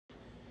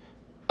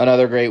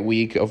Another great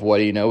week of What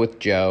Do You Know with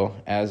Joe.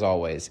 As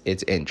always,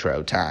 it's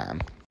intro time.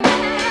 Sit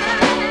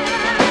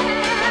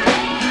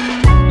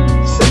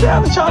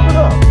down and chop it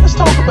up. Let's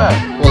talk about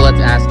it. Well, let's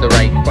ask the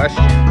right question.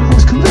 I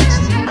was convinced.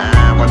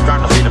 We're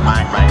starting to see the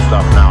mind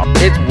stuff now.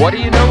 It's What Do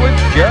You Know with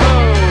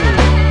Joe.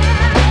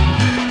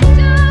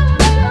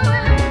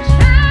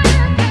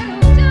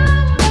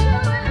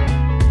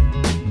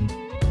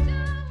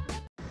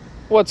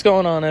 What's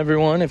going on,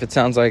 everyone? If it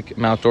sounds like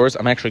I'm outdoors,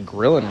 I'm actually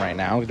grilling right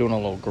now. We're doing a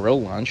little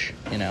grill lunch,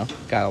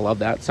 Gotta love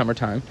that,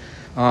 summertime.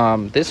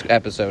 This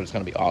episode is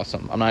going to be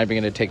awesome. I'm not even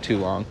going to take too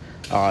long.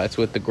 It's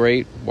with the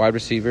great wide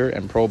receiver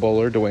and Pro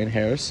Bowler Dwayne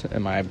Harris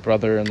and my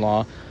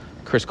brother-in-law,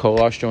 Chris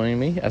Kohlasch, joining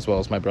me, as well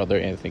as my brother,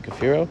 Anthony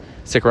Cafiero.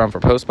 Stick around for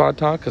post-pod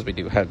talk, because we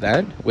do have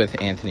that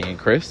with Anthony and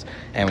Chris,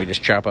 and we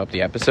just chop up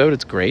the episode.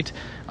 It's great.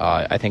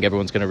 I think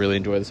everyone's going to really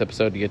enjoy this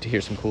episode to get to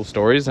hear some cool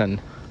stories, and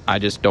I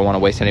just don't want to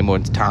waste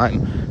anyone's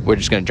time. We're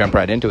just going to jump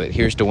right into it.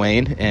 Here's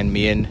Dwayne and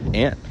me and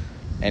Ant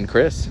and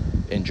Chris.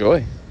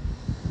 Enjoy.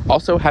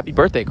 Also, happy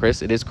birthday,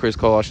 Chris. It is Chris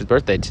Kohlasch's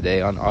birthday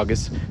today on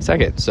August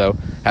 2nd, so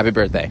happy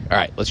birthday. All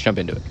right, let's jump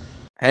into it.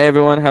 Hey,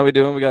 everyone. How we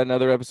doing? We got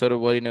another episode of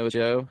What Do You Know with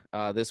Joe.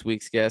 This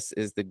week's guest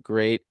is the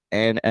great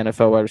and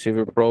NFL wide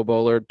receiver Pro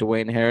Bowler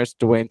Dwayne Harris.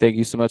 Dwayne, thank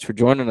you so much for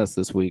joining us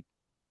this week.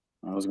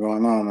 What's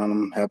going on, man?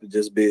 I'm happy to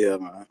just be here,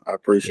 man. I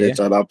appreciate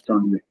y'all the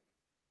opportunity.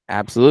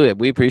 Absolutely.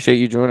 We appreciate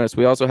you joining us.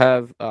 We also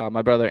have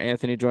my brother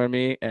Anthony join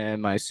me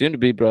and my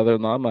soon-to-be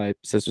brother-in-law, my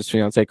sister's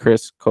fiance,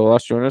 Chris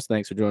Kohlasch, join us.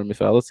 Thanks for joining me,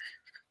 fellas.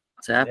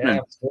 What's happening?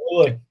 Yeah,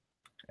 absolutely.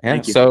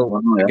 Yeah,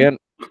 so again,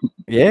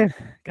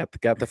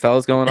 got the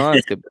fellas going on.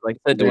 It's good. Like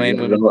I said, Dwayne,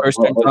 when we first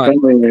time,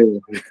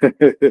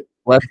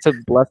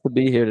 blessed to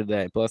be here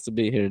today. Blessed to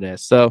be here today.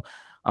 So,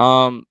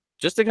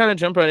 just to kind of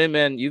jump right in,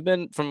 man, you've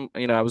been from,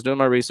 I was doing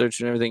my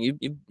research and everything.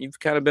 You've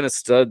kind of been a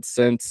stud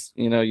since,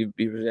 you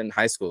were in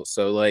high school.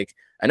 So, like,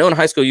 I know in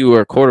high school you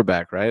were a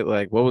quarterback, right?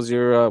 Like, what was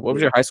your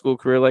high school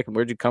career like, and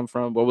where'd you come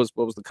from? What was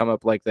the come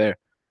up like there?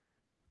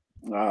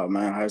 Oh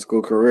man, high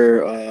school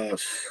career.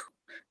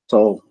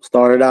 So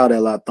started out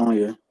at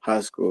Latonia High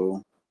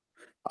School.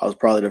 I was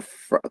probably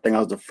I think I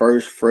was the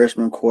first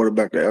freshman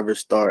quarterback to ever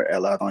start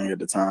at Latonia at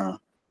the time.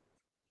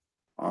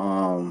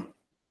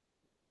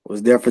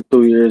 Was there for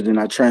 2 years, and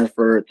I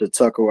transferred to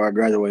Tucker, where I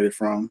graduated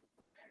from.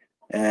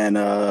 And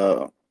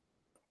I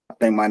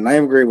think my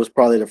ninth grade was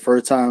probably the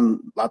first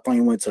time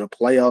Latonia went to the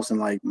playoffs, and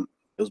it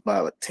was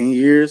about 10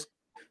 years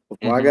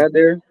before I got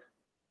there.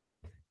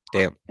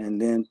 Damn.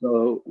 And then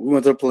so we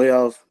went to the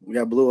playoffs. We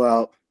got blew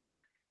out.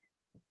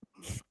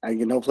 I didn't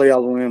get no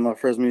playoff win my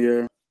freshman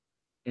year.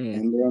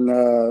 And then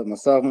my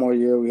sophomore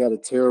year, we had a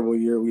terrible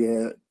year. We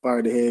had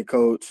fired the head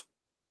coach.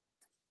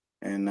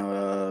 And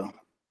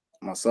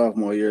my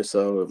sophomore year,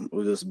 so it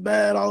was just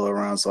bad all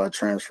around. So I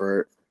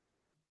transferred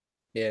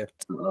to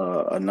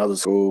another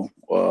school.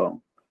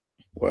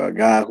 Where a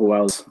guy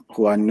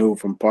who I knew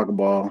from Parker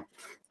Ball,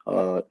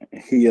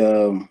 he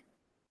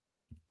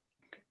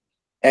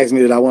asked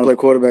me that I want to play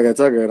quarterback at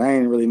Tucker, and I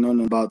ain't really know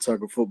nothing about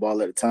Tucker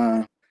football at the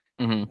time.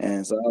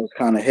 And so I was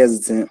kind of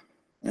hesitant.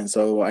 And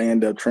so I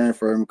ended up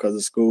transferring because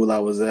the school I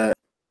was at,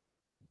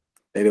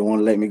 they didn't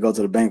want to let me go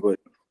to the banquet.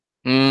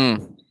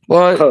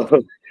 What?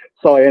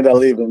 So I ended up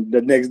leaving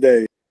the next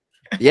day.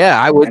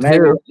 Yeah, I would too. I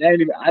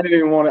didn't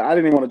even want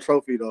a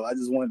trophy though. I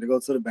just wanted to go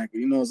to the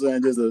banquet. You know what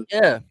I'm saying? Just to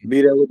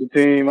be there with the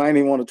team. I didn't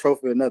even want a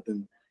trophy or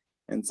nothing.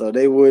 And so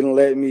they wouldn't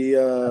let me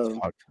go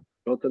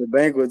to the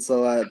banquet.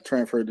 So I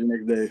transferred the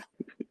next day.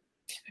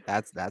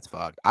 That's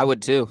fucked. I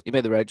would too. You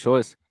made the right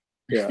choice.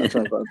 Yeah, I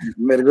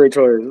made a great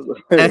choice.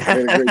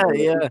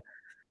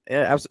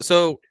 Yeah.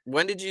 So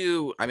when did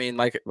you? I mean,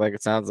 like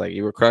it sounds like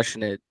you were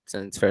crushing it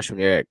since freshman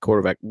year at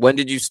quarterback. When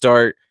did you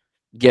start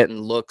getting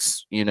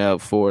looks?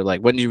 For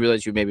when did you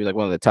realize you were maybe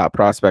one of the top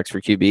prospects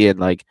for QB? And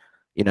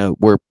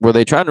were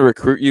they trying to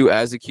recruit you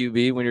as a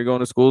QB when you're going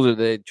to schools, or did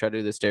they try to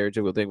do the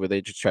stereotypical thing where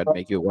they just try to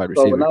make you a wide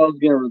receiver?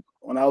 So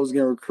when I was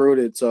getting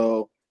recruited,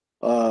 so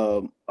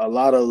a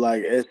lot of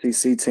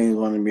SEC teams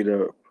wanted me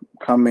to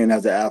come in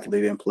as an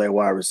athlete and play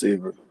wide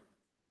receiver.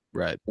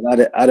 Right.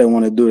 And I didn't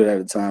want to do that at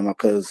the time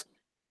because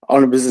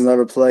only position I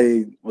ever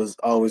played was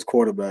always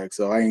quarterback.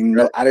 So I didn't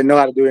know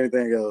how to do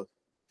anything else.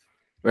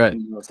 Right.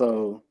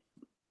 So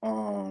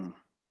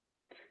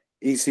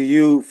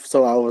ECU.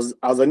 So I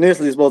was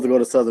initially supposed to go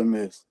to Southern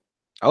Miss.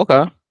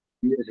 Okay.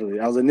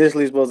 I was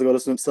initially supposed to go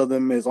to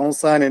Southern Miss on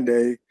signing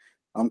day.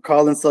 I'm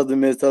calling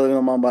Southern Miss, telling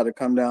them I'm about to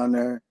come down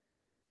there.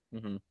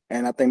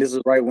 And I think this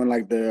is right when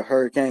the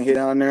hurricane hit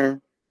down there.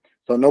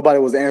 So nobody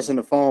was answering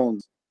the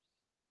phones.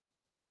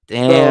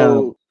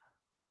 Damn.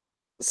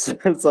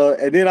 So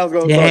and then I was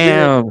going to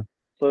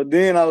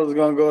then I was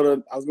going to go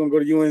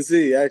to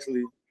UNC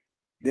actually.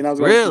 Then I was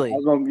going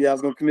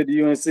to commit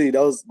to UNC.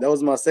 That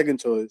was my second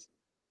choice.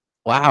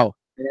 Wow.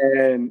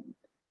 And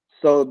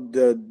so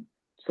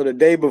the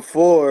day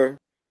before,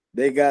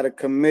 they got a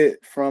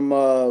commit from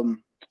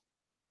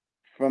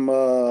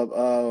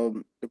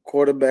the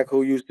quarterback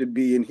who used to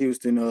be in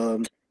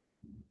Houston.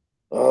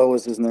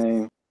 What's his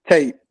name?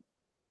 Tate.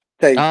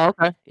 Oh,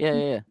 okay.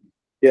 Yeah.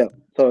 Yeah.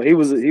 So he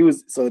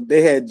was. So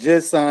they had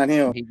just signed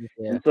him,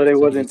 Yeah. and so they So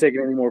wasn't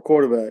taking any more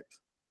quarterbacks.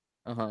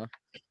 Uh-huh.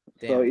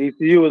 So Damn.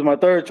 ECU was my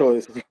third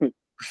choice.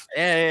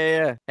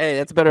 Yeah. Hey,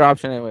 that's a better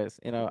option, anyways.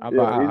 You know,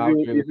 Yeah, I'll agree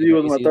with you ECU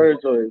there. was my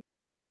third choice.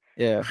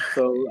 Yeah.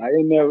 So I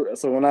ended up.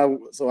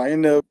 So I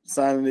ended up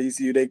signing the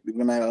ECU.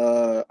 When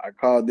I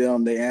called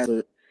them, they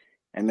answered,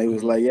 and they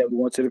was Mhm. like, "Yeah, we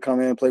want you to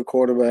come in and play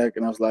quarterback."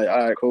 And I was like, "All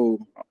right,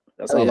 cool.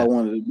 That's Hell all I yeah.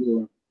 wanted to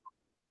do."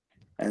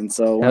 And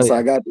so Hell once yeah.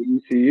 I got to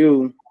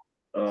ECU,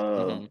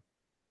 Mhm.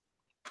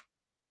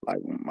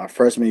 like my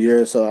freshman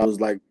year, so I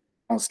was like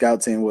on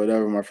scout team,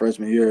 whatever, my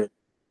freshman year,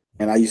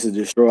 and I used to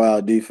destroy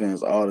our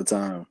defense all the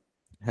time.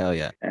 Hell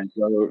yeah. And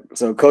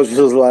so coach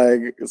was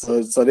like,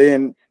 so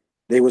then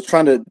they was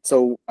trying to.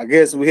 So I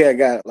guess we had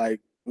got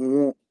like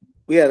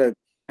had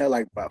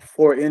like about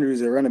 4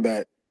 injuries at running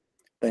back.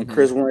 I think Mhm.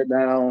 Chris went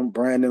down,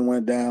 Brandon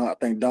went down. I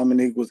think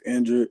Dominique was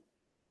injured.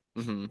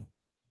 Mhm.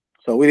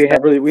 So we didn't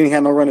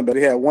have no running back.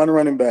 We had one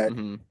running back,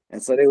 Mhm.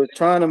 and so they were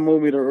trying to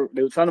move me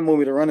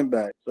to running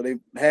back. So they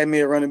had me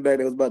a running back.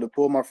 They was about to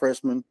pull my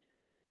freshman,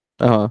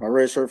 Uh-huh. my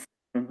red shirt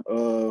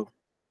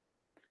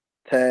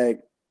tag,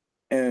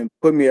 and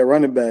put me at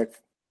running back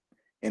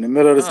in the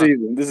middle of the Uh-huh.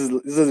 season. This is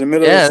the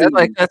middle of the Yeah,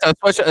 season. that's a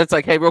special. It's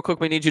like, hey, real quick,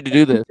 we need you to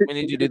do this. We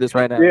need you to do this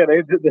right now. Yeah,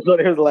 so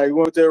they was like,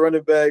 "Want to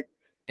running back?"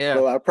 Yeah.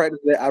 So I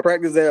practiced that. I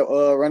practiced that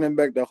running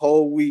back the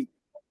whole week,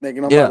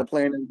 thinking I'm about Yeah. to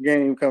play in this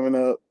game coming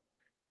up.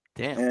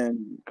 Damn.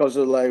 And coach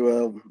was like,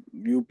 "Well,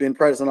 you've been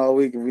practicing all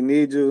week. If we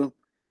need you,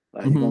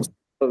 like Mhm.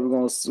 we're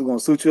gonna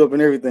suit you up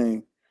and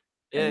everything."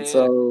 And Yeah.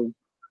 so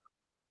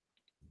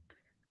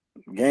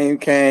game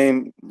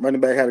came.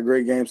 Running back had a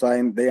great game, so I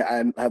had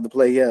to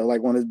play. He had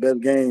like one of his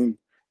best games,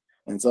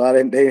 and so I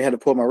didn't. They had to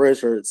pull my red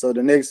shirt. So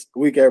the next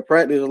week at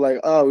practice, was like,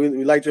 "Oh,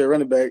 we liked you at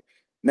running back.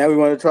 Now we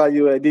want to try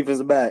you at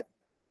defensive back."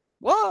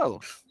 Whoa.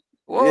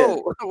 Yeah,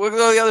 Whoa. We'll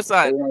go to the other they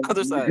side.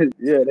 Other side. wanted,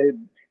 yeah,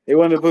 they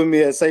wanted to put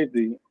me at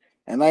safety,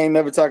 and I ain't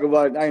never talk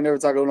about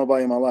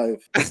nobody in my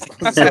life.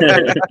 So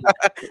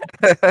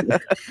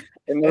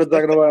ain't never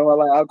talking to nobody in my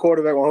life. I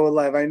quarterback my whole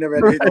life. I ain't never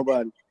had to hit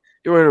nobody.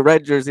 You're wearing a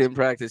red jersey in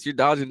practice. You're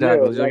dodging Yeah,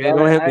 tackles. You're like, like hey,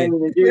 don't hit I me. ain't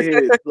even get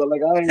hit. So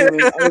like I ain't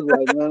even. I was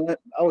like, man,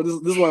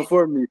 this one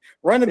for me.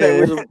 Running back,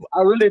 Yeah. which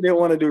I really didn't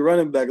want to do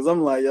running back because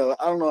I'm like, yo,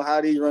 I don't know how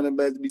these running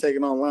backs be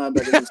taking on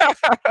linebackers.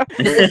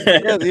 Yeah,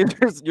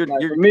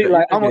 Like for me, you're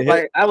like gonna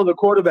get I was a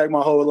quarterback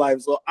my whole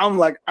life, so I'm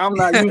like I'm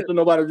not used to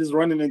nobody just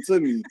running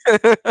into me.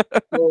 hit.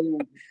 So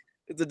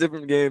It's a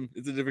different game.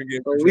 It's a different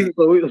game so for we sure.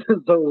 so we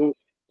so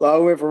so I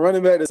went from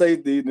running back to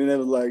safety. Then it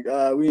was like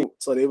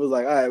they was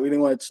like, all right, we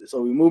didn't want to.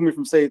 So we moved me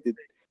from safety.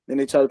 Then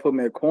they tried to put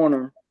me at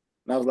corner.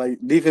 And I was like,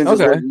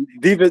 Okay.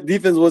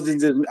 defense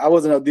wasn't just I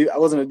wasn't a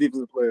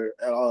defensive player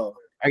at all.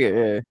 I get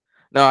yeah.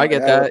 No, I Like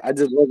get that. I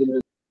just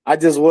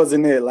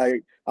wasn't it.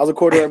 Like I was a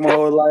quarterback my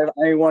whole life.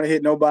 I didn't want to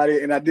hit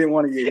nobody, and I didn't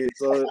want to get hit.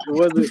 So it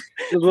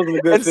just wasn't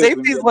a good And fit for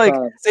me at the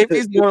time.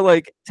 safety's more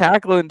like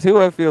tackling too,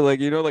 I feel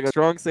like, like a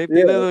strong safety.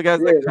 They're the guys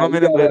that Like come you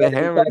in and gotta the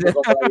actually hammer tackle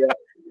down. somebody.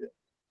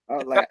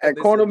 Like at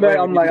They step away cornerback, when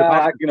I'm you do like, the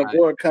pop I can side.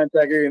 avoid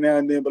contact every now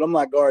and then, but I'm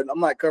not guarding. I'm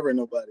not covering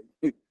nobody.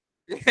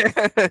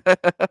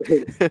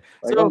 Like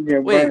So I'm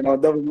getting wait. burned on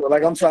double.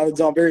 Like I'm trying to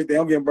jump everything.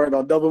 I'm getting burned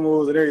on double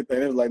moves and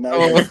everything. It was like, no,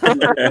 Oh.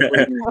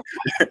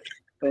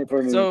 ain't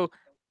for me. So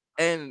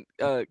and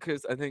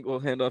because I think we'll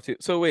hand off to you.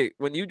 So wait,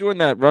 when you joined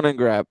that running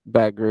grab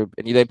back group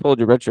and they pulled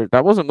your red shirt,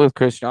 that wasn't with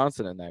Chris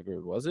Johnson in that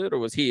group, was it? Or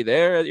was he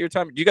there at your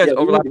time? Do you guys Yeah,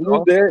 overlap he at was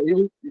all? there. He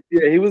was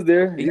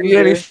there. Did He he give was you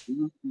any there.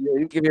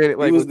 give you any, He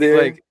like was was he there.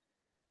 like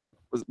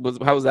was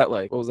how was that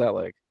like? What was that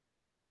like?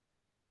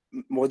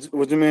 What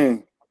you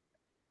mean?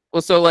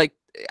 Well, so like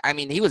I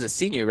mean, he was a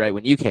senior, right,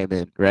 when you came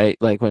in, right?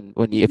 Like when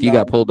you if you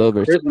got No, pulled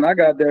over. Chris. When I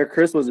got there,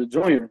 Chris was a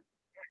junior.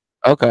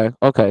 Okay.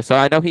 So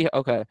I know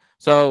okay.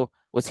 So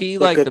was he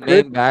So like cause the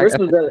main back?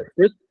 Because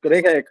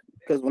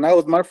when I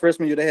was my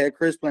freshman year, they had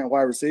Chris playing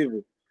wide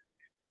receiver.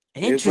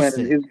 He was playing.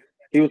 Interesting.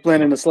 He was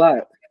playing in the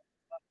slot.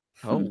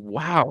 Oh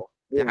wow.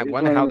 Yeah, I he was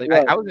wonder playing in how the they.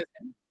 slot. I was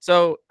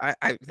so I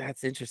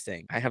that's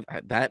interesting. I have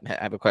a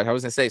question. I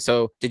was gonna say.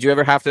 So did you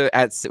ever have to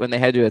when they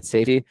had you at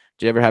safety?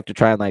 Did you ever have to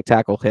try and like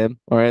tackle him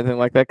or anything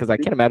like that? Because I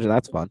can't imagine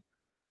that's fun.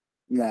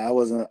 Nah, I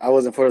wasn't. I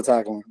wasn't for the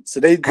tackling. So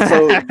they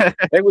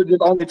would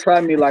just only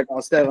try me like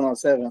on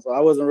 7-on-7. So I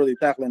wasn't really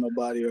tackling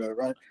nobody or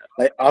running.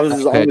 Like I was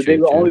just Okay, only. They true,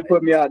 would true. only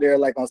put me out there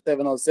like on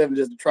 7-on-7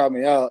 just to try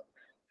me out,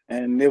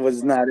 and it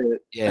was not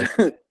it. Yeah,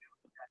 It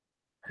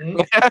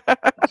it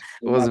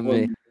was not wasn't for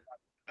me. me.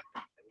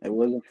 It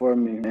wasn't for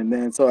me. And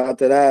then so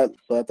after that,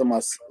 so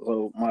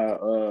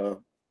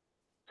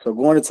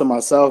going into my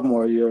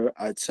sophomore year,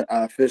 I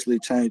officially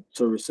changed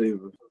to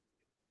receiver.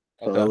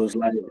 So it Okay. was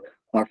like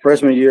my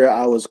freshman year,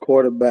 I was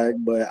quarterback,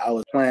 but I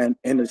was playing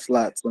in the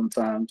slot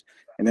sometimes,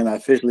 and then I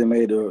officially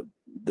made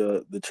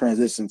the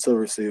transition to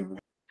receiver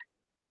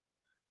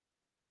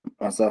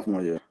my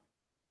sophomore year.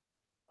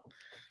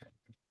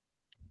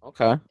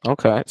 Okay.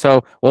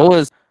 So what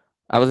was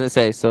I was gonna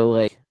say? So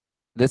like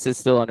this is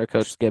still under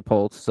Coach Skip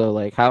Holt. So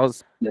like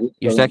how's Yeah,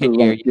 your so this second is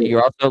year? like, yeah,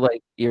 You're also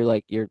like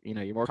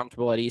you're more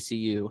comfortable at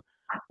ECU.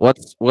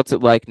 What's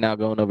it like now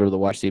going over to the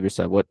wide receiver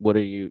side? What are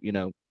you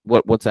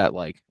what's that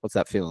like? What's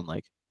that feeling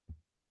like?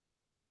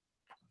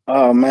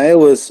 Oh man, it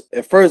was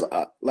at first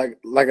like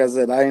I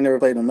said, I ain't never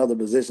played another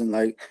position.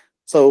 Like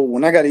so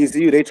when I got to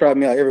ECU, they tried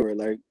me out everywhere.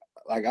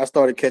 Like I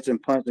started catching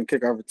punts and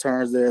kickoff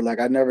returns there. Like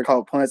I never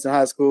caught punts in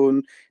high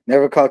school,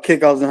 never caught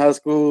kickoffs in high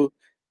school.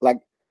 Like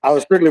I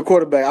was strictly a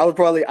quarterback. I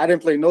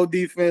didn't play no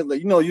defense.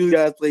 Like you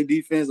guys play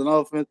defense and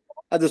offense.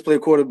 I just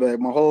played quarterback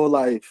my whole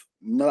life.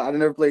 No, I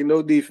never played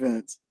no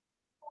defense.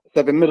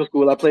 Except in middle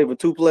school, I played for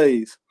 2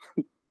 plays.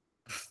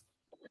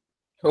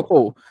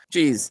 Oh,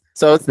 geez.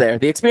 So it's there.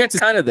 The experience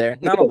is kind of there.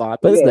 Not a lot,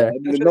 but it's there.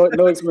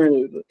 No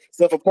experience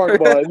except for park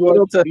ball. You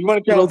want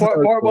to count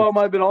park ball?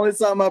 Might have been the only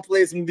time I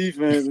played some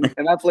defense,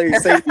 and I played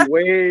safety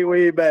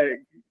way back.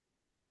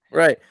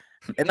 Right,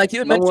 and like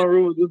you mentioned, one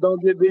rule: just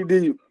don't get big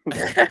deep.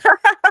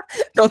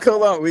 Don't go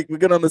long. We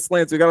get on the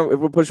slants.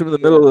 We're pushing in the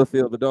middle of the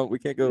field, but we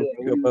can't go.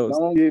 Yeah, post.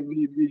 Don't get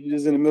big deep.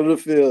 Just in the middle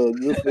of the field,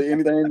 just for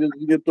anything just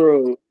get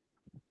thrown.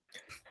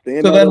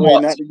 So then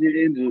what? Not to get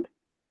injured.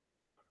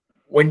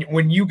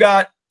 When you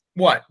got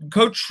what?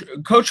 Coach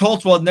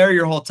Holtz wasn't there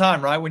your whole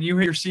time, right? When you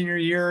hit your senior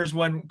years,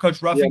 when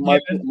Coach Ruffin came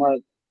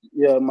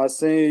in? My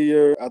senior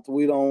year after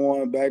we don't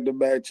won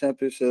back-to-back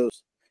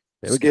championships,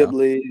 Skip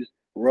leaves,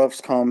 Ruffs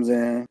comes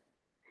in,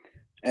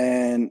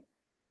 and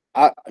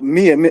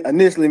me and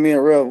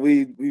Ruff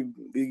we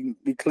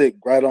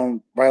clicked right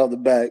off the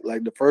back.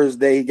 Like the first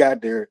day he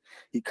got there,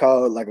 he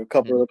called like a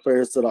couple of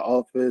players to the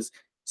office,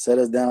 sat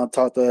us down,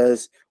 talked to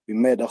us. We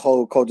met the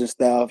whole coaching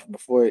staff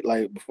before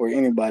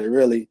anybody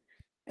really,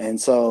 and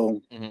so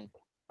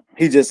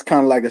he just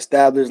kind of like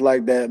established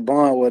like that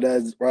bond with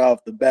us right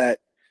off the bat.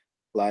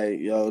 Like,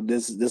 yo,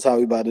 this how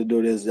we about to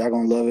do this. Y'all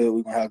gonna love it.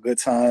 We gonna have a good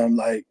time.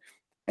 Like,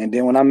 and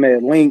then when I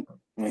met Link,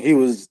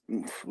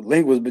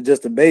 Link was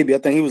just a baby. I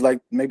think he was like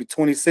maybe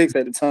 26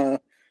 at the time,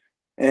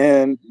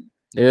 and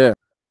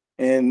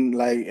I'm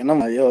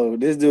like, yo,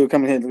 this dude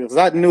coming here because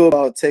I knew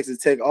about Texas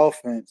Tech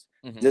offense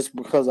just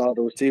because all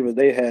the receivers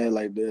they had,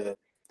 like they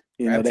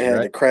had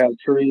the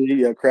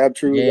Crabtree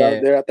was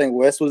out there. I think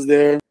West was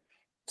there.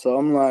 So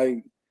I'm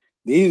like,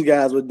 these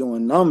guys were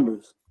doing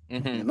numbers.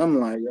 And I'm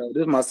like, yo,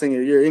 this is my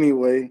senior year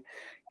anyway.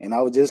 And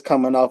I was just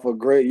coming off a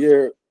great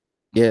year.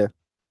 Yeah.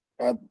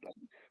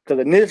 Because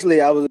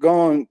initially I was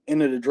going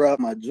into the draft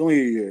my junior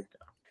year.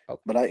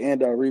 But I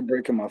ended up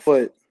re-breaking my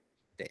foot.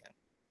 Damn.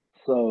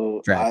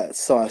 So I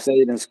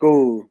stayed in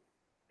school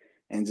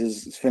and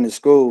just finished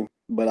school.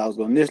 But I was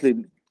going to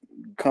initially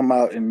come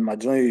out in my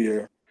junior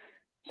year.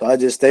 So I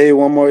just stayed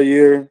one more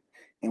year,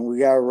 and we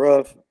got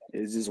rough.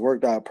 It just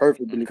worked out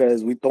perfect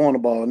because we throwing the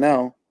ball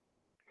now.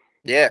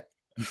 Yeah.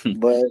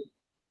 But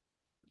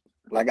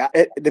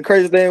the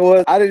crazy thing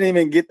was I didn't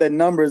even get the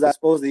numbers I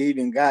supposed to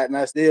even got, and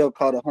I still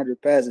caught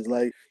 100 passes.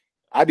 Like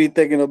I be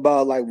thinking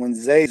about like when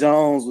Zay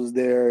Jones was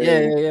there.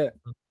 Yeah.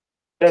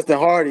 Justin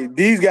Hardy.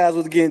 These guys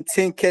was getting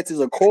 10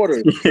 catches a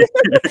quarter.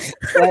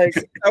 Like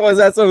how was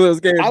that some of those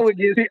games? I would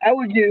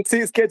get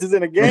 6 catches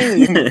in a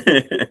game.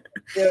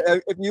 Yeah,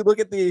 if you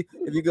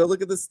go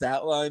look at the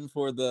stat line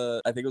for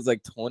I think it was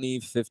like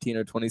 2015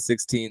 or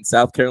 2016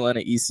 South Carolina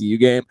ECU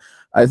game.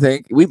 I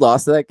think we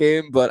lost that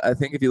game, but I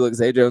think if you look,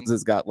 Zay Jones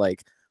has got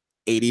like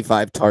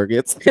 85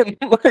 targets and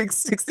like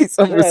 60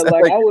 something. Yeah,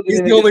 like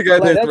he's the only guy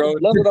there throwing.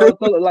 That's what I was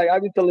telling. Like I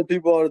be telling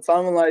people all the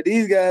time, I'm like,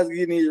 these guys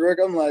getting these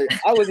records. I'm like,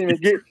 I wasn't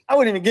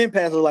even getting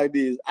passes like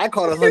these. I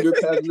caught 100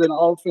 passes in the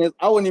offense.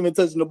 I wasn't even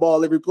touching the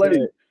ball every play.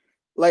 Yeah.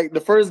 Like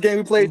the first game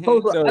we played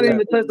Tulsa, I didn't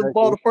even touch the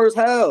ball the first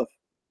half.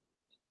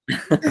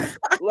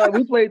 Like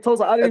we played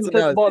Tulsa, I didn't even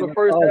touch the ball the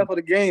first half of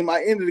the game.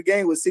 I ended the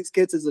game with 6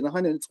 catches and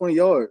 120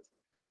 yards.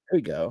 There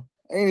you go.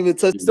 I ain't even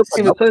touch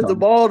the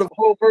ball the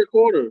whole first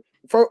quarter.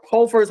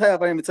 Whole first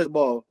half, I didn't even touch the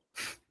ball.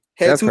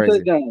 Had That's 2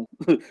 crazy. Touchdowns.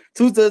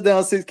 2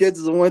 touchdowns, 6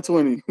 catches, and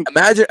 120.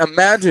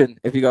 Imagine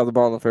if you got the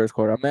ball in the first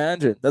quarter.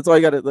 Imagine. That's all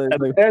you got to like.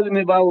 Imagine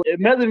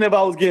if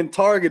I was getting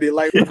targeted.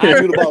 Like I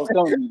knew the ball was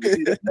coming.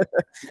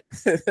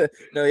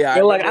 No, yeah.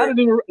 I didn't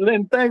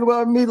even think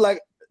about me.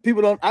 Like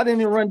people don't. I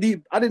didn't even run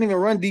deep. I didn't even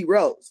run deep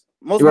routes.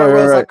 Most of my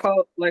routes I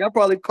caught. Like I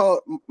probably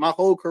caught my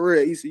whole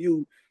career at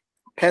ECU.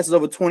 Passes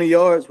over 20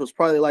 yards was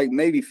probably like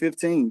maybe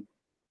 15.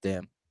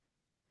 Damn.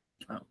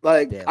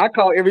 I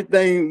caught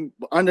everything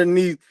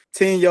underneath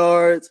 10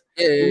 yards.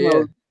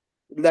 Yeah.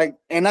 Like,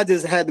 and I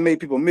just had to make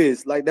people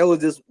miss. Like that was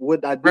just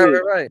what I did.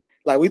 Right.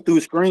 Like we threw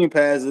screen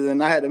passes,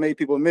 and I had to make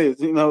people miss.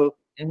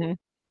 Mm-hmm.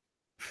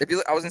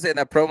 I was gonna say in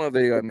that promo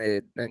video I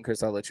made, and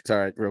Chris, I'll let you.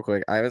 Sorry, real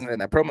quick. I was in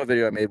that promo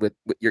video I made with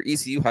your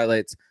ECU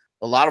highlights.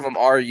 A lot of them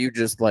are you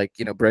just like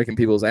breaking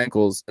people's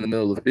ankles in the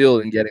middle of the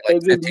field and getting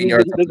like 15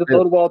 yards.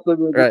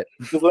 Right.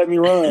 Just let me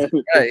run.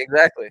 Right.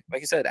 Exactly.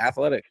 Like you said,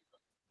 athletic.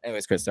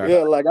 Anyways, Chris, sorry. Yeah,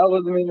 like I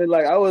wasn't even.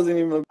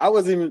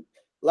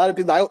 A lot of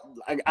people.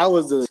 I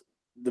was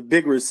the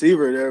big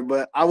receiver there,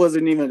 but I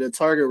wasn't even the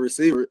target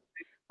receiver.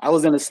 I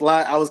was in the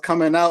slot. I was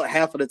coming out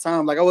half of the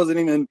time. Like I wasn't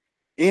even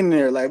in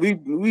there. Like we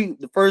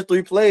the first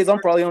 3 plays, I'm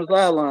probably on the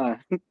sideline.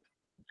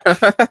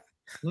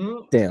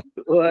 Damn.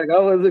 Like I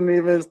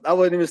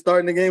wasn't even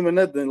starting the game or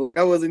nothing. Like,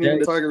 I wasn't even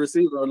the target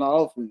receiver on the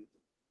offense.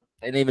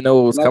 didn't even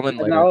know it was coming And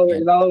later.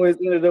 I always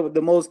ended up with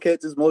the most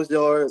catches, most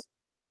yards,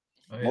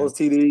 most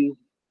TDs.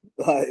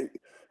 Like,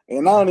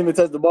 and I don't even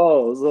touch the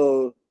ball.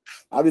 So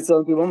I be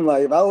telling people, I'm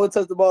like, if I would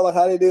touch the ball like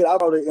how they did, I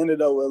probably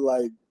ended up with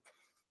like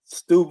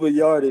stupid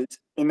yardage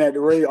in that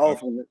rate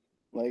offense.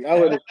 Like I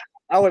would,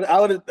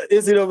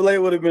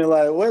 NCAA would have been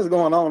like, what's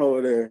going on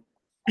over there?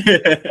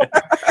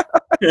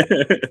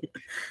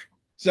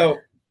 So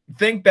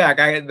think back.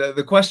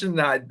 The question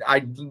that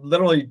I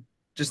literally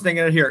just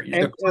thinking of here,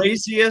 the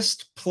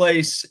craziest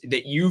place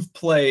that you've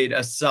played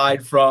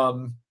aside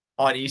from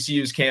on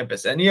ECU's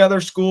campus. Any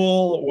other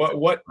school?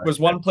 What was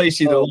one place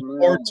you looked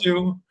forward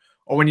to,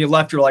 or when you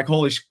left, you're like,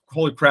 holy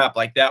crap,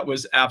 like that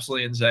was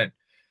absolutely insane.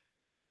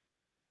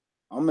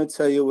 I'm gonna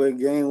tell you what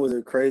game was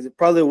it crazy.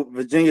 Probably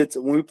Virginia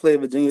when we played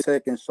Virginia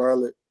Tech in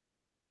Charlotte.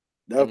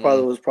 That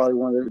was probably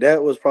one of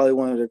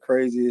the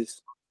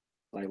craziest,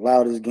 like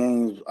loudest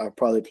games I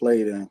probably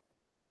played in.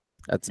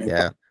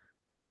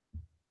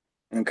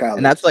 In college.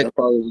 And that's like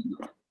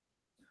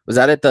was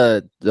that at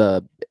the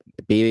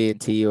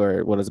BB&T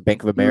or what is it,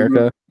 Bank of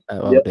America?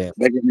 Mm-hmm. Oh, damn.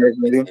 Bank of America.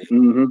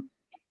 Mm-hmm.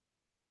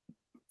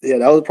 Yeah,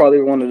 that was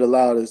probably one of the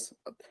loudest.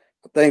 I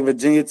think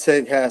Virginia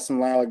Tech had some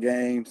loud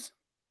games.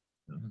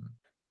 Mm-hmm.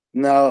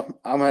 No,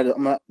 I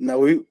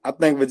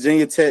think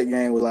Virginia Tech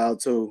game was loud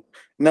too.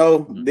 No,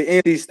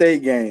 the NC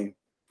State game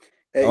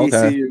at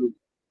ECU.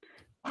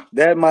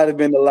 That might have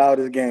been the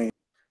loudest game.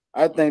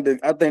 I think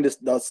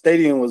the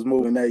stadium was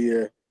moving that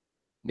year.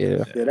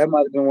 Yeah, that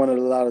might have been one of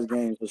the loudest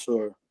games for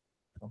sure.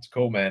 That's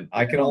cool, man.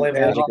 I can only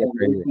imagine. That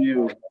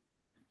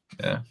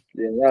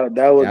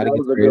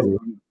was a good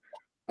one.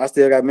 I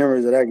still got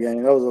memories of that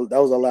game. That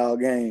was a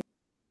loud game.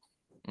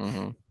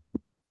 Mm-hmm.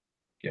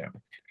 Yeah.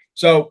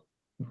 So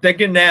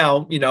thinking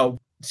now,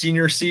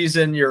 senior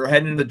season, you're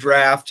heading to the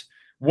draft.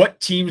 What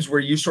teams were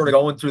you sort of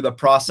going through the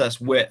process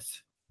with?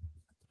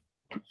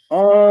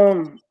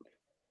 I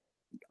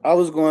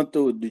was going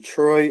through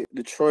Detroit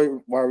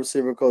wide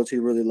receiver coach. He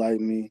really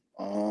liked me.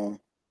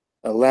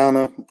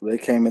 Atlanta, they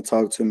came and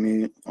talked to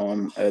me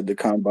at the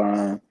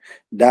combine.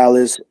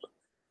 Dallas,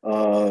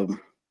 I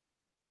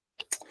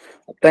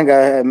think I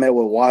had met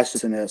with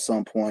Washington at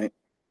some point.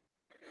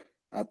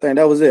 I think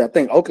that was it. I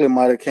think Oakland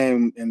might have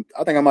came, and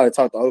I think I might have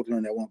talked to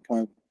Oakland at one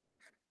point.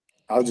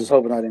 I was just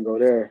hoping I didn't go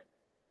there.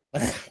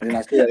 And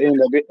I still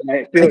ended up there.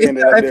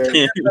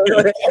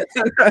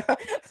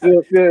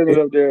 Still ended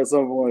up there at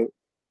some point.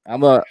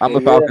 I'm a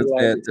Falcons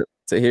fan.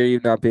 To hear you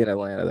not be in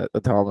Atlanta,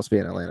 to almost be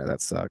in Atlanta,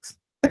 that sucks.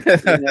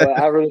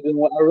 I really didn't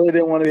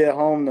want to be at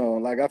home though.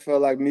 Like I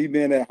felt like me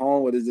being at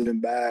home would have just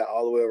been bad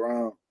all the way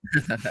around.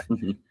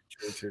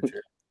 True.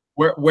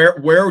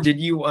 Where did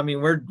you? I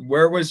mean,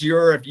 where was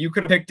your? If you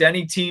could have picked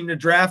any team to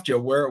draft you,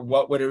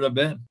 what would it have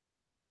been?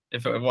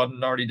 If it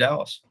wasn't already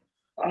Dallas.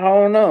 I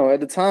don't know. At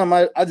the time,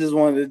 I just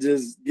wanted to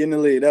just get in the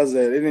league. That's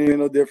it. It didn't make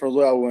no difference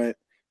where I went.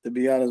 To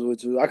be honest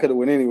with you, I could have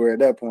went anywhere at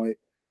that point,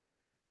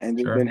 and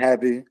just been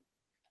happy.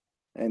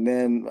 And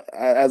then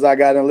as I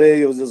got in the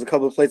league, it was just a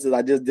couple of places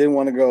I just didn't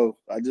want to go.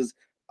 I just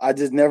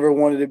never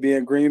wanted to be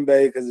in Green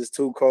Bay because it's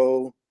too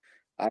cold.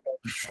 I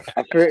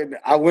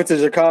went to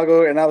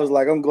Chicago and I was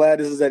like, I'm glad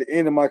this is at the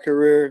end of my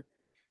career.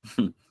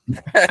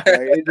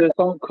 It's just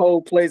some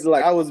cold places.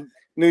 Like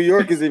New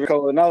York is even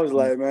cold, and I was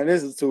like, man,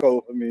 this is too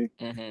cold for me.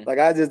 Mm-hmm. Like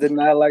I just did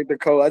not like the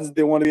cold. I just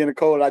didn't want to be in the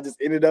cold. I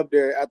just ended up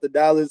there after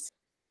Dallas.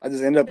 I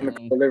just ended up in the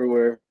cold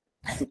everywhere.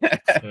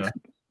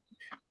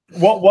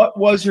 What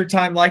was your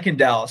time like in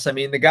Dallas? I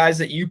mean, the guys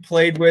that you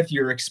played with,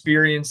 your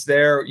experience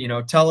there,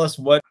 tell us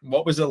what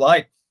was it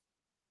like?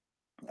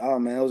 Oh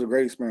man, it was a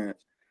great experience.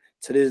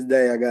 To this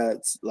day, I got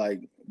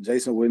like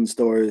Jason Witten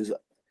stories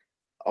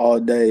all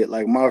day.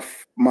 Like my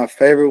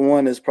favorite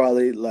one is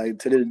probably like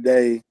to this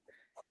day,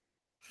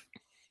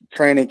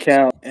 training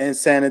camp in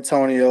San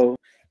Antonio,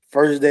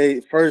 first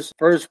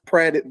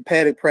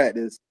padded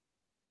practice.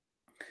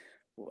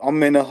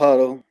 I'm in the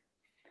huddle.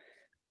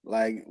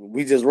 Like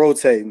we just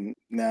rotating.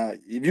 Now,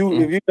 if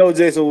you know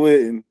Jason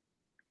Witten,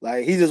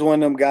 like he's just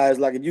one of them guys.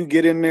 Like if you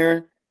get in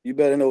there, you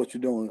better know what you're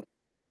doing.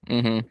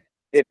 Mm-hmm.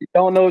 If you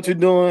don't know what you're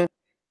doing,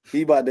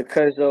 he about to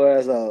cut your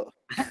ass out.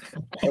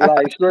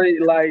 Like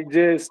straight, like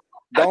just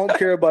don't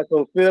care about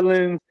your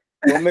feelings.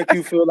 Don't make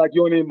you feel like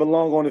you don't even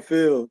belong on the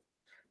field.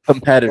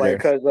 Competitor.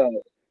 Like cause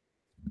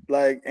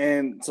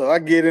and so I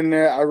get in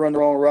there, I run the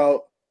wrong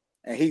route,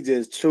 and he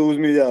just chews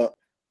me up.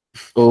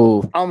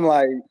 Oh. I'm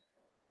like,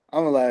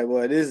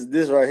 boy,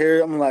 this right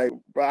here. I'm like,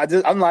 bro, we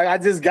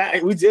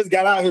just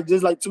got out here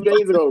just like 2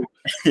 days ago.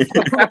 We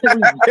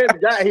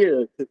just got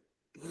here.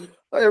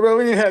 Hey, bro,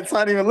 we didn't have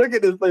time to even look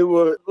at this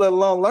playbook, let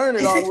alone learn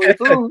it all the way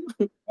through.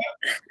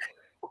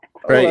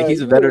 Right, like,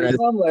 he's a veteran at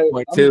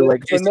point too.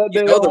 Like,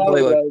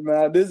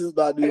 man, this is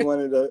about to be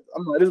one of the.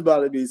 I'm like, this is about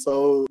to be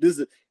so. This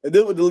is what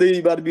the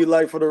league about to be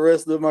like for the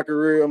rest of my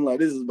career. I'm like,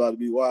 this is about to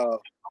be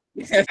wild.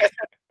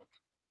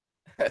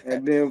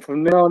 And then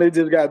from there on, it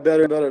just got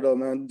better and better, though,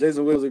 man.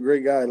 Jason Witten was a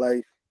great guy.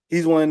 Like,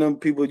 he's one of them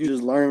people you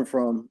just learn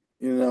from,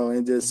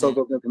 and just soak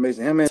up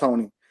information. Him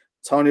and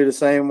Tony the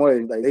same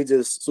way. Like, they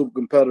just super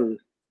competitive.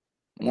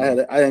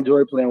 And I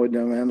enjoyed playing with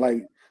them, man.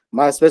 Like,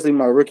 especially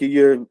my rookie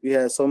year, we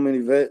had so many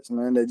vets,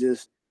 man, that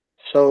just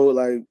showed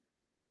like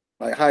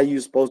how you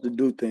supposed to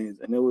do things,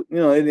 and it was, you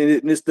know,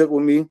 it stuck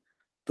with me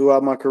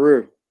throughout my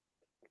career.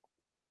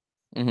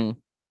 Mm-hmm.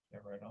 Yeah,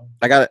 right on.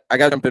 I got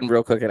to jump in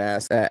real quick and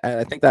ask.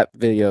 I think that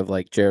video of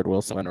like Jared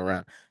Wilson went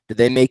around. Did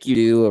they make you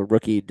do a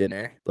rookie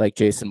dinner like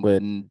Jason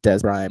Witten, Des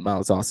Bryant,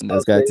 Miles Austin,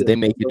 those guys? Did they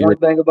make you The do one it?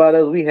 thing about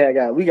us, we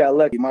got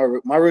lucky. My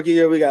rookie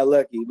year, we got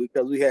lucky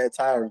because we had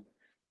Tyron.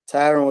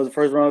 Tyron was the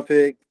first round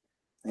pick,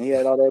 and he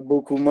had all that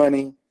buku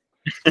money.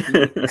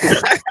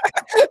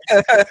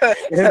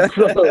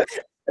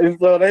 and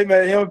so they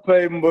made him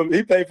pay, but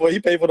he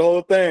paid for the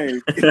whole thing.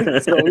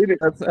 So we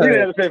didn't have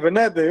to pay for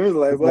nothing. It was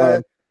like,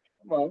 well,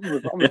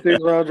 I'm a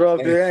 6th-round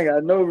draft pick. I ain't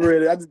got no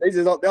bread.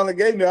 They only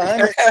gave me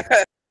 100.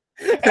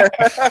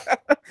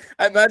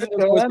 I imagine I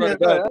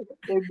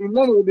can't do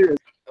nothing with this.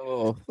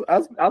 Oh,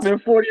 I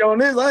spent 40 on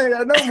this. I ain't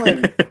got no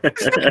money.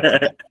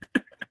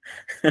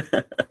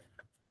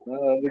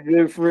 The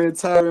good friend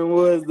Tyron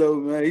was though,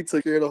 man. He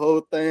took care of the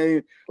whole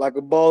thing like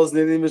a boss.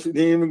 Didn't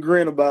even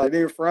grin about it.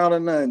 Didn't frown or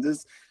nothing.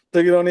 Just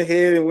took it on the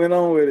head and went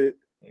on with it.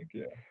 Thank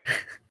you.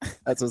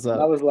 that's what's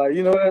up. I was like,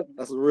 you know what?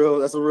 That's a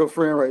real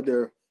friend right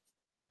there.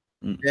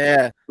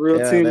 Yeah,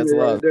 Real team that's right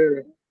love.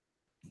 there.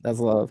 That's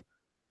love.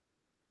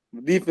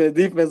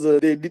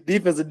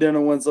 Defensive dinner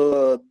went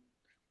so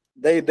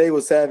they were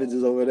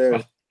savages over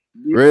there.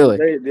 Really?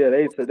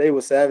 They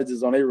were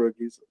savages on their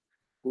rookies.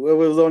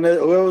 Whoever was on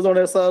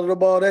that side of the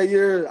ball that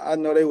year, I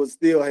know they was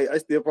still hate. I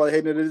still probably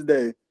hating it to this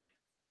day.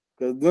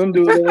 Cause them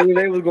dudes,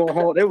 they was going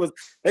home. They was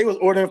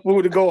ordering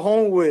food to go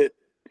home with.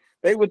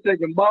 They was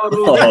taking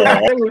bottles.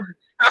 I'm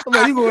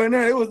like, you go in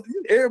there. It was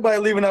everybody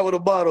leaving out with a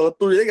bottle of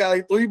 3. They got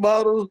like 3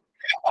 bottles.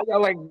 I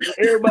got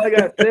everybody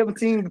got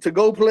 17 to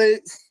go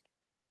plates.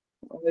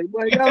 I'm like,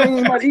 boy, y'all ain't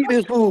even about to eat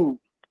this food.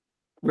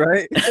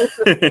 Right?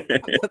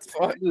 That's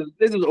fine.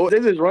 They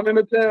just running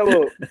the tab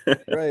up.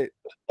 Right.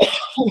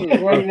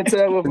 Running the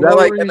tab up.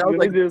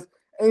 They just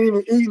ain't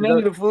even eating any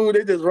of the food.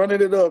 They just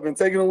running it up and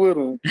taking it with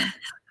them.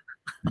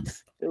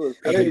 It was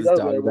crazy.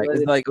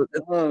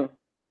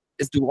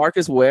 Is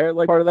DeMarcus Ware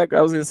like part of that?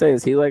 I was gonna say,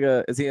 is he a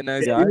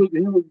nice guy?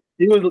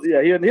 He was a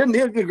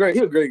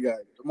great guy.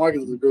 DeMarcus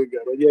was a great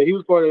guy. But yeah, he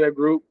was part of that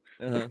group.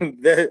 Uh-huh.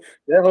 that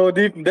whole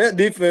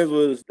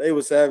defense they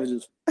were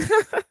savages.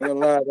 There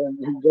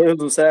was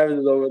some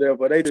savages over there,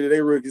 but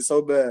they rookies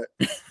so bad.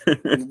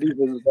 The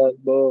defense was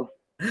bad, ball.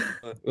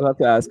 We'll have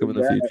to ask him in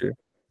the future.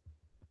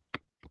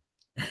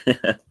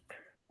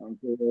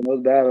 It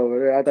was bad over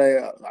there. I think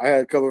I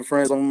had a couple of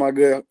friends, some of my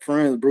good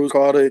friends, Bruce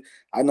Carter.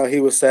 I know he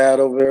was sad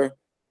over there.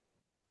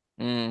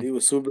 He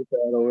was super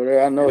sad over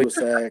there. I know he was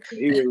sad.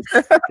 He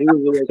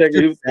was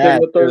taking a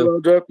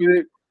 3rd-round draft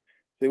pick.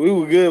 We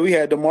were good. We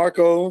had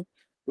DeMarco.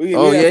 We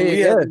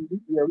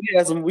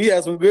had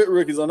some good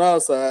rookies on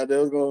our side that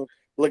was gonna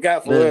look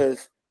out for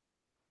us.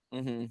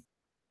 Mm-hmm.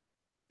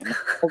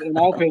 In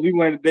offense,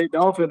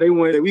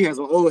 we had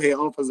some old head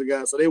offensive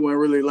guys, so they weren't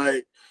really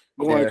like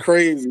going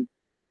crazy.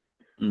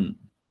 But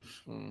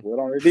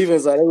on the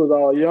defense side, they was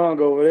all young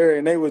over there,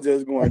 and they were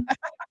just going.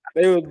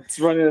 They were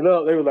running it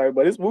up. They were like,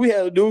 "But it's what we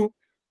had to do."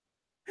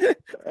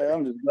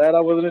 I'm just glad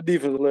I wasn't a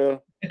defense player.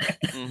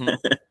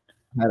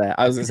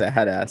 I was gonna say I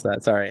had to ask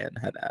that. Sorry, I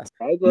had to ask.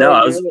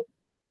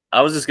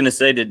 I was just gonna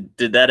say,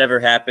 did that ever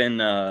happen?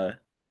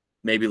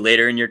 Maybe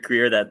later in your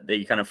career that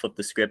you kind of flipped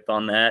the script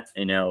on that.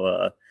 You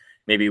know,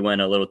 maybe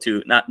went a little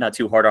too not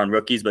too hard on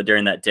rookies, but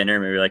during that dinner,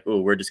 maybe like,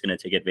 oh, we're just gonna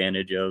take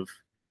advantage of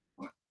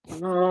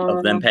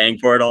them paying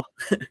for it all.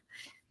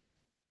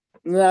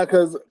 Nah,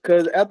 because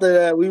after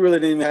that, we really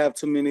didn't have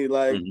too many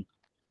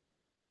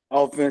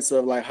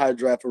offensive high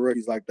draft for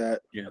rookies like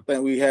that. Yeah. I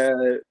think we had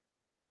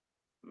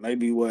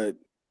maybe 1,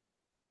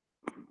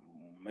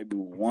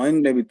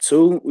 maybe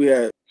 2. We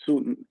had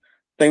 2.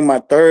 I think my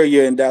 3rd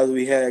year in Dallas,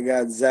 we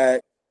got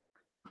Zach.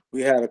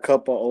 We had a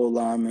couple old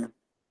linemen.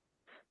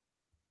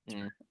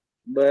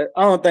 But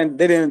I don't think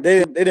they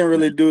didn't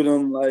really do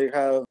them like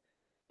how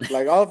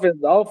offense.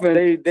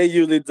 They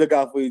usually look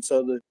out for each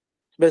other,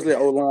 especially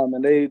old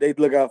linemen. They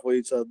look out for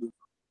each other.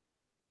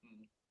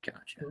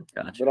 Gotcha.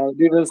 But on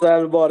the defense side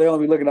of the ball, they don't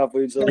be looking out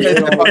for each other. They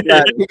gonna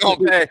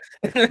pay.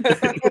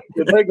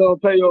 They gonna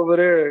pay over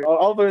there.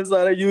 On offense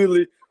side,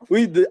 the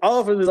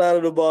offensive side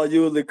of the ball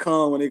usually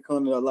come when they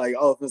come to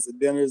offensive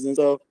dinners and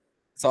stuff.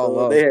 It's all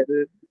love.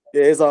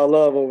 It's all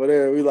love over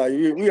there. We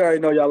we already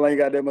know y'all ain't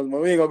got that much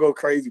money. We ain't gonna go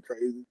crazy.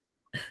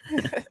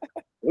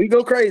 We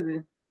go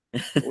crazy.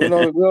 We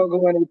don't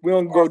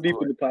go deep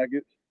in the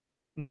pockets.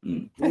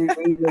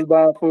 We just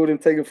buy food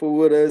and taking food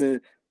with us and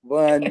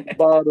buying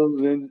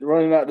bottles and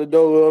running out the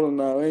door.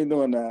 No, we ain't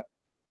doing that.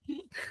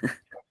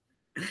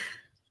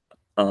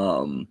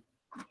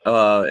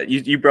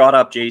 You brought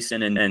up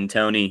Jason and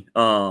Tony.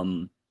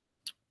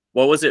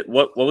 What was it?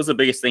 What was the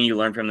biggest thing you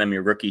learned from them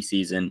your rookie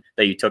season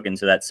that you took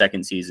into that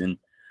second season?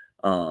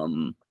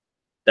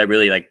 That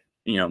really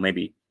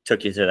maybe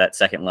took you to that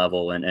second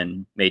level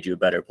and made you a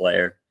better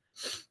player?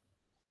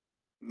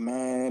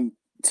 Man,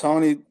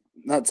 Jason,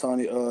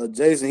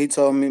 he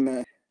told me,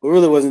 man, it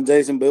really wasn't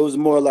Jason, but it was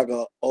more like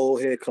a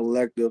old head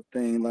collective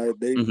thing. Like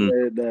they Mhm.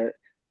 said that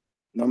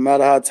no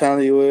matter how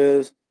talented you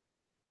is,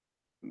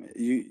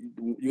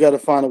 you got to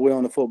find a way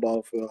on the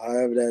football field,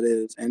 however that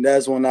is. And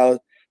that's when I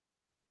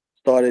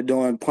started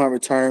doing punt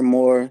return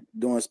more,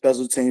 doing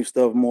special team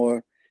stuff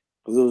more.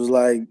 Because it was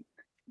like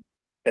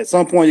at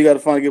some point you got to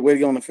find a good way to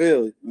get on the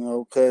field,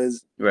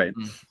 because Right.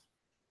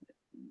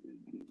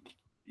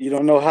 you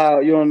don't know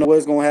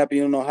what's gonna happen,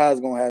 you don't know how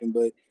it's gonna happen,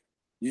 but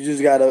you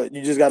just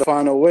gotta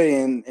find a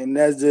way, and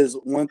that's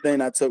just one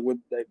thing I took with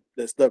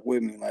that stuck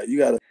with me. Like you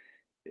gotta,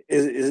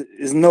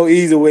 it's no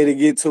easy way to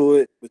get to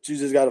it, but you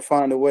just gotta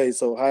find a way.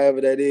 So however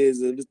that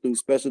is, if it's through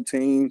special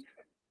teams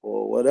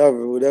or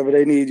whatever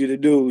they need you to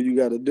do, you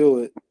gotta do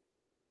it.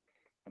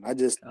 And I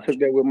just took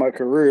that with my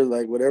career,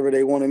 like whatever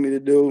they wanted me to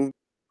do,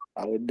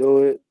 I would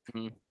do it.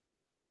 Mhm.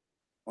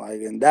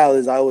 Like in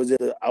Dallas, I was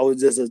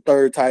just a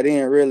third tight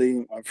end,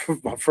 really.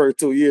 My first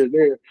 2 years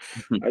there,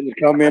 I just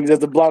come in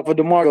just to block for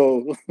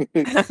DeMarco.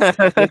 It's just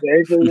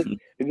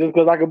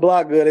because I could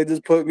block good, they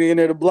just put me in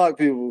there to block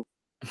people.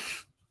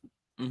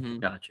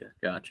 Gotcha.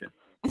 You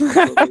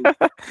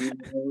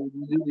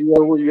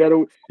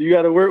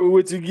gotta work with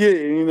what you get.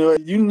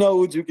 You know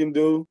what you can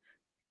do.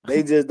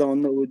 They just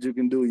don't know what you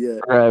can do yet.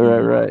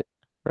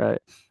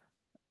 Right.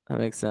 That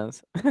makes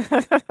sense.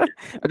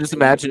 I just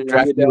imagine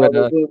drafting you at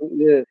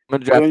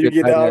When you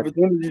get the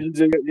opportunity, you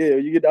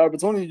get the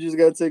opportunity, you just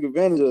gotta take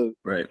advantage of it.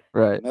 Right.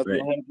 Right. That's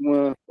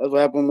what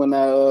happened when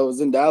I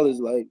was in Dallas.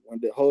 Like when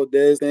the whole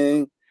Dez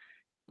thing,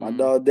 my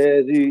dog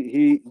Dez,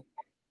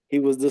 he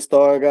was the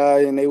star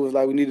guy, and they was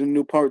like, we need a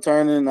new punt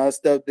returner, and I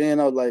stepped in.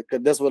 I was like, 'cause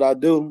that's what I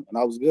do, and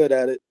I was good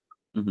at it.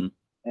 Mm-hmm.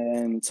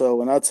 And so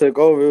when I took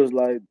over, it was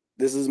like,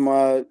 this is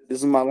my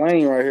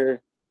lane right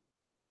here.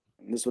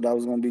 And this is what I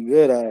was gonna be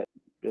good at.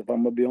 If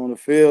I'm gonna be on the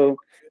field,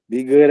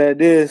 be good at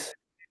this.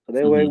 So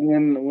that way,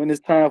 when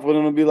it's time for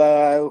them to be like,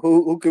 all right,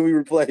 who can we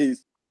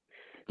replace?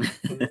 You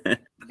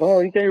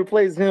can't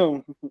replace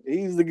him.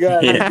 He's the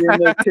guy that's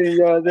getting us 10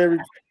 yards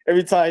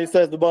every time he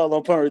sets the ball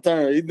on punt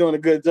return. He's doing a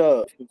good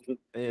job.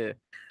 Yeah.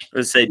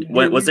 Was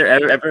there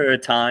ever a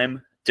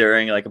time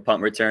during like a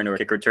punt return or a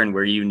kick return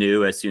where you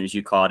knew as soon as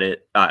you caught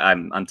it,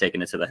 I'm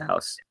taking it to the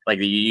house? Like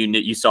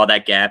you saw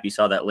that gap, you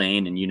sasaw that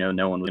lane, and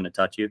no one was going to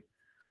touch you.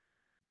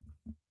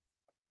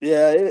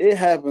 Yeah, it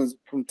happens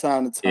from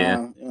time to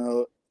time,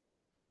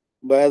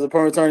 But as a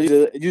punt return,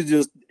 you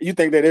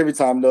think that every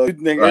time though. You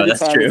think every time is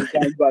the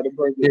time you about to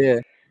break it.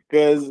 Yeah.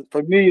 Because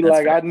for me,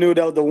 that's I knew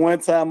that was the one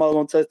time I was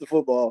gonna touch the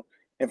football,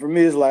 and for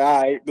me, it's like,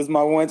 all right, this is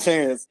my one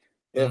chance.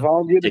 If I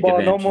don't get the ball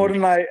no more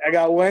tonight, I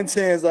got one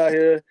chance out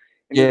here.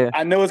 And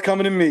I know it's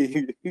coming to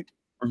me.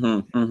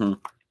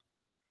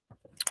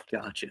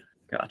 Gotcha.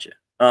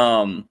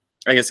 I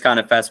guess kind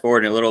of fast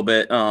forward a little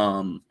bit.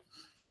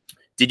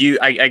 Did you?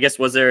 I guess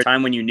was there a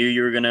time when you knew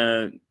you were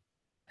gonna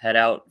head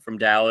out from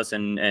Dallas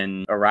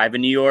and arrive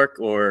in New York,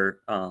 or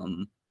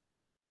kind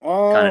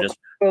of just?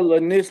 Well,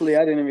 initially,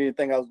 I didn't even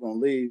think I was gonna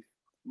leave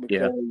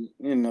because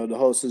the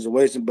whole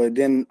situation. But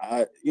then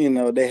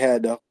they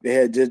had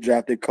just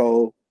drafted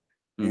Cole.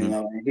 And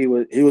he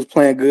was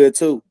playing good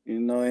too.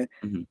 And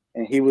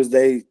he was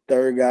their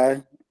third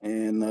guy.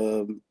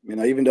 And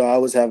even though I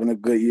was having a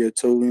good year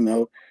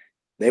too,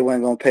 they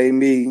weren't gonna pay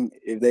me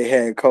if they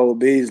had Cole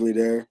Beasley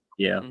there.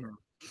 Yeah.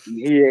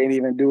 He ain't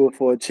even do it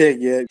for a check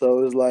yet.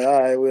 So it's like,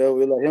 all right, well,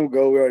 we'll let him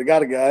go. We already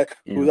got a guy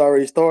who's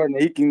already starting.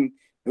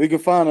 We can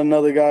find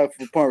another guy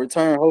for punt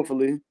return,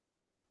 hopefully.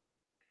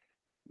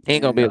 He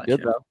ain't gonna be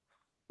good though.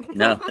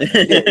 No. He's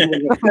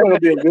gonna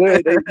be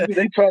good.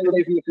 They tried to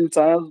replace me a few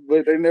times,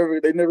 but they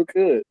never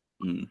could.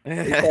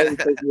 They tried to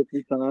replace me a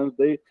few times.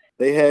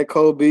 They had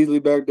Cole Beasley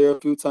back there a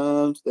few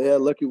times. They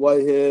had Lucky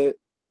Whitehead.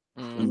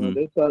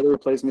 They tried to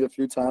replace me a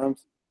few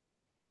times.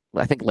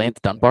 I think Lance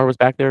Dunbar was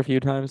back there a few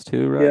times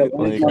too, right? Yeah,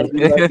 Lance might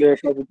be back there a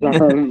couple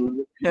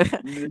times.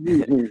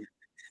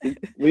 You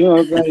know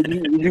what I'm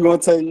saying? You're gonna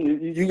tell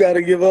you got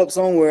to give up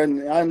somewhere,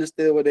 and I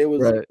understood what they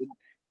was. Right.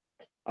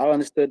 I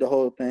understood the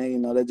whole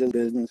thing. That's just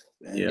business.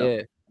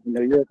 And,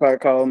 your car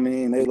called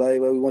me, and they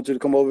like, well, we want you to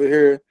come over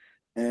here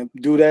and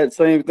do that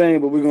same thing,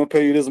 but we're gonna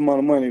pay you this amount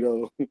of money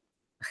though.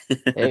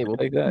 Hey, we'll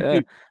take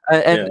that. Yeah.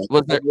 And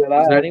was there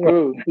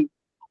anyone?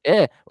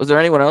 Yeah. Was there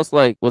anyone else?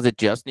 Like, was it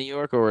just New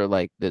York, or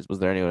like this? Was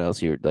there anyone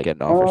else you were like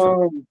getting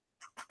offers?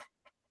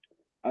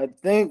 I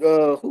think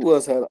who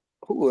else had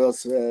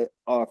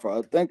offer?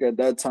 I think at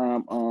that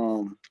time,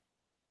 I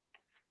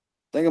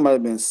think it might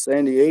have been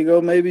San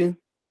Diego, maybe.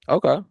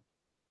 Okay.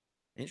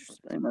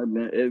 Interesting. It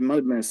might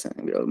have been San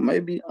Diego,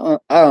 maybe. I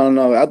don't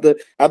know. I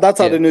talked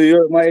to New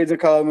York. My agent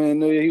called me in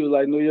New York. He was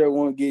like, New York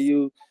want to give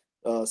you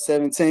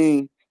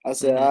 17. I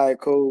said, all right,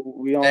 cool.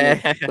 We on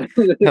it.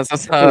 That's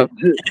what's up.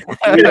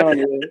 We on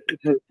it.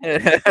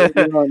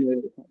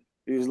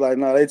 He was like,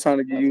 no, they trying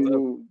to give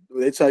you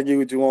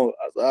what you want.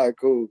 I said, all right,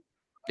 cool.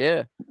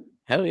 Yeah.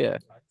 Hell yeah.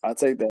 I'll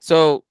take that.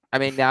 So, I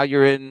mean, now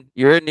you're in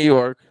New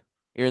York.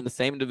 You're in the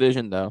same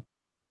division though.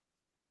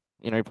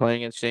 You're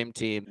playing against the same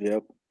team.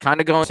 Yep. Kind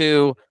of going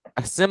to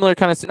a similar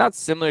not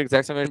similar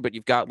exact same, but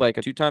you've got like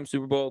a 2-time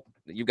Super Bowl.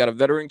 You've got a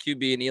veteran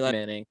QB in Eli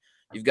Manning.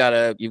 You've got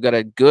a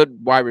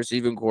good wide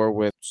receiving core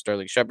with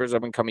Sterling Shepard's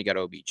up and coming. You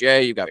got OBJ.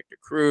 You got Victor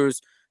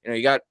Cruz.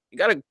 You got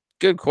a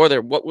good core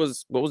there. What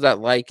was that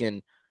like?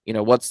 And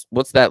what's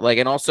that like?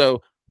 And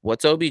also,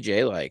 what's OBJ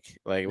like?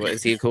 Like, what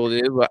is he a cool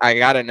dude? I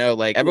gotta know.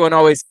 Like, everyone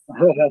always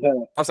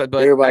outside,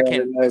 but Everybody I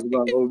can't. always asks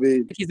about OB.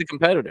 He's a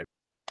competitor.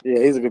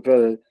 Yeah, he's a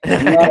competitor.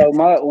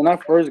 When I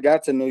first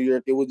got to New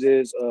York, it was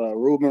just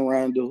Ruben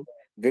Randall,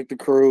 Victor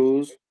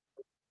Cruz,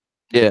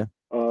 Yeah.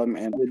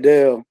 and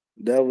Liddell.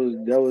 That was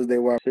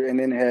their wide receiver, and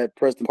then they had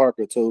Preston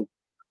Parker too.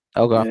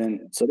 Okay.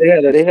 And so they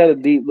had a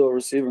deep little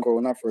receiving core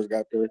when I first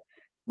got there.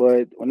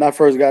 But when I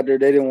first got there,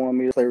 they didn't want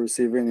me to play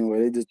receiver anyway.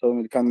 They just told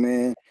me to come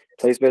in,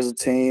 play special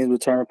teams,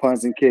 return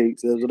punts and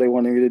kicks. That's what they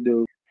wanted me to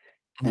do.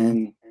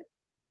 Mm-hmm.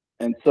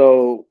 And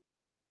so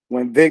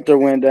when Victor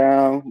went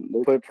down,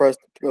 they put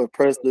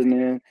Preston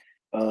in,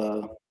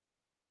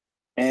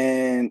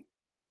 and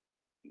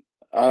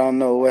I don't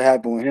know what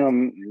happened with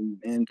him.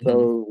 And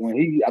so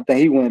when I think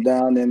he went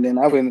down, and then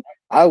I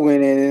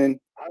went in,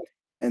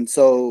 and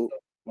so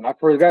when I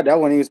first got there, I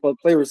wasn't even supposed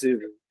to play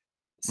receiver.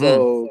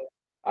 So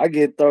I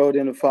get thrown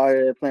in the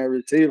fire playing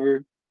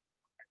receiver,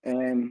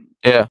 and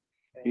Yeah.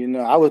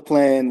 I was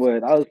playing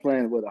 100. I was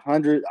playing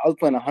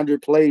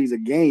 100 plays a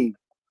game.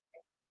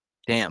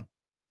 Damn.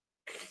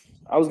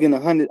 I was getting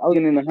 100. I was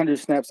getting 100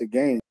 snaps a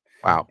game.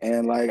 Wow.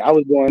 And like I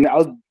was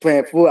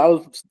playing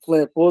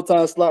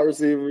full-time slot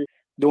receiver,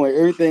 doing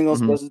everything on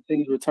special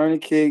teams, returning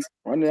kicks,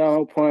 running down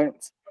on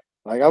punts.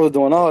 Like I was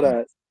doing all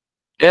that.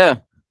 Yeah.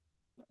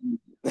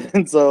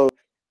 And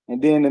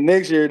then the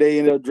next year they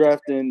ended up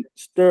drafting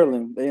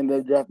Sterling. They ended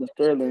up drafting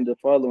Sterling the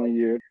following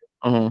year.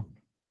 But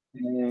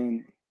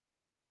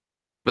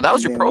that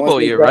was your then Pro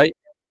Bowl year, right?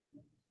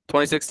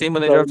 2016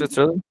 when they drafted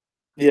Sterling?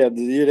 Yeah,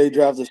 the year they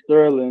drafted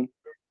Sterling.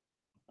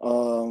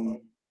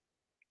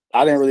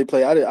 I didn't really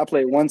play. I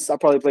probably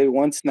played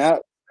one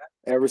snap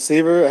at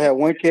receiver. I had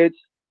one catch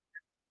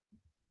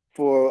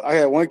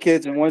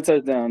and one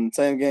touchdown in the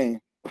same game.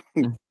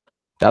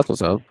 That's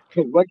what's up.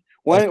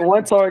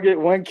 One target,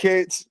 one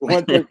catch,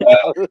 one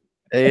touchdown.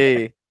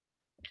 Hey.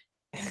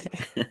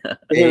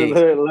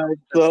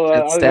 So I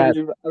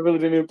really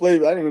didn't even play. I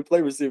didn't even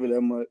play receiver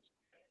that much.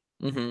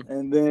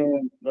 And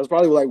then that's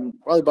probably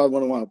about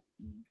one of my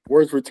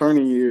worst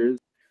returning years.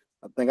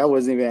 I think I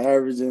wasn't even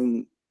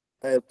averaging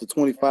at the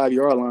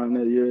 25-yard line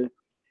that year,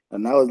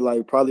 and I was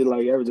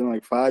probably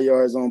averaging 5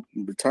 yards on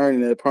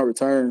returning that punt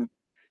return,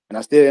 and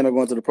I still ended up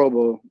going to the Pro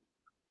Bowl.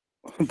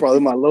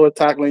 Probably my lowest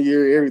tackling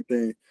year,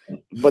 everything.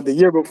 But the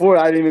year before,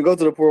 I didn't even go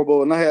to the Pro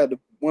Bowl, and I had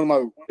one of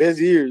my best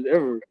years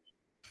ever.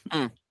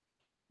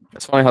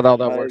 It's funny how that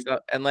works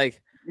out. And go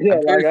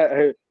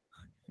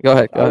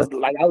ahead. I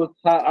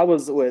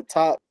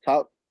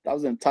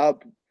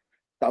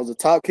was a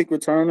top kick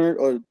returner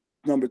or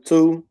number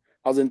 2.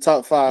 I was in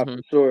top 5 for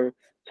sure.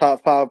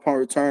 Top 5 punt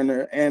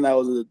returner, and I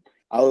was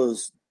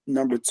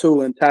number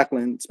 2 in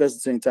tackling special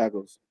team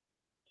tackles.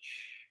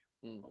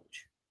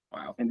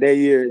 Wow! And that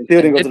year,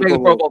 still didn't go to the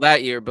Pro Bowl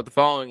that year, but the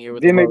following year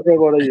didn't make the Pro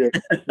Bowl that year.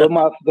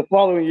 But the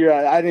following year,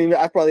 I didn't.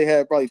 I probably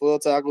had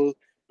 12 tackles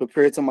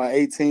compared to my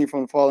 18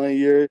 from the following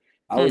year.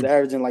 I was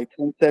averaging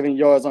 27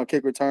 yards on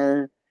kick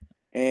return,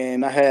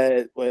 and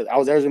I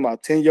was averaging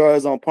about 10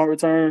 yards on punt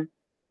return.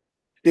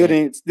 Still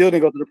didn't go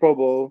to the Pro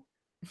Bowl.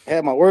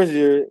 Had my worst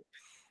year.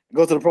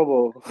 Go to the Pro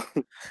Bowl.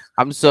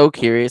 I'm so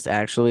curious,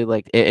 actually.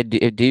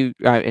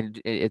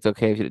 It's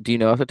okay. Do you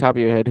know off the top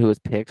of your head who was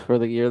picked for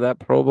the year that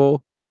Pro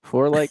Bowl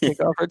for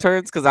kickoff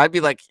returns? Because I'd be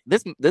like,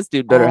 this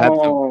dude better have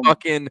some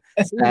fucking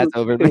stats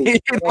over me.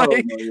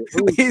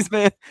 Please,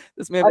 man,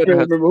 this man better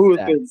have some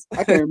stats.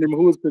 I can't remember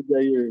who was picked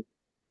that year.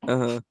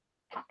 I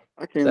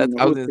can't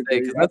remember. I was gonna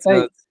say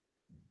because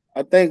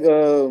I think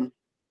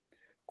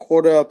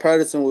Cordell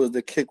Patterson was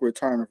the kick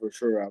returner for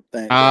sure. I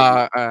think.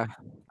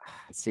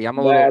 See, I'm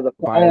a little.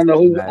 I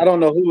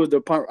don't know who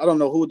the punt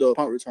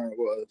returner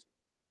was.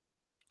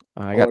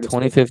 I got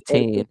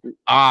 2015.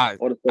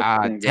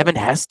 Devin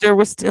Hester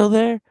was still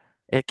there.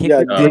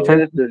 Damn,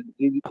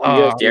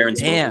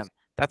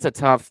 that's a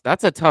tough.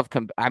 That's a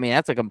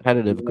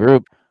competitive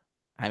group.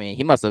 I mean,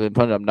 he must have been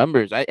putting up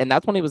numbers, and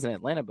that's when he was in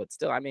Atlanta. But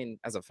still, I mean,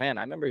 as a fan,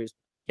 I remember he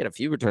had a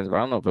few returns, but I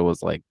don't know if it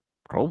was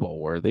Pro Bowl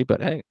worthy.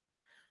 But hey.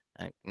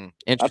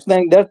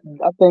 Interesting. I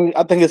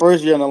think his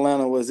first year in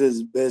Atlanta was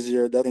his best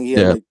year. I think he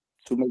had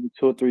maybe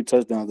 2 or 3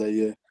 touchdowns that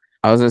year.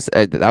 I was gonna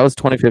say that was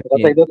 2015. I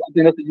think that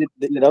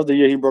was the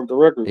year he broke the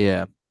record.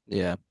 Yeah,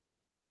 that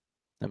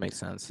makes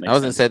sense. I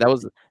was gonna say that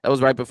was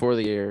right before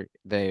the year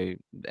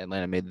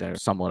Atlanta made their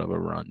somewhat of a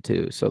run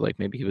too. So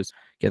maybe he was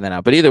getting that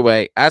out. But either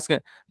way,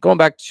 going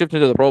back, shifting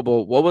to the Pro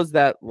Bowl, what was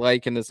that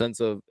like in the sense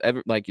of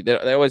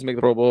they always make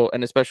the Pro Bowl,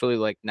 and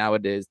especially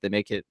nowadays they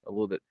make it a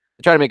little bit.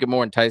 They try to make it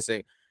more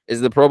enticing. Is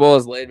the Pro Bowl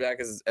as laid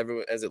back as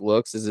it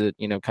looks? Is it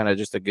kind of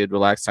just a good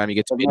relaxed time you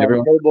get to meet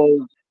everyone?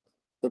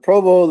 The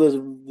Pro Bowl is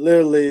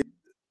literally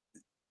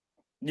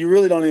we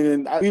really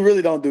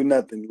don't do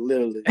nothing.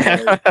 Literally,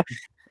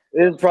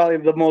 it's probably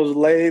the most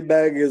laid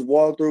back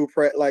walkthrough.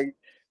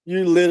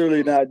 You're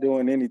literally not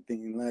doing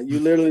anything. You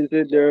literally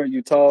sit there,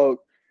 you talk,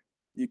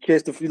 You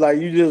catch the like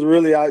you just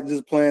really out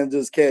just playing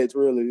just catch.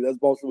 Really, that's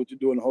mostly what you're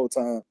doing the whole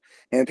time.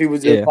 And people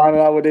just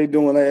finding out what they're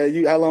doing.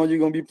 Like, how long you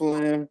gonna be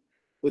playing?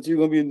 What you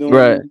gonna be doing?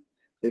 Right.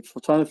 They're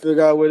trying to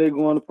figure out where they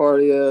going to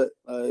party at.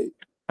 Like,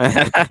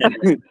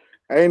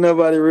 ain't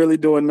nobody really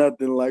doing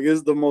nothing. Like,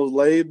 it's the most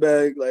laid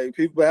back. Like,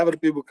 people, having the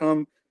people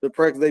come to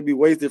practice, they be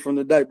wasted from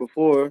the night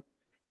before.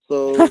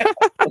 So,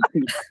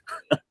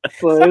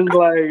 so it's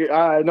like,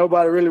 all right,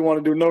 nobody really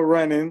want to do no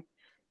running.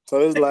 So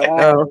it's like, all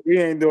right, we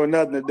ain't doing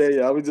nothing today,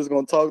 y'all. We just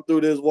gonna talk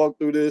through this, walk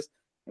through this,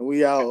 and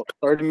we out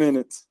 30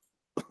 minutes.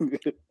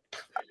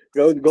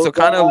 go so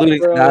kind of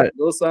alluding to that.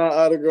 Go sign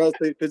autographs,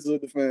 take pictures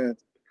with the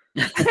fans.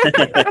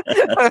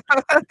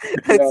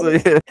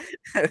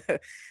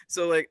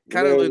 So like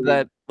kind of alluding to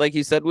that, like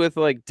you said with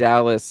like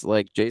Dallas,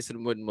 like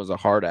Jason Wooden was a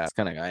hard ass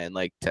kind of guy, and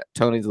like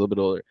Tony's a little bit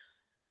older.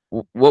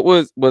 What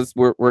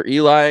were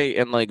Eli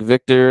and like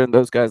Victor and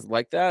those guys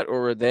like that,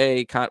 or were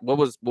they what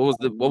was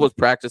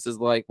practices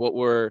like? What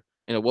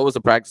was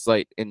the practice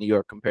like in New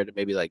York compared to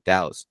maybe like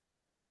Dallas?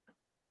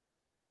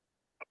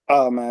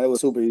 Oh man, it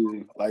was super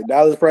easy. Like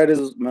Dallas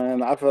practices,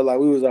 man, I felt like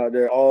we was out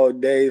there all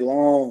day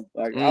long.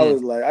 Like I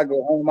was like, I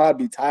go home, I'd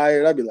be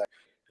tired. I'd be like,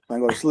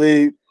 I'm gonna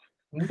sleep.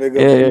 Pick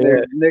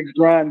up next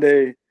grind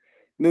day.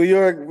 New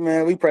York,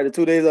 man, we practiced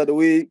 2 days of the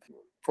week.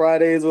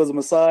 Fridays was a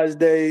massage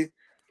day.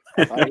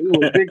 Like, we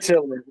was big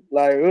chillers.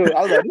 Like I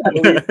was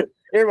like,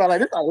 everybody like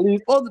this is what we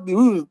supposed to be.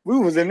 We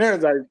was in there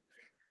like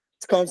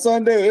come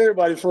Sunday,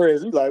 everybody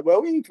friends. We like,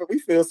 well, we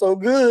feel so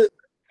good.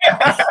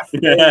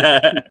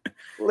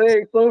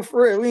 Legs so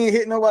free. We ain't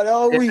hitting nobody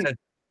all week.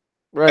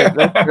 Right.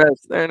 No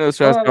stress. There ain't no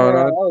stress going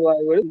on. I was like,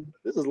 well,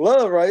 this is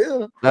love right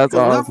here. That's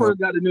awesome. When I first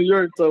got to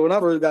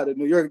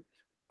New York,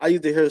 I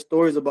used to hear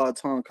stories about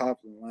Tom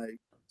Coughlin. Like,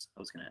 I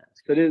was gonna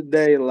ask. To this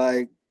day,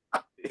 like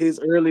his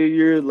earlier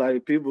years,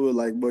 like people were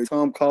like, boy,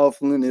 Tom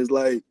Coughlin is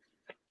like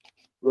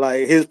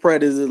his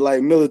practice is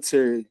like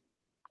military.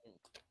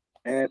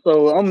 And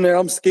so I'm there,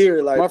 I'm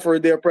scared. Like my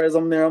first day of practice,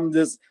 I'm there, I'm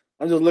just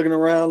looking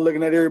around,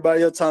 looking at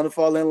everybody else trying to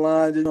fall in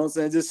line, you know what I'm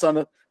saying? Just trying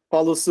to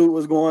follow suit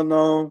what's going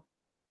on.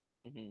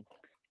 Mm-hmm.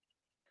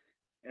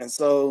 And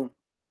so,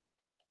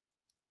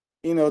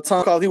 you know,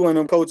 Tom Coughlin, he one of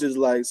them coaches,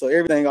 like, so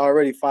everything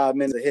already 5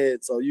 minutes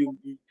ahead. So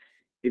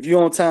if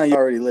you're on time, you're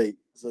already late.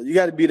 So you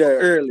got to be there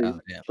early. Oh,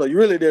 so you're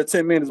really there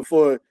 10 minutes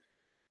before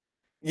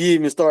you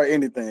even start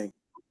anything.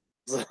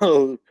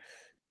 So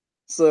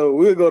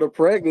we'll go to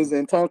practice,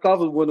 and Tom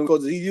Coughlin, one of them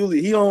coaches,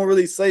 he don't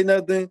really say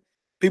nothing.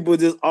 People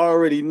just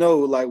already know,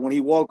 like when he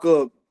walk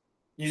up,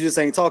 you just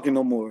ain't talking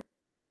no more.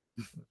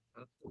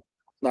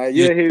 Like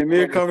hear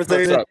mid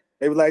conversation,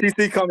 they be like,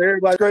 TC come,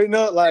 everybody straighten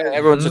up, like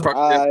everyone's just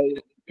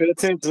pay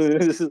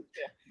attention.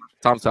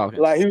 Tom's talking.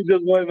 Like he was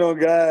just one of those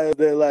guys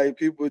that like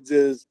people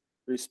just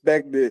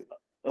respected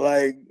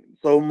like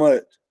so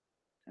much.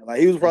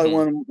 Like he was probably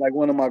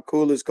one of my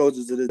coolest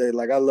coaches to this day.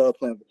 Like I love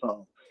playing for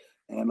Tom,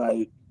 and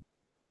like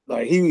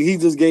he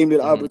just gave me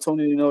the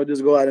opportunity, you know,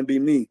 just go out and be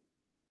me.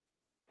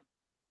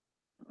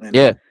 And,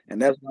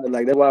 and that's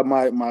why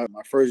my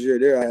first year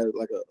there,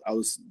 I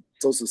was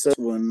so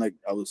successful, and like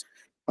I was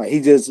like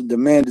he just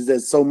demanded that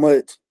so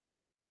much,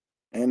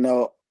 and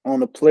on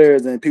the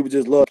players, and people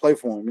just love to play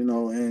for him, you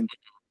know, and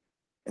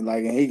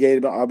he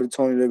gave the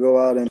opportunity to go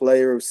out and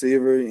play a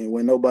receiver, and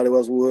when nobody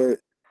else would,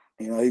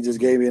 you know, he just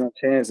gave me enough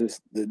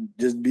chances to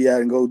just be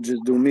out and go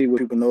just do me what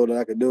people know that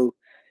I could do,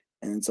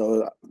 and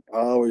so I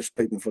always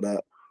respect him for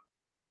that.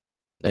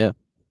 Yeah,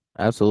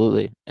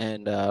 absolutely,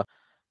 and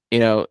you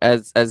know,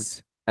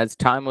 as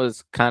time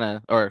was kind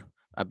of, or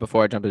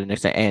before I jump to the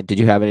next thing, and did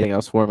you have anything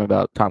else for him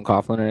about Tom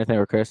Coughlin or anything,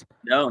 or Chris?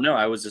 No,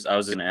 I was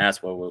going to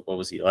ask what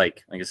was he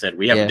like? Like I said,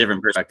 we have a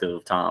different perspective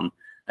of Tom,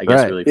 I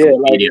guess, really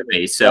from media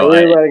base. So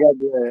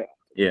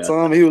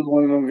Tom, he was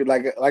one of them.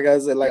 Like I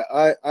said, like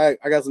I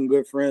got some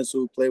good friends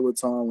who played with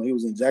Tom when he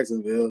was in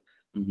Jacksonville,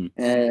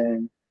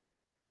 and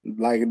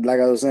like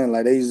I was saying,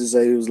 like they used to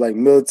say he was like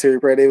military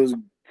prep. They was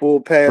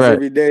full pass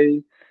every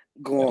day,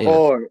 going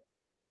hard.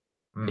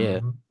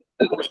 Yeah.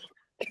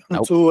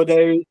 2 a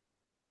day.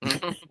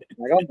 Like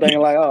I'm thinking,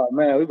 like, oh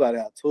man, we about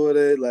to have 2 a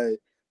day. Like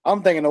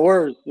I'm thinking the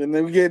worst, and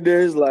then we get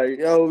there, it's like,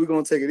 yo, we're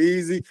gonna take it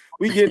easy.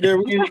 We get there,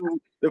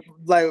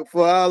 like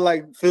for our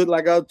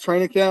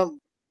training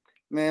camp,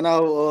 man.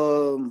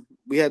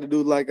 We had to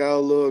do like our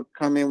little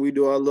come in. We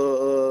do our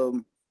little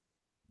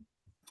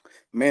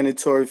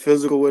mandatory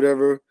physical,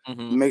 whatever.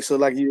 Make sure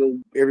like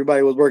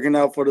everybody was working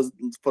out for the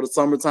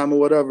summertime or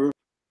whatever.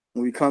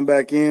 When we come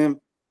back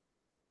in,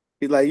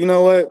 he's like, you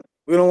know what?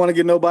 We don't want to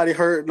get nobody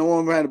hurt. No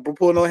one had to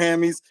pull no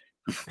hammies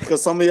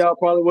because some of y'all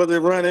probably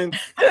wasn't running.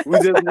 We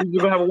just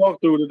gonna have a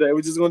walkthrough today.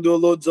 We're just gonna do a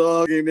little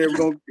jog, and then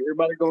we're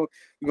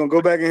gonna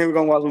go back in here. We're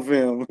gonna watch some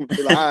film.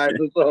 Like, all right,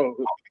 so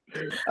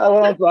that's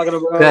what I'm talking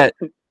about.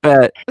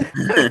 Bet.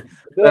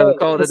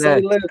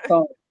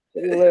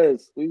 Say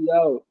less. We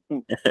out.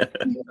 And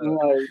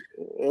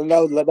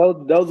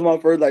that was my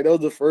first. Like that was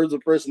the first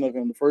impression of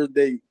him. The first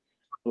date.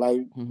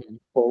 Like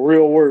for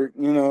real work,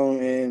 you know,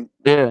 and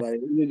like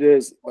he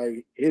just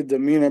like his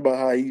demeanor about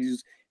how he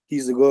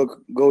used to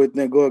go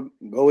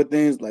with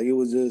things, like it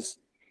was just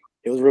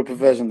It was real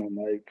professional.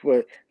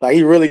 Like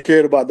he really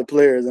cared about the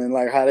players and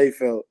like how they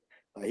felt.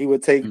 Like he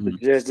would take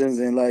suggestions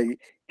and like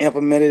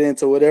implement it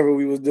into whatever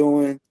we was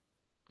doing.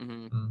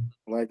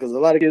 Like, cause a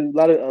lot of kids, a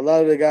lot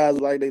of the guys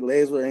like their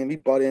legs were, and he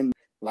brought in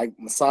like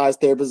massage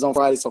therapists on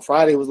Friday. So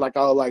Friday was like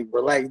all like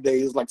relaxed day.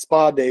 It was like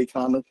spa day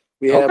kind of.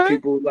 We have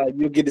people like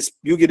you get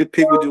to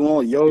pick what you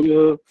want.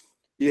 Yoga,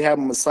 you have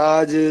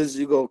massages.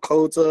 You go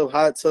cold tub,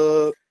 hot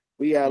tub.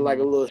 We had like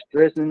a little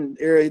stretching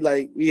area.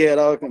 Like we had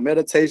all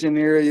meditation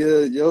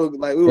area, yoga.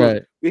 Like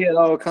we had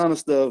all kind of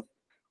stuff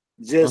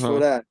just for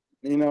that.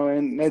 You know,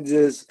 and that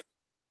just,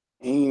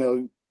 and, you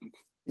know,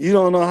 you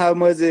don't know how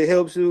much it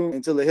helps you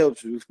until it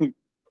helps you.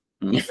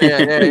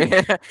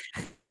 Yeah.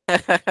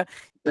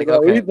 Like,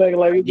 we think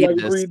like it's like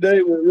a free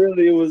day, but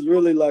really it was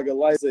really like a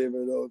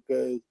lifesaver though,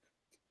 because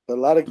a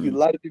lot of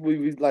people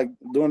be like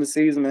during the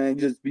season, man,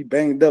 you just be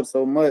banged up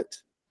so much,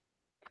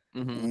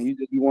 and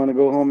you want to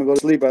go home and go to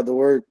sleep after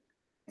work,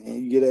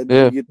 and you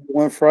get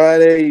one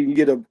Friday, you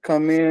get to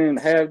come in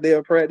half day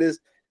of practice,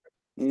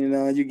 you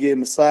know, you get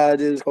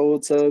massages,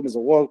 cold tub, it's a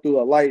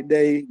walkthrough, a light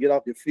day, get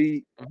off your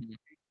feet,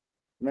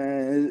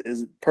 man,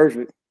 it's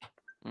perfect.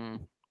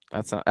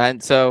 That's not,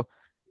 and so.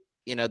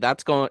 You know,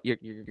 that's going. You're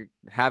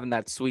having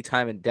that sweet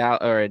time in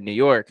Dallas or in New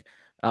York.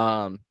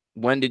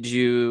 When did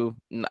you?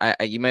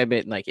 You may have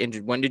been like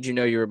injured. When did you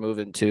know you were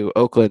moving to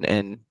Oakland?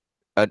 And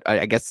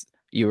I guess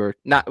you were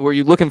not. Were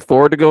you looking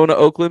forward to going to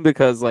Oakland?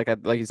 Because like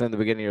you said in the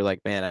beginning, you're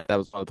like, man, that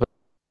was one of the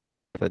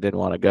places I didn't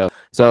want to go.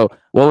 So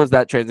what was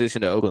that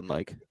transition to Oakland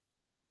like?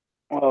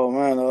 Oh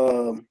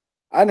man,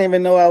 I didn't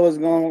even know I was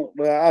going,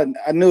 but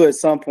I knew at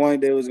some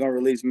point they was gonna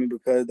release me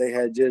because they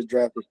had just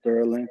drafted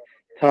Sterling.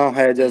 Tom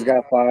had just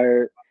got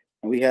fired.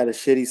 And we had a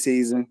shitty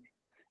season,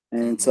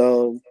 and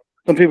so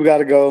some people got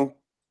to go.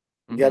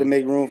 You got to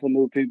make room for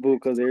new people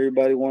because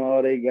everybody want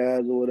all their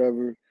guys or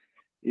whatever,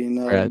 you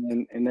know.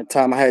 And that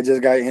time I had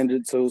just got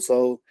injured too,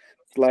 so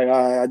it's like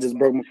I just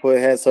broke my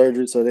foot, had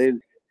surgery, so they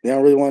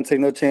don't really want to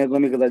take no chance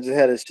on me because I just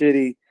had a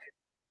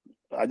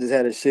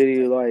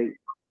shitty like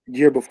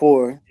year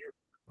before.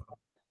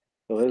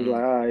 So it's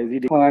like, all right, is he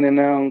declining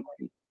now?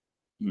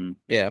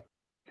 Yeah.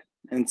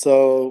 And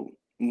so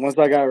once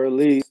I got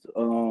released,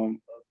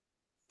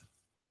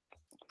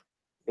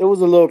 it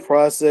was a little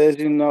process,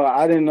 you know.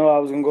 I didn't know I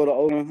was gonna go to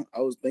Oakland. I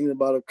was thinking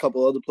about a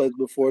couple other places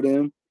before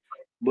then,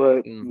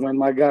 but when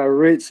my guy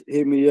Rich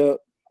hit me up,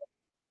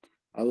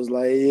 I was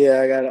like,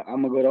 "Yeah,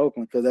 I'm gonna go to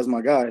Oakland because that's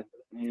my guy."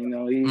 You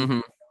know,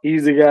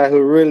 he's the guy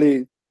who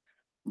really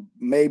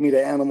made me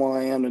the animal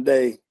I am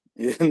today.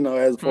 You know,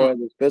 as far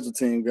as a special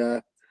team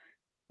guy,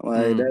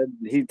 like that,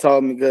 he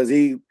taught me because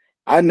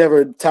I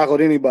never tackled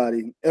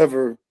anybody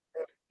ever.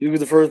 He was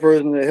the first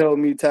person that helped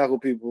me tackle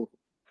people.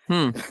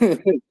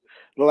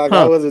 Like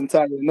I wasn't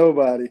tackling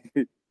nobody.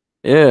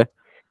 Yeah.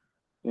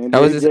 And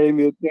then he gave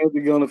me a chance to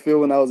get on the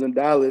field when I was in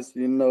Dallas,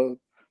 you know,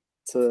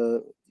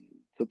 to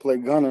play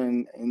gunner,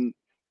 and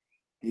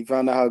he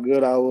found out how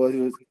good I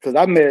was. Because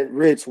I met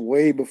Rich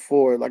way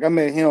before. Like I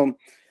met him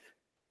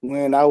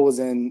when I was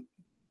in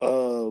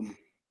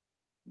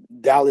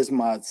Dallas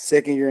my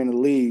second year in the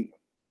league.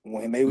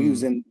 When he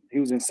was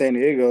in San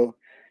Diego,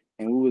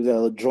 and we was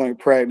at a joint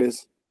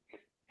practice,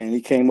 and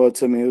he came up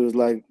to me. He was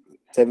like,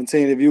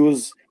 17, if he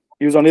was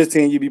on this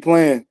team, you'd be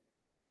playing.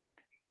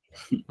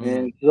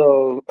 And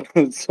so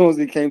as soon as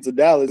he came to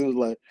Dallas, he was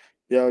like,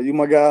 "Yo, you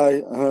my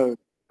guy.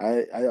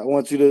 I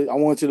want you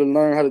to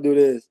learn how to do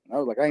this." And I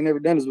was like, "I ain't never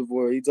done this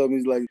before." He told me,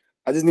 he's like,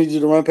 "I just need you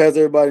to run past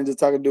everybody and just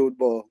talk and do with the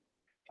ball."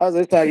 I was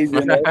like, "It's not easy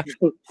enough."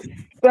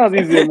 Sounds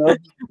easy enough.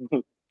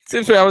 I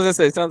was gonna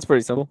say, sounds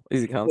pretty simple,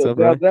 easy concept,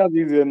 right? Sounds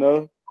easy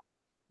enough.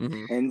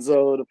 And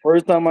so the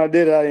first time I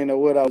did it, I didn't know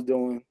what I was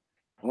doing.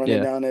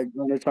 Running down that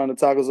gunner trying to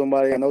tackle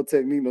somebody, I had no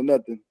technique, no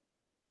nothing.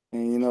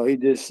 And you know, he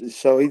just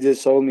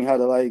showed me how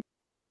to like.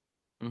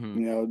 You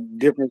know,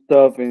 different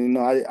stuff, and you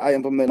know, I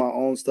implement my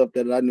own stuff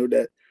that I knew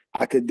that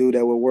I could do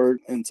that would work,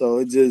 and so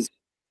it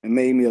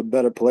made me a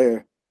better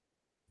player.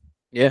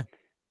 Yeah,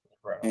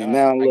 and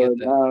now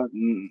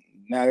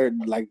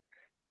like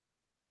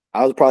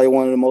I was probably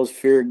one of the most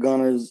feared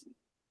gunners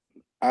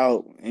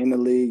out in the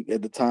league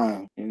at the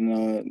time. You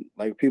know,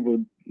 like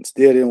people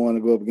still didn't want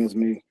to go up against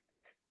me.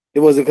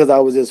 It wasn't because I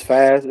was just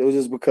fast; it was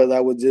just because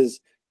I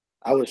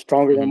was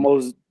stronger than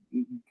most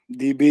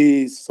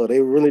DBs, so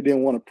they really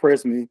didn't want to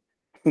press me.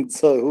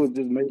 So it was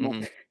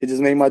just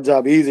made my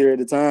job easier at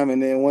the time.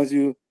 And then once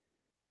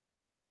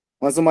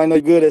somebody knows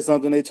you're good at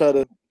something, they try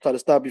to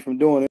stop you from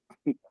doing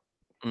it.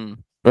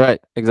 Right,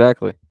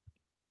 exactly.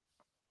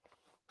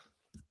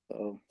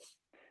 So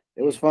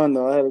it was fun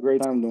though. I had a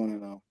great time doing it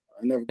though.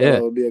 I never thought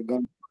I would be a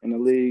gun in the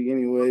league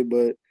anyway,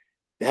 but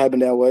it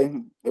happened that way.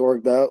 It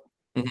worked out.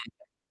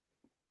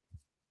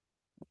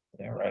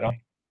 Yeah, right on.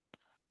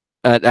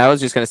 I was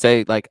just gonna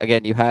say, like,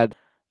 again, you had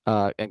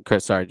and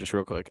Chris, sorry, just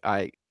real quick.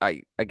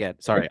 Again,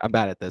 sorry, I'm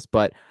bad at this,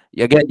 but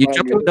again, you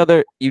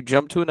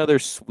jump to another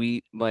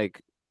sweet,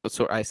 like,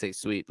 so I say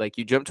sweet, like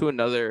you jump to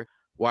another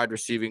wide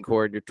receiving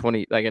core in your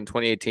in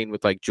 2018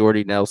 with like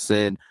Jordy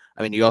Nelson,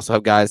 I mean, you also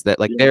have guys that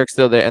like Derek's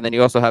still there, and then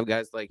you also have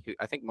guys like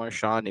I think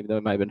Marshawn, even though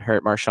he might have been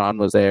hurt, Marshawn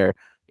was there.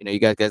 You know, you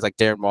got guys like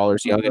Darren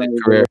Waller's young in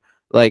his career.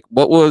 Like,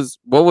 what was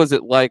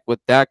it like with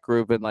that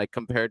group, and like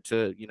compared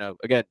to, you know,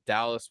 again,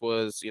 Dallas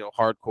was, you know,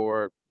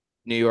 hardcore,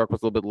 New York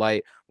was a little bit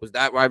light. Was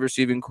that wide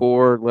receiving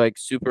core like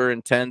super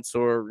intense,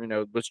 or, you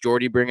know, was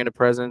Jordy bringing a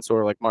presence,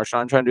 or like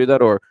Marshawn trying to do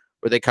that, or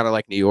were they kind of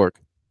like New York?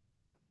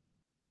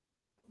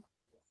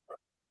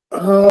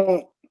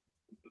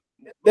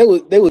 They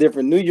was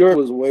different. New York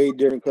was way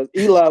different because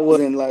Eli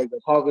wasn't like a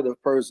talkative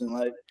person.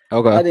 Like,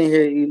 I didn't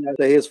hear Eli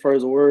say his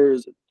first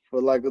words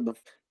for like the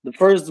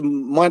first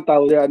month I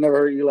was there. I never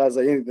heard Eli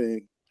say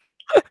anything.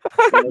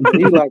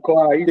 He's like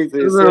quiet. He sticks to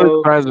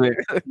himself.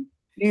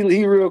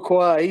 He real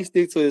quiet. He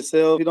sticks to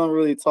himself. He don't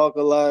really talk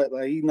a lot.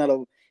 Like, he's not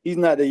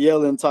the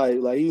yelling type.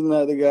 Like, he's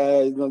not the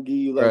guy who's gonna give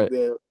you like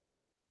that.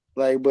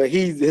 Like, but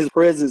his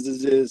presence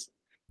is just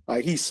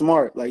like, he's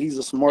smart. Like, he's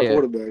a smart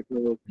quarterback.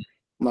 So,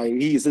 like,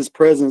 his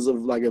presence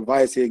of like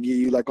advice he'll give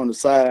you like on the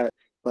side.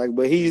 Like,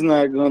 but he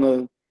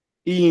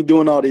ain't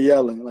doing all the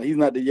yelling. Like, he's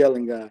not the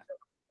yelling guy.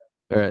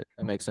 All right,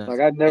 that makes sense. Like,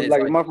 I never I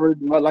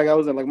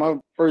was in like my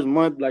first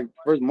month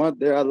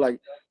there. I was like,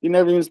 he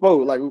never even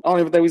spoke. Like, I don't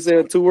even think we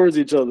said 2 words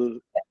to each other.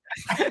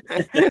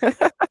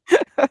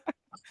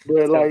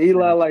 But like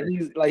Eli, like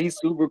he's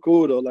super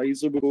cool though. Like,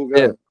 he's super cool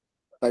guy. Yeah.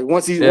 Like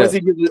once he gets, I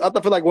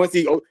feel like once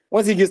he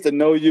gets to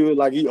know you,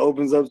 like he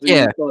opens up to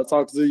you, starts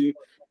talking to you.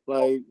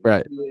 Like,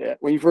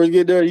 when you first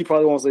get there, he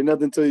probably won't say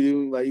nothing to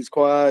you. Like, he's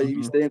quiet,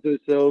 he staying to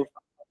himself.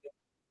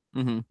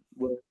 But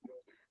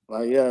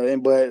like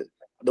but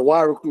the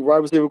wide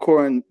receiver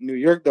core in New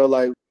York though,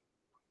 like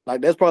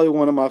that's probably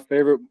one of my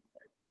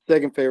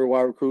second favorite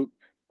wide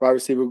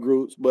receiver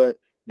groups. But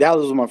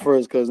Dallas was my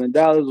first, because in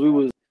Dallas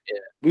those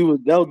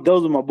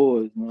were my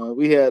boys.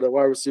 We had a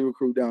wide receiver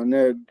crew down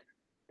there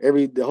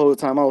the whole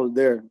time I was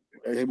there.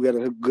 We had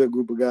a good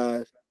group of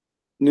guys.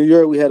 New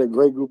York, we had a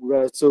great group of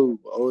guys too.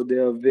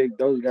 Odell, Vic,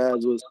 those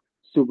guys was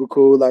super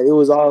cool. Like, it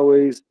was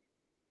always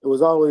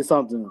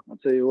something. I'll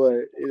tell you what,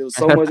 it was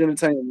so much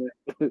entertainment.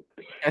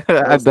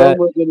 I bet. So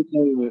much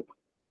entertainment.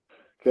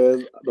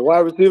 Because the wide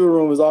receiver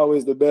room is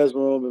always the best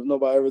room. If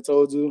nobody ever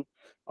told you,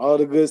 all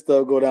the good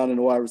stuff go down in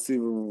the wide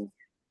receiver room.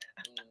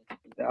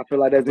 I feel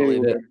like that's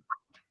anywhere.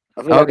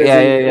 I feel like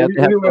that's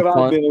anywhere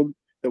I've been.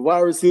 The wide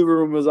receiver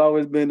room has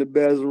always been the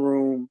best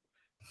room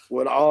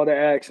with all the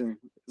action.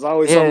 There's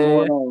always something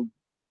going on.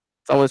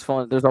 It's always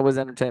fun. There's always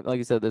entertainment. Like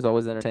you said, there's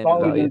always entertainment.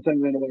 Always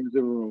entertainment in the wide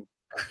receiver room.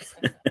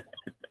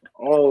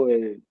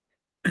 Always.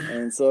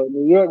 And so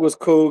New York was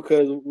cool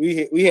because I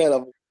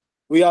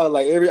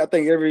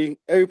think every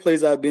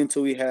place I've been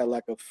to, we had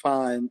like a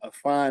fine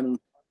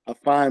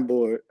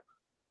board.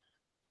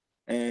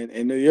 And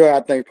in New York,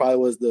 I think probably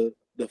was the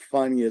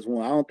funniest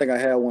one. I don't think I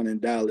had one in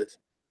Dallas,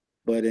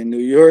 but in New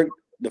York,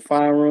 the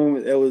fine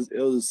room,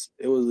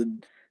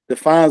 the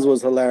fines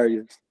was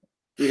hilarious.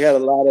 We had a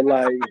lot of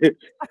like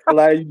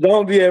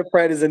don't be at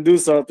practice and do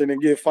something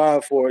and get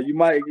fined for it. You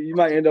might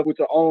end up with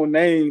your own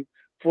name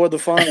for the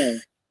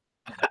fine.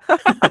 We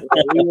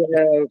would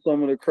have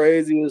some of the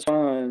craziest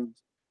fines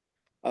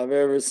I've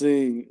ever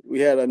seen.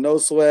 We had a no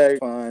swag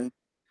fine,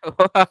 which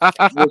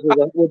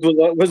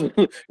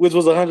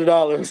was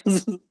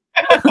 $100.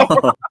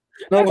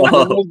 No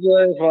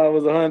swag fine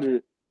was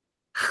 $100.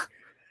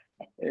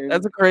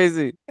 That's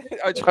crazy.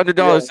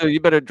 $100, so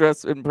you better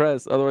dress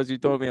impress. Otherwise, you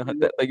throw me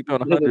 $100. Like, you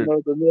throwing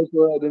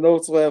 $100. The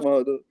no swag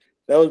fine.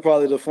 That was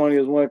probably the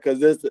funniest one,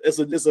 because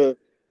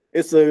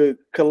it's a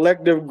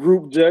collective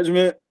group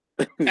judgment.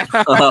 So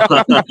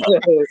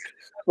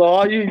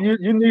all you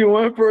need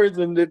one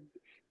person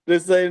to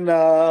say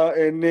nah,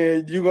 and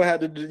then you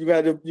got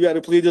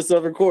to plead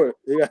yourself in court.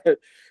 The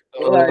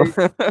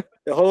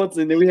whole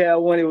thing. Then we had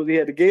one. We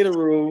had the Gator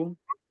room.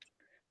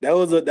 That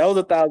was a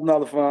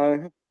 $1,000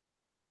 fine.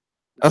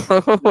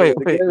 Wait,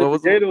 what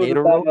was the Gator was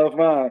 $1,000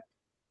 fine?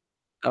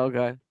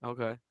 Okay.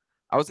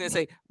 I was gonna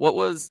say, what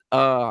was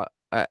I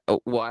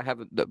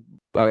haven't.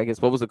 I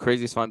guess what was the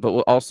craziest fine, but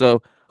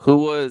also who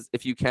was,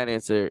 if you can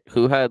answer,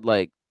 who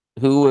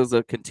was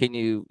a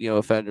continue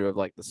offender of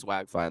like the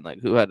swag fine,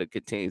 like who had to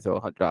continue to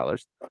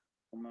 $100?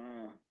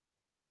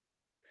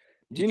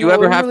 Did you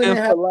ever have to? We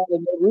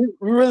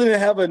really didn't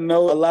have a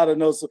lot of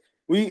notes.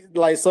 We,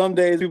 like, some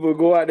days people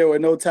go out there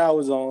with no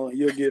towels on,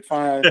 you'll get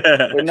fined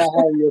for not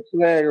having your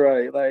swag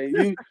right. Like,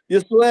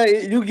 your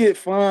swag, you get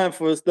fined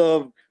for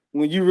stuff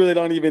when you really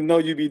don't even know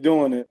you be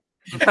doing it.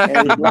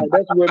 And like,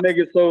 that's what make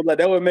it so, like,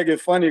 that would make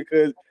it funny,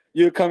 because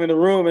you come in the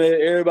room and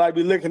everybody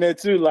be looking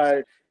at you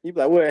like, you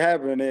be like, what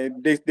happened?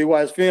 And they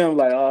watch film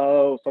like,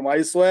 oh,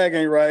 somebody's swag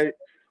ain't right.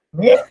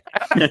 And we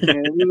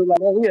were like,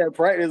 oh, we had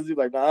practice. You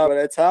like, nah, but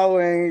that towel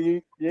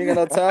you ain't got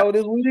no towel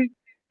this week.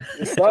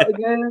 Start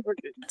again.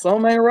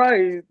 Something ain't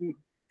right. And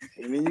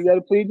then you got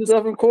to plead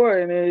yourself in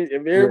court. And then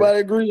if everybody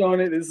agree on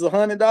it, it's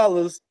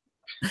 $100.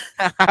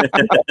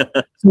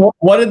 So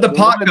what did the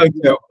pot go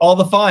to? All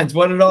the fines.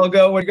 What did it all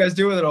go? What did you guys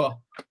do with it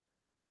all?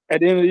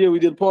 At the end of the year, we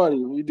did a party.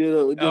 We did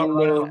a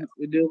little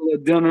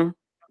dinner,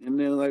 and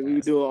then like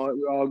we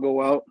all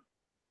go out.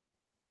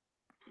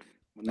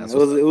 That's It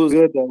was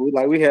good though.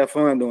 We had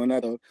fun doing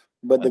that though.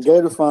 But the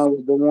Gator fun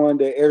was the one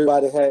that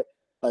everybody had.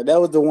 Like that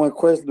was the one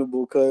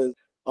questionable because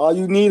all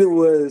you needed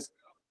was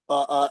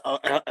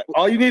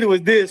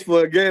this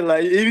for a game.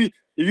 Like if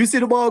you see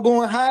the ball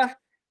going high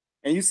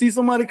and you see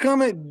somebody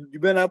coming, you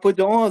better not put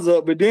your arms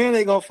up. But then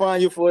they gonna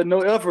find you for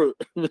no effort.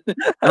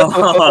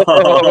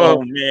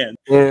 Oh man.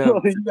 Yeah.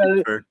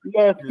 you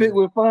gotta stick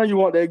with fun. You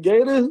want that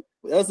Gator?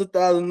 That's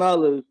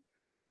 $1,000.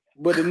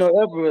 But the no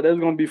effort, that's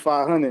gonna be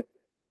 $500.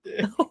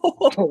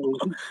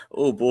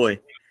 Oh boy.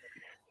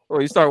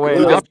 Well, you start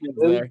weighing options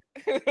there.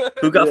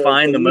 Who got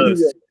fined the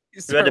most?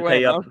 Who had to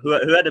pay up? up?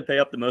 Who had to pay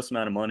up the most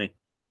amount of money?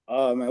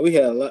 Oh man, we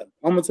had a lot.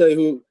 I'm gonna tell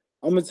you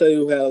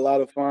who had a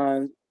lot of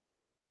fines.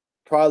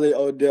 Probably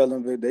Odell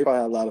and Vic. They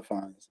probably had a lot of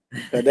fines.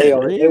 They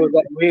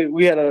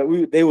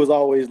was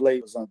always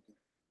late for something.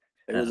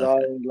 They was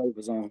always late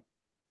for something.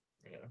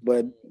 Yeah.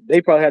 But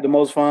they probably had the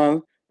most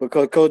fines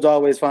because coach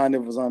always fined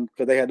them for something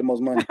because they had the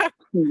most money.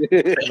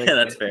 Yeah,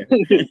 that's fair.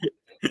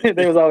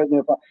 They was always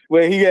in fine.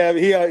 Well,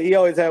 he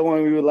always had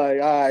one. We were like,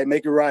 all right,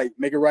 make it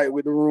right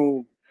with the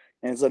room.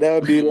 And so that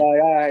would be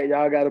like, all right,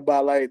 y'all got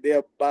to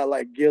they'll buy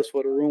like gifts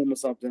for the room or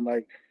something.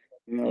 Like,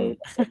 you know,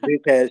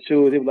 Vic had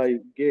shoes. He was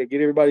like, get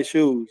everybody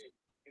shoes.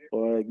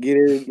 Or get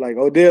it like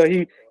Odell,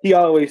 he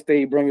always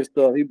stayed bringing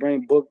stuff. He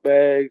bring book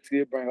bags,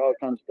 he'd bring all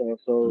kinds of stuff.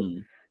 So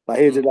like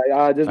he's just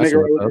like, just make it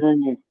right with the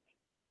room.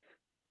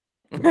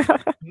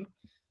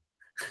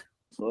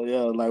 So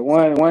yeah, like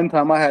one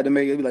time I had to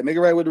make it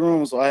right with the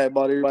room. So I had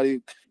bought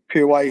everybody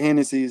pure white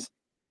Hennessy's.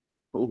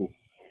 Ooh.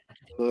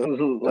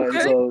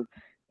 So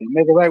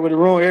make it right with the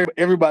room.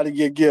 Everybody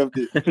get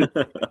gifted.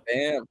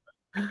 Damn.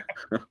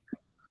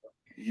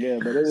 Yeah,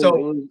 but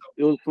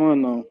it was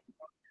fun though.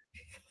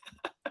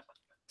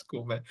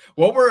 Cool, man.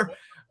 What were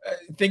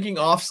thinking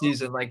off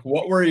season? Like,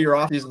 what were your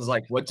off seasons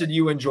like? What did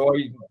you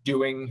enjoy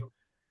doing?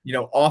 You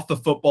know, off the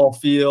football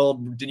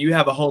field. Did you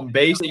have a home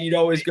base that you'd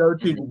always go to?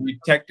 Did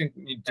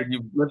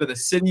you live in the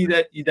city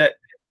that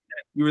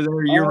you were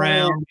there year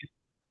round?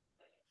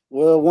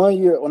 Well, one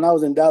year when I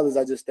was in Dallas,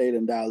 I just stayed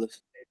in Dallas.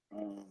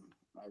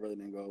 I really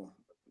didn't go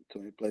to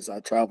any place. I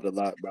traveled a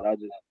lot, but I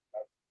just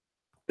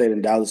stayed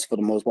in Dallas for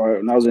the most part.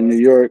 When I was in New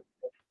York,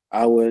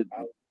 I would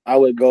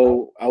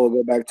go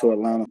back to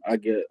Atlanta. I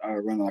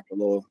rent like a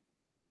little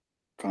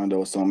condo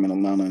or something in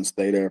Atlanta and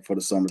stay there for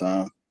the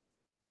summertime.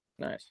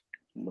 Nice.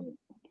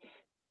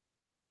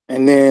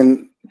 And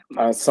then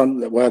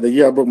the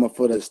year I broke my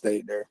foot, I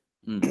stayed there.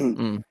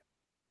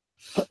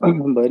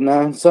 But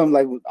now something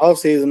like off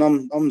season,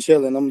 I'm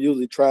chilling. I'm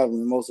usually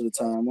traveling most of the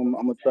time.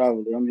 I'm a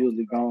traveler. I'm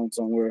usually gone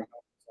somewhere.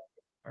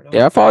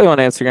 Yeah, I follow you on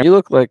Instagram. You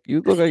look like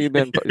you've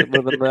been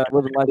living life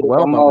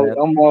well, my man.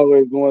 I'm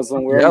always going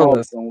somewhere. I'm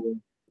always somewhere.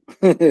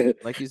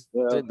 Like you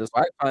said, the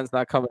white fine's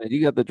not coming in.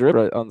 You got the drip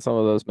on some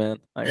of those, man.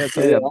 I gotta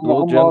tell you, I'm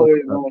always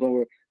going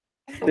somewhere.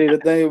 See, the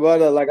thing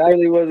about it, like I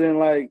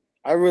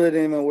really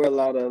didn't even wear a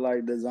lot of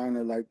like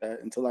designer like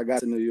that until I got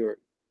to New York.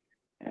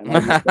 And I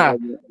just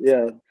started,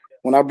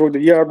 when I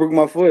broke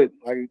my foot,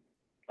 like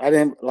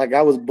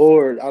I was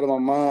bored out of my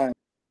mind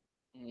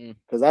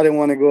because I didn't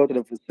want to go up to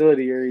the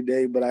facility every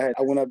day, but I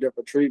went up there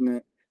for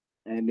treatment.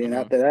 And then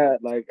after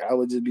that, like I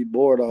would just be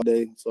bored all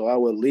day. So I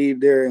would leave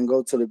there and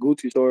go to the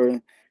Gucci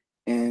store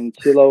and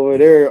chill over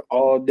there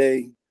all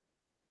day.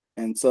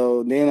 And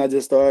so then I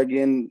started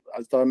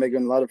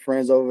making a lot of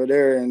friends over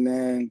there, and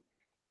then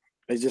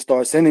they just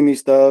started sending me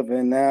stuff,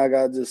 and now I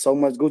got just so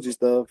much Gucci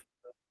stuff.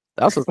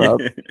 That's what's up.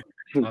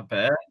 Not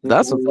bad.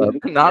 That's what's up.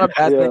 Not a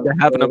bad thing to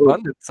have an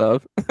abundance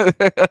of.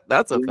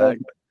 That's a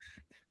fact.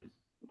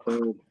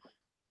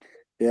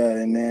 Yeah,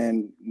 and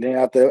then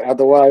after a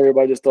while,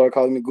 everybody just started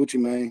calling me Gucci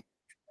Mane.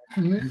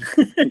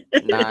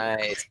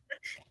 Nice.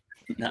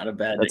 Not a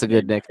bad. That's a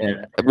good nickname.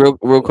 Yeah.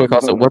 Real quick.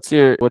 Also, what's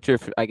your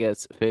I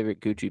guess favorite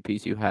Gucci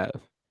piece you have?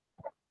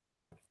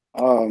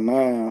 Oh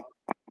man,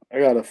 I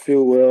got a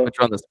few. Well, put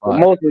you on the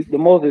spot. The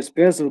most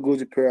expensive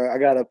Gucci pair. I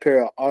got a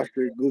pair of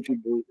ostrich Gucci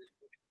boots.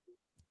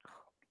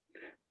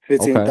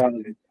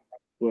 15,000.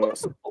 Well,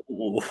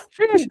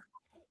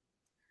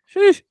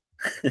 sheesh.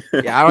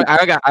 Yeah,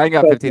 I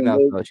got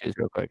 15,000 shoes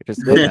real quick.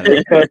 Just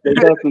they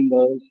custom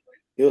those.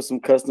 It was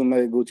some custom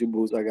made Gucci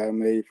boots I got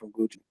made from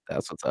Gucci.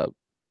 That's what's up.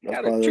 You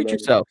gotta treat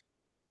yourself.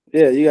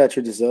 Yeah, you gotta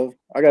treat yourself.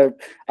 I got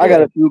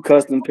a few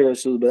custom pair of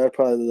shoes, but that's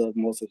probably the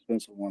most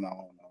expensive one I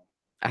own.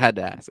 I had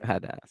to ask.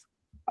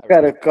 I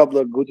got a couple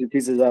of Gucci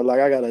pieces I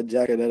like. I got a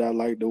jacket that I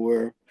like to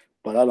wear,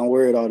 but I don't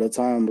wear it all the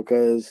time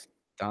because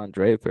Don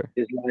Draper.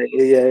 It's like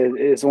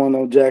it's one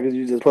of those jackets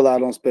you just pull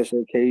out on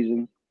special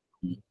occasions.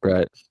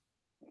 Right.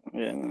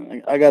 Yeah,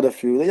 I got a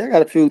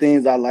few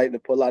things I like to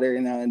pull out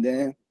every now and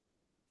then.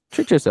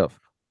 Treat yourself.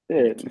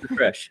 Yeah. Keep it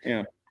fresh.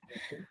 Yeah.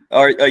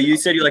 Or you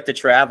said you like to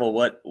travel.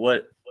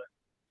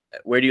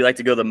 Where do you like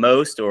to go the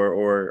most,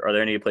 or are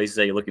there any places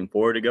that you're looking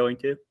forward to going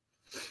to?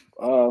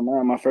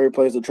 Man, my favorite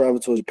place to travel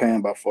to is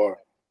Japan by far.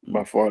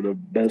 By far the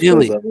best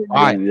really? place I've ever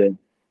Why? been. Yeah.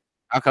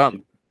 How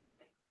come?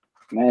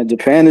 Man,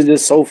 Japan is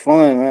just so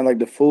fun, man. Like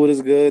the food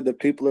is good, the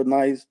people are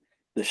nice,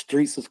 the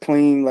streets is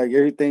clean, like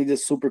everything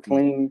just super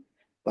clean.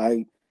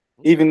 Like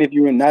Even if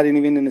you're not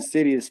even in the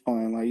city, it's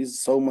fun. Like there's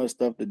so much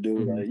stuff to do.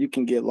 Like you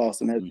can get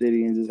lost in that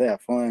city and just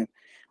have fun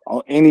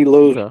on any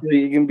little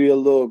street. It can be a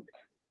little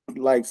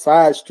like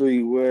side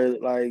street where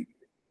like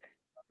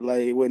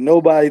where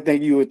nobody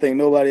think you would think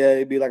nobody.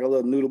 It'd be like a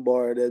little noodle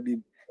bar that'd be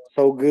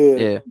so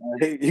good. Yeah.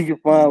 Like, you can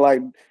find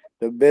like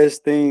the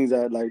best things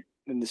at like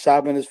in the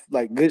shopping is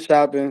like good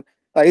shopping.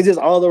 Like it's just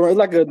all around. It's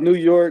like a New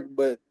York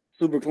but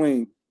super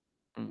clean.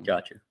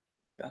 Gotcha.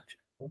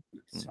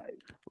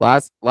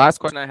 Last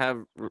question I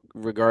have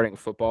regarding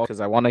football,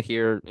 because I want to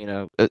hear,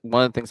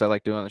 one of the things I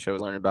like doing on the show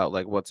is learning about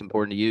like what's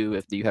important to you,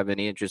 if you have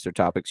any interests or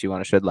topics you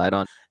want to shed light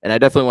on. And I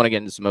definitely want to get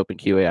into some open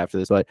QA after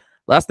this. But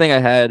last thing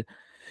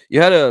you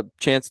had a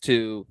chance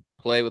to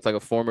play with like a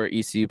former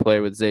ECU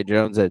player with Zay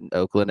Jones at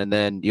Oakland, and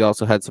then you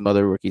also had some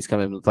other rookies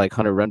come in with like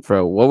Hunter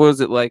Renfrow. What was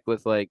it like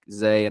with like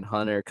Zay and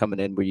Hunter coming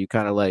in? Were you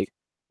kind of like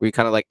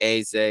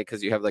Zay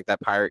because you have like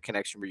that pirate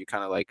connection? Were you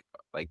kind of like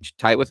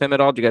tight with him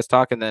at all? Did you guys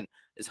talk? And then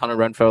is Hunter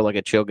Renfrow like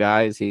a chill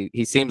guy?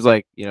 He seems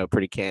like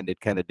pretty candid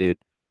kind of dude.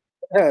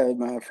 Yeah,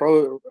 man,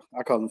 Fro.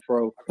 I call him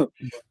Fro.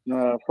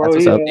 Nah, Fro.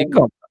 That's what's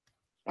up.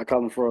 I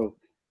call him Fro.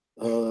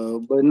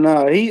 But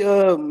nah, he's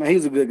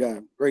a good guy,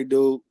 great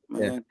dude,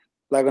 man. Yeah.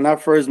 Like when I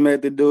first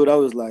met the dude, I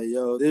was like,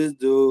 "Yo, this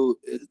dude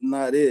is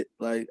not it."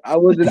 Like I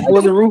wasn't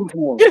rooting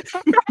for him.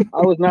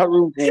 I was not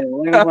rooting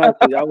for him.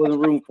 I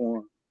wasn't rooting for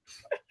him.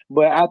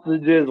 But after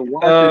just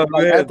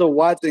watching, after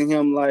watching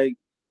him like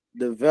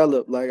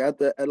develop, like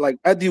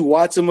after you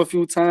watch him a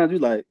few times, you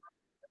like,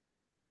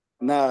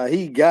 nah,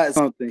 he got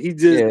something. He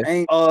just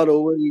ain't all the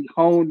way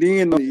honed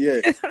in on it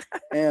yet.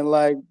 And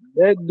like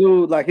that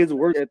dude, like his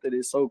work ethic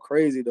is so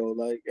crazy though.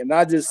 Like, and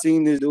I just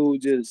seen this dude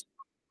just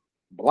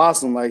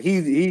blossom. Like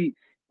he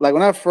like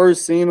when I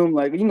first seen him,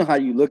 like you know how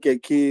you look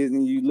at kids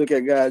and you look at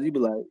guys, you be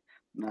like,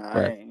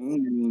 nah, he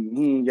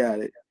ain't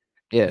got it.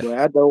 Yeah. But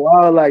after a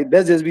while, like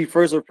that just be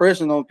first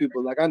impression on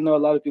people. Like I know a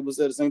lot of people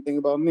said the same thing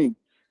about me.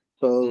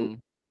 So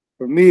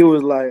for me, it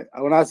was like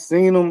when I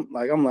seen him,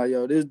 like I'm like,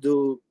 yo, this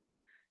dude,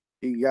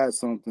 he got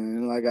something.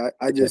 And like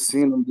I just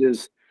seen him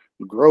just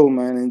grow,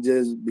 man, and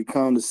just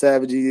become the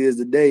savage he is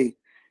today.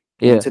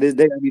 Yeah. And to this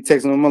day, I be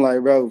texting him, I'm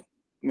like, bro,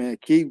 man,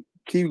 keep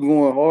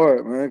going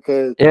hard, man.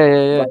 Cause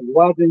like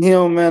watching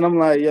him, man, I'm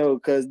like, yo,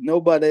 cause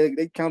nobody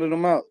they counted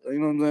him out. You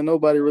know what I'm saying?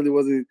 Nobody really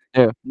wasn't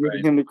giving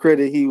him the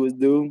credit he was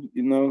due,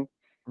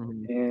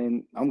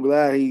 And I'm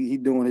glad he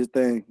doing his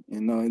thing,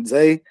 And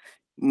Zay,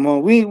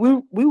 we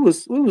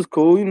was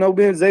cool,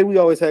 being Zay, we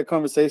always had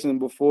conversation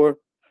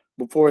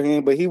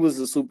beforehand, but he was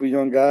a super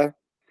young guy,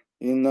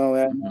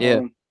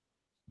 And,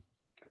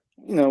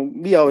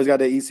 we always got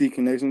that EC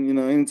connection.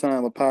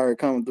 Anytime a pirate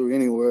coming through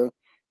anywhere,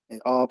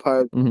 and all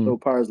pirates show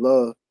pirates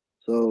love.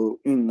 So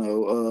he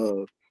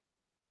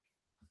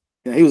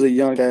was a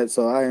young cat,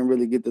 so I didn't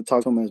really get to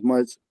talk to him as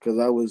much because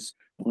I was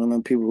one of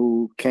them people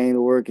who came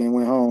to work and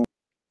went home.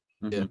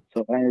 Yeah.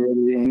 So I ain't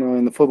really,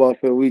 in the football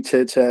field, we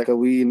chit chat because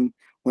we in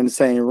the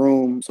same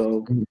room,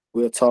 so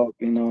we'll talk,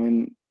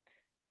 and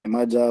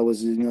my job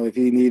was, if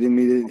he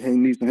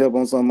needs some help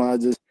on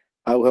something,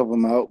 I would help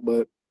him out.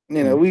 But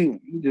we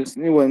just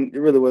it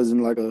really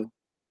wasn't like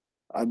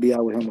I'd be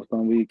out with him or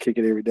something. We kick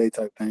it every day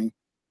type thing.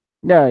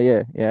 Yeah,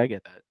 I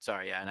get that.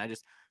 Sorry, and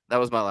that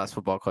was my last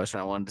football question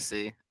I wanted to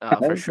see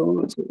for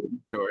sure.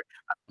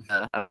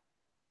 I'm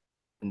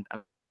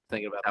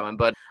thinking about that one,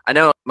 but I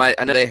know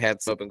they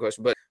had some open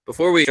question. But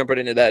before we jump right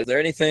into that, is there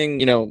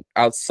anything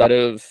outside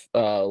of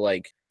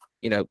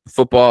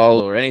football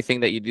or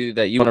anything that you do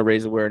that you want to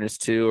raise awareness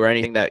to, or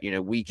anything that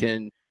we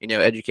can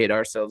educate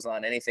ourselves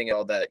on, anything at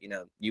all that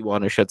you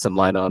want to shed some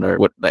light on, or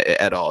what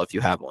at all if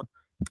you have one?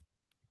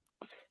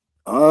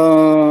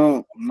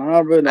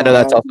 Not really. I know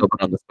that's also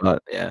on the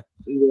spot. Yeah,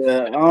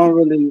 I don't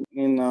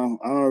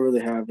really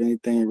have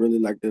anything really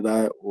like that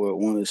I would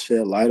want to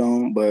shed light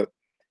on, but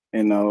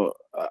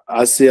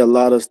I see a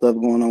lot of stuff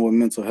going on with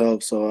mental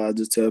health, so I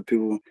just tell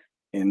people,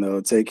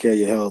 take care of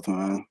your health,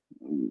 man.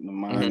 The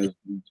mind is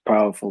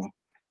powerful,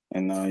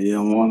 and you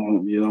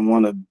don't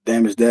want to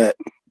damage that,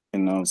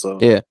 So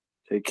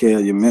take care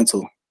of your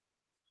mental.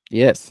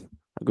 Yes,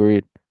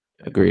 agreed.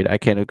 I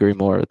can't agree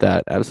more with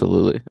that.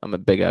 Absolutely, I'm a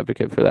big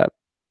advocate for that.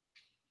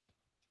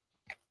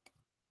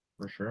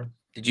 For sure.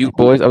 Did you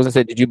boys? I was gonna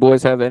say, did you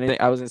boys have anything?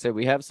 I was gonna say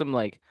we have some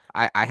I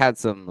had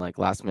some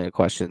last minute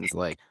questions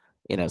Hey,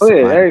 y'all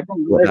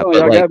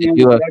got me.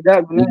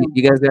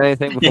 You guys got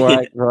anything before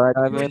I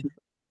dive in?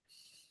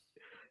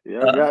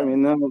 Yeah, got me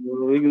now.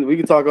 We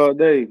can talk all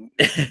day. Do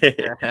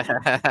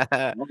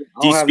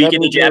you speak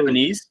any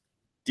Japanese?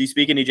 Do you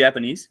speak any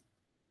Japanese?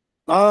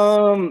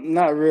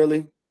 Not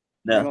really.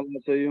 No. I'm gonna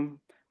tell you.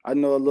 I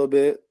know a little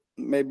bit.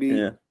 Maybe.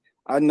 Yeah.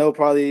 I know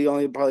probably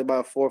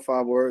about 4 or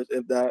 5 words,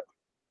 if that.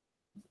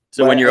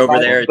 So when you're over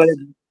there,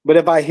 but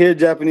if I hear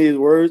Japanese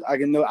words, I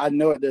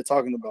know what they're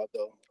talking about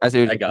though. I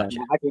got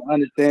you. I can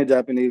understand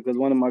Japanese because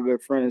one of my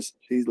good friends,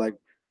 she's like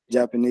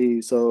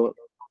Japanese. So,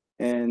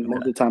 and most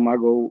of the time I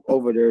go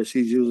over there,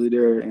 she's usually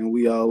there, and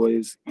we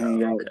always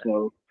hang out.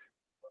 So,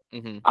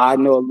 I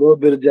know a little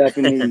bit of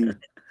Japanese.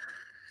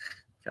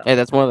 Hey,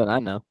 that's more than I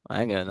know.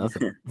 I ain't got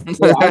nothing.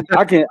 Yeah,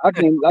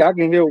 I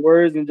can hear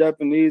words in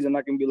Japanese and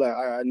I can be like,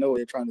 I know what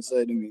they're trying to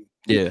say to me.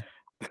 Yeah.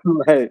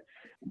 Like,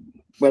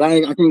 but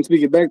I can't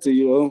speak it back to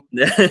you.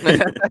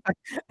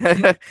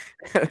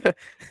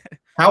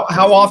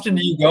 How often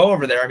do you go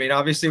over there? I mean,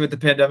 obviously with the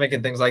pandemic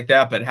and things like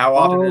that, but how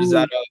often is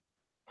that?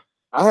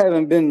 I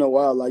haven't been in a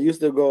while. I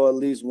used to go at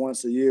least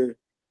once a year.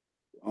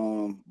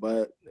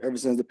 But ever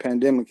since the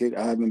pandemic hit,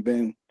 I haven't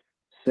been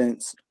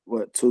since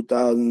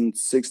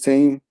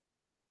 2016.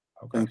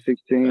 Okay. And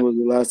 16 was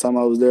the last time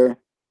I was there.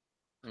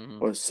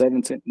 Mhm. Or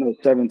 17. No,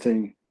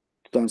 17.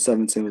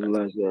 2017 was the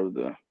last year I was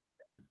there.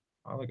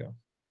 I'll go.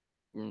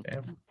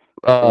 Damn.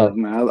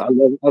 Man,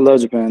 I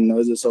love Japan. Though.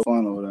 It's just so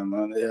fun over there,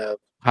 man. They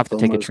have to so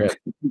take much, a trip.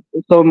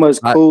 There's so much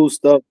cool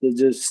stuff to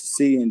just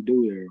see and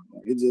do here.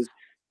 Like,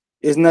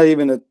 it's not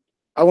even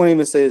I wouldn't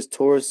even say it's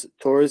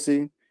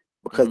touristy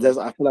because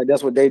I feel like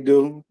that's what they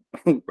do.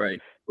 Right.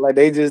 Like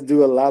they just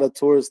do a lot of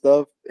tourist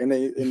stuff, and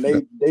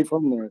they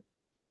from there.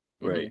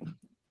 Right.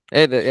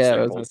 I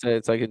was gonna say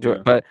it's like enjoy,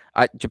 but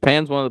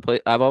Japan's one of the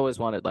places I've always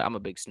wanted. Like I'm a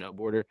big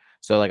snowboarder,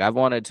 so like I've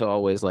wanted to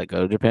always like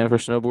go to Japan for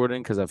snowboarding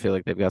because I feel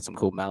like they've got some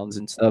cool mountains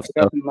and stuff.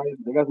 They got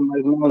some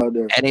nice mountains out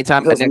there.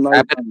 Anytime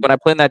when I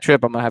plan that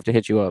trip, I'm gonna have to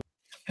hit you up.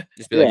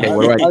 Just be like, hey,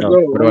 where do I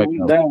go? Where do I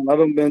go? Down.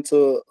 I've been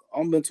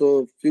to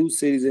a few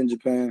cities in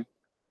Japan.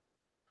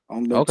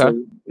 I've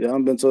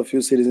been to a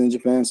few cities in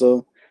Japan.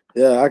 So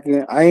yeah,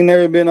 I ain't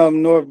never been up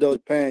north though,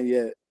 Japan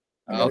yet.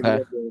 I gotta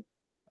get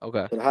up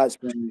there to the hot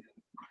springs.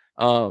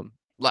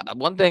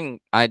 One thing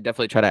I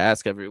definitely try to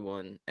ask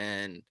everyone,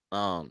 and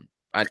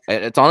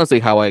it's honestly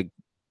how I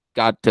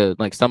got to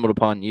like stumbled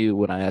upon you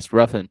when I asked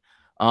Ruffin.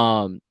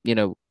 You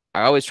know,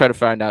 I always try to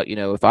find out, you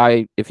know,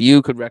 if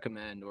you could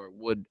recommend or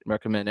would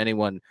recommend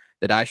anyone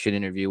that I should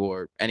interview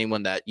or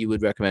anyone that you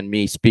would recommend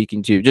me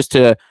speaking to, just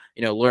to,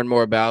 you know, learn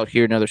more about,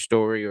 hear another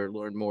story or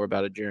learn more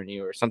about a journey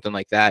or something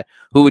like that.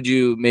 Who would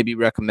you maybe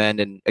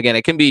recommend? And again,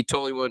 it can be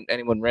totally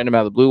anyone random out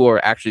of the blue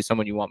or actually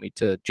someone you want me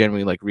to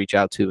genuinely like reach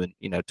out to and,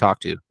 you know, talk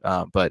to.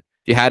 But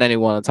if you had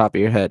anyone on top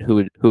of your head, who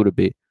would it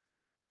be?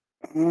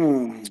 I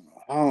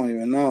don't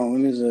even know. Let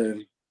me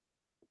say.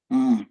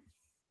 I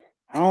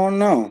don't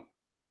know.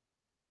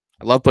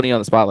 I love putting you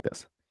on the spot like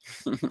this.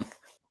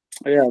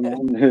 Yeah,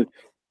 man.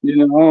 You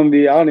know, I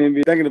don't even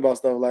be thinking about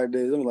stuff like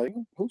this. I'm like,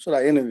 who should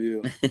I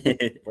interview?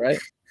 Right?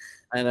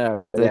 I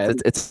know. Yeah,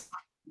 it's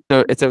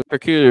a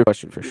peculiar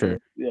question for sure.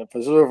 Yeah,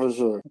 for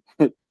sure.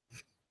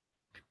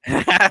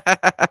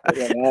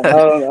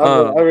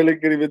 I really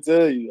couldn't even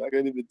tell you. I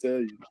couldn't even tell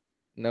you.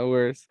 No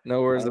worries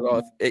at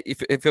all.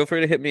 If feel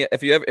free to hit me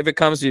if it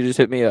comes to you, just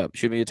hit me up.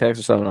 Shoot me a text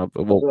or something. I'll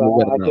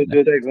shoot you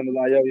a text and be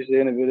like, yo, you should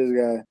interview this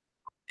guy.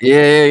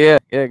 Yeah,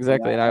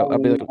 exactly. And I'll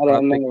be like,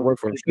 I'll take the word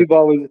for it.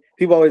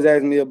 People always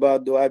ask me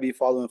about, do I be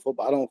following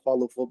football? I don't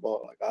follow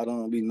football. Like I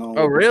don't be knowing.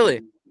 Oh,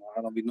 really?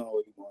 I don't be knowing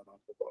what's going on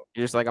football.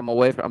 You're just like, I'm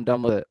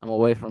done with it. I'm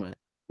away from it.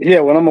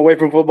 Yeah, when I'm away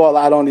from football,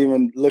 I don't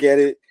even look at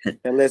it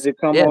unless it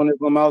come on. If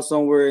I'm out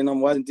somewhere and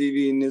I'm watching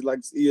TV and it's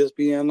like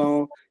ESPN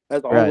on,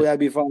 that's the only way I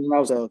be finding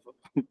out stuff.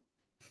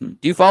 Do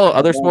you follow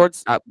other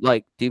sports?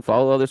 Do you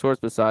follow other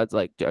sports besides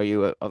like? Are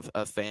you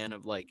a fan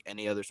of like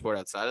any other sport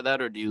outside of that,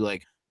 or do you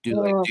like? I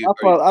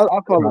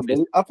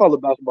follow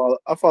basketball.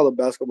 I follow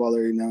basketball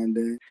every now and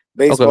then.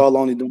 Baseball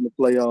only during the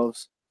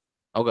playoffs.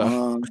 Okay,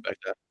 respect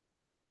that.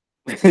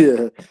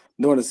 Yeah,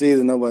 during the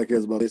season, nobody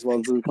cares about baseball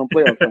until it comes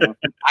playoff time.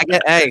 I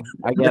get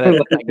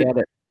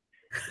it.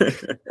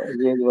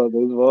 About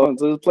baseball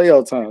until it's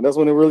playoff time. That's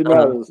when it really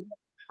matters.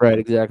 Right,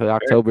 exactly.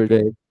 October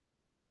day.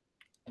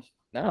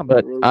 No,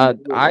 but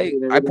I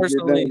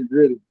personally,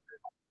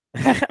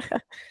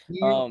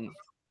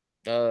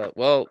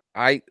 well,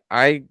 I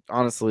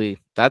honestly,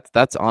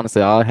 that's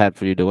honestly all I had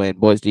for you, Dwayne.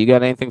 Boys, do you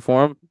got anything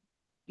for him?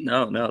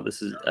 No,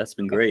 that's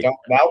been great. That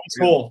was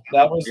cool.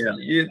 That was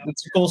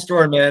it's a cool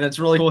story, man. It's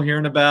really cool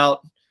hearing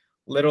about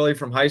literally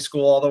from high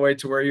school all the way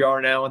to where you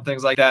are now and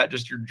things like that.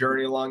 Just your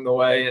journey along the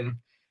way, and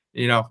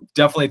you know,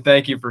 definitely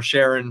thank you for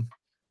sharing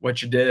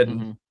what you did.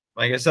 And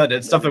like I said,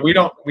 it's stuff that we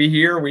don't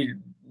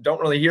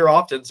really hear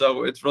often,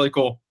 so it's really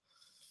cool.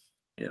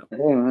 Yeah,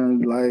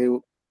 man,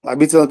 like I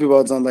be telling people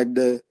all the time, like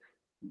the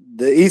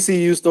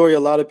ECU story. A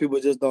lot of people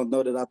just don't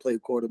know that I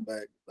played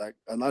quarterback. Like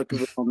a lot of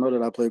people don't know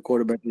that I played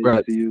quarterback at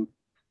ECU.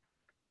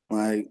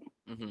 Like,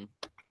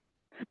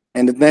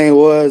 and the thing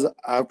was,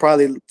 I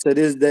probably to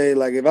this day,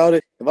 like if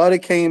I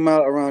would came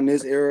out around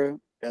this era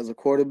as a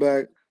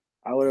quarterback,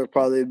 I would have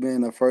probably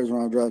been a first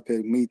round draft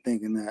pick. Me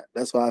thinking that.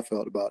 That's how I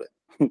felt about it.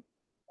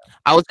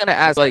 I was gonna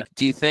ask, like,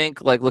 do you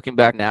think, like, looking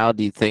back now,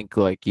 do you think,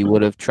 like, you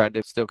would have tried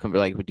to still come,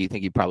 like, do you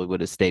think you probably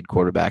would have stayed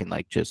quarterback and,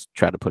 like, just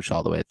try to push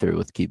all the way through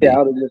with QB? Yeah, I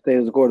would have just stayed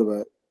as a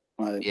quarterback.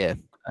 Like, yeah,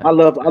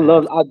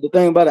 the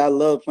thing about it, I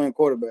love playing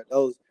quarterback.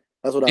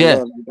 That's what I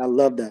love. Like, I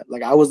love that.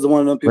 Like, I was the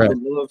one of them people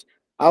who loved.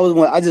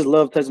 I just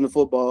love touching the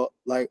football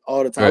like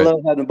all the time. I love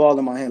having the ball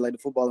in my hand, like the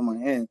football in my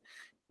hand,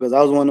 because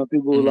I was one of the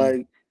people who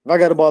like, if I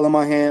got the ball in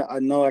my hand, I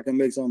know I can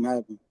make something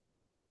happen.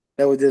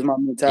 That was just my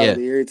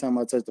mentality every time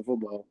I touched the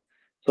football.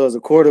 So as a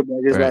quarterback,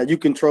 it's like you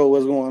control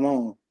what's going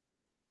on.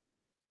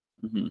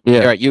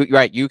 Yeah,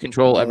 right. You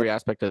control every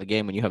aspect of the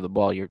game when you have the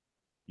ball. You're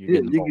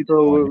you can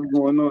throw what's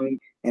going on,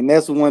 and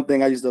that's the one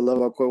thing I used to love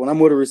about court. When I'm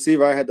with a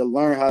receiver, I had to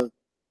learn how to,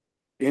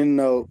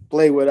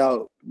 play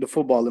without the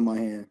football in my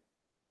hand.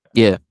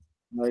 Yeah,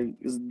 like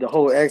it's the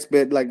whole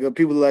aspect. Like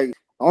people like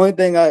only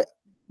thing I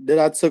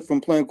took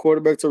from playing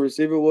quarterback to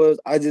receiver was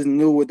I just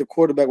knew what the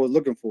quarterback was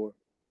looking for.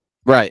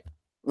 right.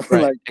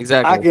 Right. Like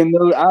Exactly.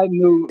 I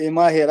knew in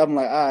my head. I'm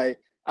like, all right,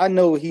 I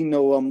know he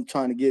know what I'm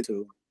trying to get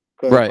to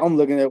because Right. I'm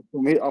looking at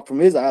from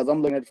his eyes.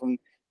 I'm looking at it from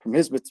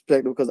his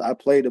perspective because I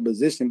played a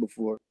position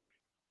before.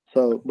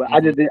 So, but I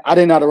didn't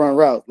know how to run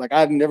routes. Like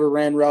I never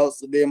ran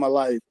routes a day in my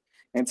life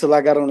until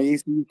I got on the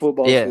ECU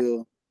football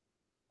field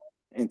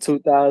in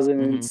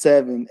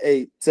 2007,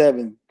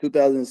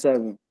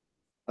 2007.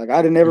 Like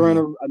I never ran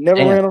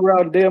a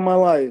route a day in my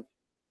life.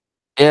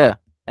 Yeah,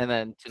 and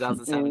then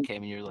 2007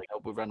 came, and you're like,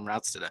 "Oh, we're running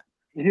routes today."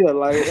 Yeah,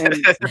 like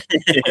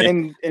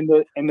and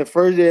in the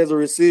first year as a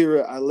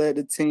receiver, I led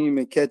the team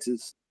in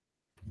catches.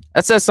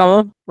 That says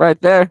something right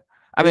there.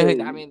 I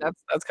mean,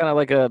 that's kind of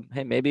like a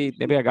hey, maybe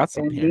I got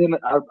something here. And then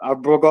I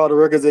broke all the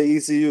records at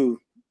ECU.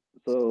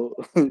 So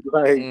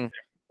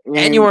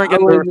and you weren't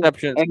getting the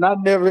reception. And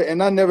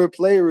I never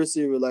played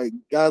receiver. Like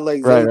guys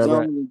like Zay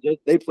Jones,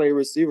 they play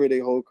receiver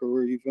their whole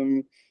career. You feel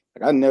me?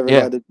 Like I never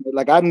got to.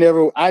 Like I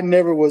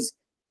never was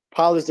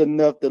polished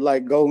enough to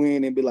like go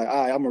in and be like,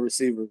 all right, I'm a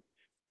receiver.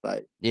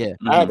 Like I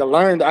had to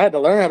learn how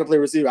to play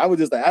receiver. I was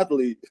just an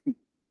athlete.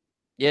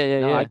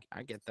 Yeah.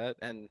 I get that,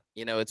 and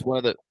it's one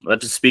of the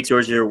that just speaks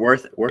towards your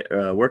work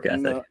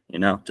ethic.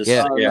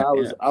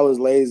 I was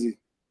lazy.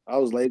 I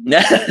was lazy.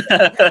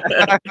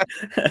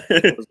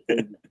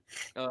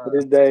 To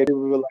this day,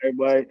 people were like,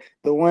 "Boy,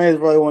 Dwayne is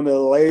probably one of the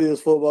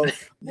laziest football."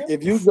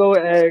 If you go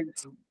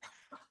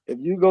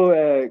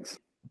ask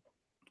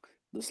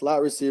the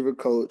slot receiver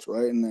coach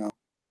right now,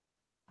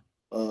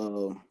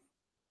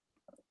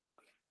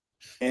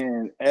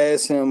 and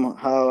ask him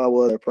how I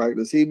was at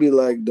practice, he'd be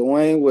like,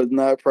 "Dwayne was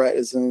not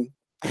practicing.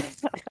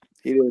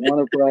 He didn't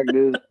want to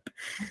practice.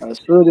 I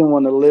still didn't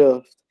want to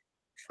lift."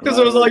 Because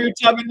it was all your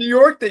time in New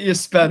York that you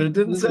spent. It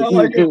didn't sound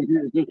like it.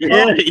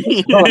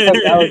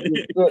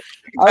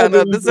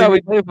 This is how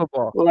we play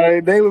football.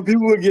 Like people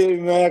would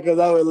get mad because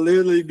I would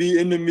literally be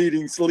in the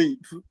meeting sleep.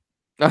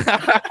 All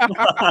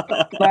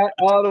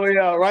the way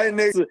out, right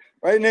next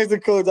to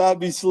coach, I'd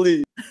be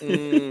asleep.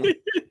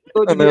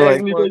 Coach would be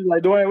asking me,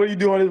 like, Dwayne, what are you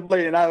doing on this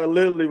play? And I would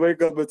literally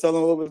wake up and tell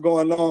him what was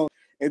going on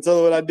and tell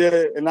him what I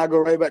did, and I go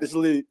right back to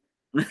sleep.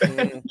 That's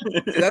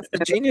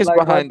the genius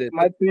behind it.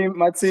 My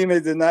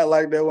teammates did not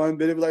like that one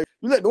bit. They be like,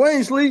 "You let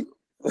Dwayne sleep."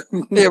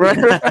 Yeah, right.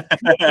 Let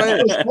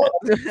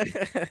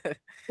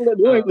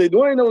Dwayne sleep.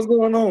 Dwayne know what's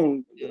going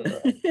on.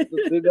 Just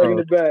sit back in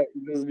the back,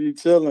 just be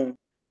chilling.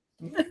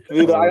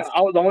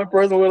 I was the only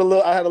person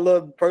with I had a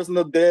little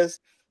personal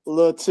desk, a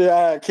little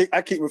chair.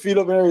 I keep my feet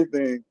up and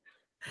everything.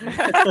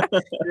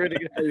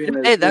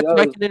 Hey, that's what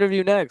I can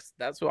interview next.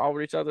 That's what I'll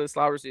reach out to the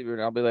slot receiver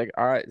and I'll be like,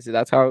 all right, see,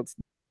 that's how it's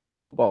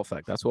football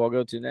effect. That's what I'll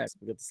go to next.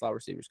 We'll get the slot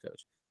receivers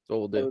coach. That's what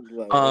we'll do.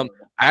 I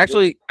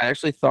actually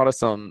thought of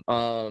some.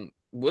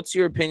 What's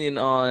your opinion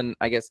on,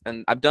 I guess,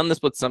 and I've done this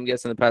with some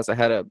guests in the past. I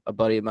had a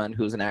buddy of mine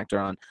who's an actor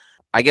on.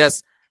 I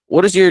guess,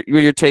 what is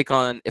your take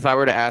on if I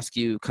were to ask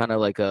you kind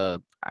of like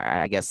a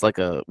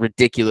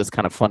ridiculous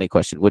kind of funny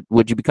question?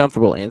 Would you be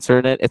comfortable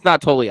answering it? It's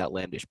not totally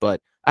outlandish,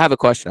 but I have a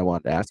question I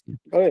wanted to ask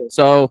you.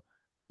 So,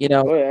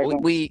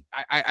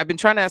 I've been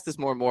trying to ask this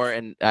more and more,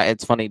 and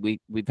it's funny.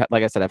 We've had,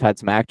 like I said, I've had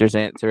some actors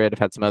answer it. I've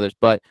had some others,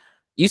 but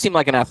you seem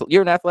like an athlete.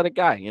 You're an athletic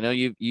guy.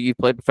 You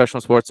played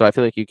professional sports, so I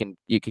feel like you can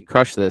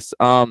crush this.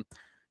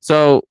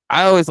 So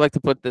I always like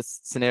to put this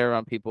scenario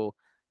on people.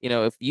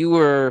 If you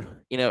were,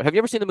 have you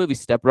ever seen the movie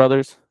Step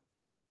Brothers?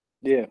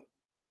 Yeah.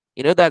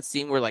 You know that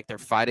scene where like they're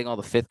fighting all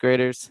the fifth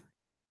graders?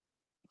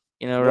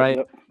 Right?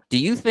 Yep. Do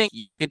you think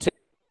you could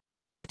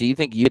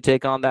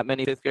take on that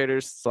many fifth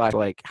graders?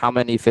 Like how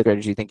many fifth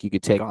graders do you think you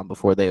could take on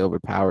before they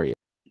overpower you?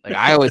 Like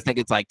I always think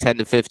it's like 10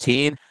 to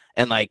 15.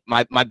 And like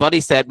my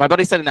buddy said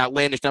an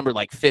outlandish number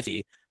like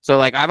 50. So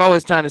like I've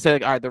always trying to say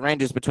like, all right, the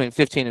range is between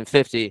 15 and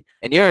 50.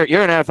 And you're an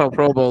NFL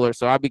Pro Bowler,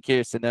 so I'd be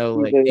curious to know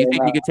like, do you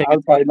think you could take? I'd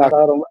have probably knocked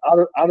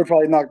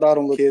all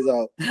them little kids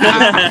out.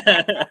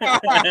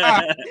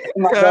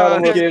 Knocked all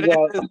them little kids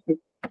out.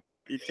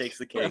 He takes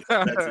the cake.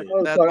 That's it. I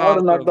would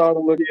have knocked all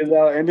them little kids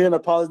out and then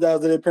apologize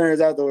to their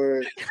parents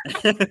afterwards.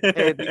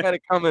 Hey, they gotta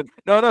come in.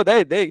 No,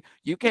 they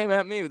you came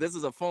at me. This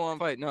is a full-on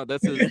fight. No,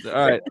 this is all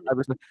right.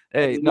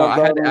 Hey, no, I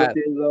had to ask.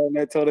 And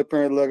they told their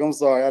parents, look, I'm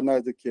sorry, I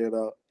knocked the kid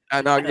out.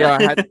 I know, yeah,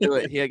 I had to do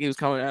it. He was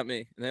coming at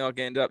me, and they all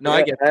ganged up. No,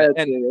 I get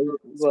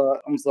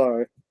that. I'm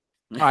sorry.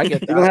 I get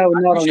that. You're gonna have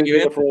a knot on your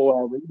head for a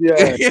while, but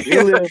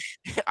yeah.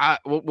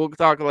 We'll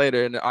talk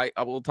later, and I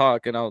will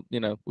talk, and I'll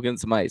we'll get in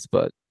some ice,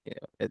 but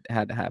it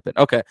had to happen.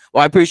 Okay,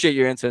 well, I appreciate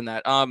you answering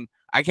that.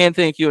 I can't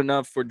thank you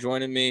enough for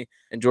joining me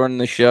and joining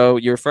the show.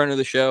 You're a friend of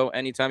the show.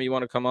 Anytime you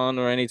want to come on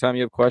or anytime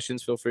you have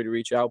questions, feel free to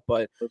reach out.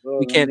 But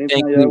we can't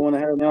thank you. Want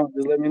to have me on,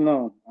 just let me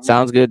know.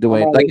 Sounds good,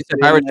 Dwayne. Like you said,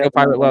 Pirate Show,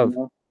 Pirate Love.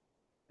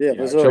 Yeah,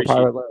 for sure. Show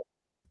Pirate Love.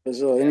 For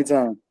sure,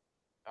 anytime.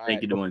 All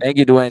Thank right. you, Dwayne. Thank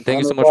you, Dwayne.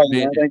 Thank you so much for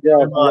being here. Thank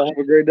y'all. Y'all have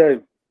a great day.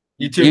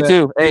 You too. You man.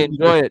 too. Hey,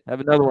 enjoy it. Have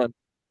another one.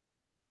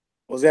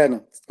 What's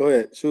happening? Go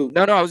ahead. Shoot.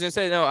 No, I was gonna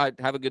say no. I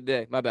have a good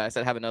day. My bad. I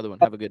said have another one.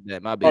 Have a good day.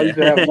 My Oh, you bad.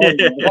 said have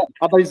another one.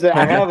 I thought you said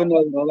I have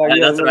another one. Like,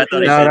 That's what I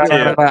thought he No, said no,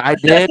 too. I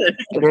did,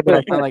 but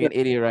I sound like an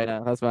idiot right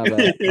now. That's my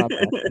bad. My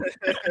bad.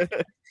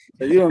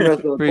 So you done messed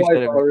up Appreciate twice it,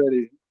 man.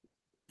 already.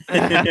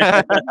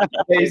 Hey,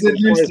 he's in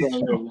Twice Houston.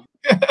 already.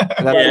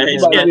 Yeah, You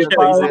he's about to getting get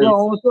fired on it. your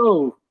own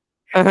show.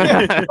 You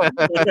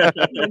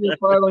get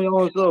fired on your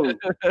own show.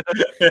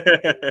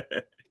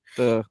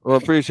 Well,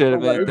 appreciate it,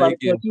 We man. about Thank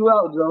to you. cut you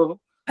out, Joe.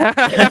 That's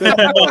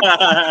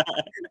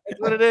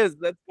what it is.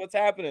 That's what's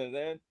happening,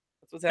 man.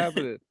 That's what's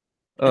happening.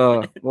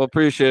 Well,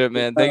 appreciate it,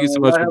 man. Thank you so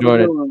much for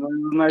joining. It was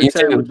nice You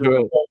chatting too. with you.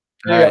 Enjoy it. All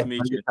Nice right. to meet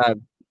Have a you. good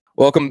time.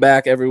 Welcome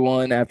back,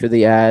 everyone, after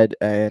the ad,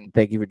 and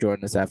thank you for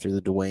joining us after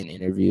the Dwayne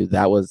interview.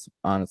 That was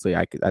honestly,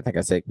 I think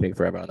I say big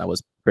for everyone. That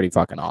was pretty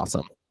fucking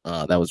awesome.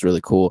 That was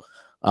really cool.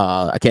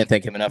 I can't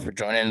thank him enough for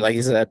joining. Like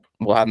he said,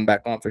 we'll have him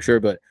back on for sure.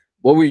 But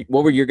what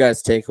were your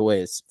guys'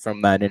 takeaways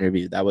from that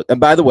interview? That was, and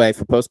by the way,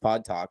 for post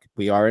pod talk,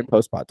 we are in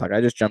post pod talk.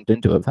 I just jumped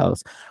into it,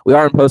 fellas. We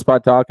are in post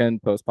pod talk,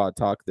 and post pod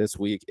talk this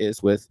week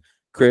is with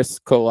Chris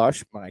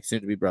Kohlasch, my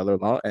soon-to-be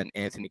brother-in-law, and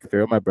Anthony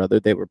Cafiero, my brother.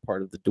 They were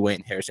part of the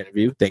Dwayne Harris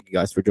interview. Thank you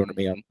guys for joining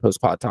me on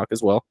Post Pod Talk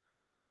as well.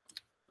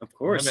 Of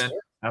course. Yeah, man.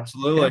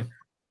 Absolutely. Yeah.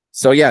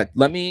 So yeah,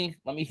 let me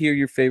hear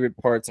your favorite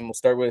parts, and we'll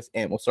start with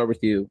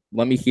you.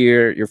 Let me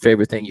hear your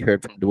favorite thing you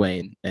heard from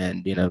Dwayne,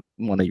 and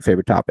one of your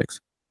favorite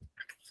topics.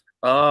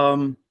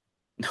 One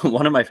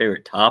of my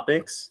favorite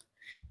topics.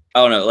 I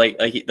don't know, like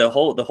the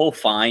whole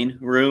fine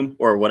room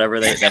or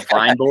whatever that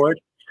fine board.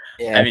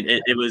 Yeah. I mean,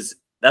 it was.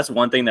 That's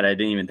one thing that I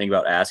didn't even think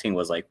about asking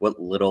was like what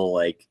little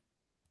like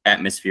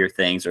atmosphere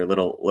things or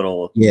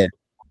little yeah,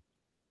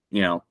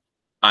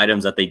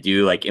 items that they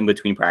do like in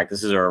between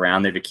practices or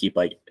around there to keep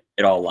like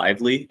it all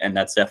lively, and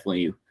that's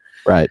definitely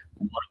right.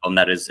 one of them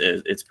that is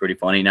it's pretty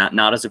funny.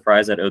 Not a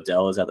surprise that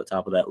Odell is at the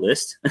top of that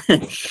list.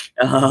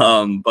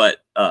 But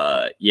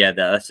yeah,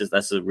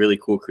 that's a really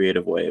cool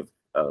creative way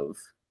of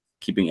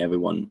keeping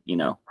everyone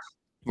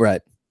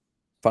right,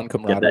 fun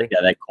camaraderie.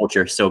 that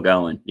culture still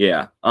going.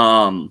 Yeah.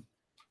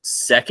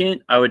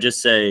 Second, I would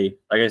just say,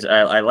 like I said,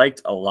 I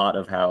liked a lot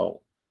of how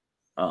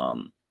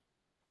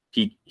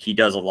he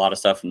does a lot of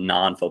stuff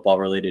non-football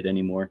related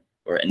anymore,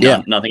 or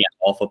nothing at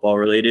all football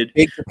related.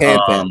 Big Japan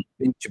fan.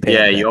 Big Japan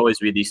fan. You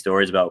always read these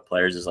stories about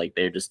players is like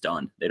they're just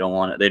done. They don't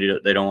want to.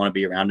 They don't want to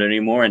be around it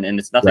anymore, and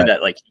it's nothing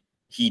that like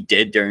he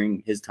did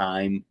during his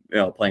time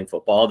playing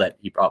football that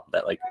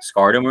like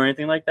scarred him or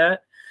anything like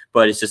that.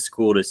 But it's just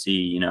cool to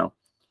see.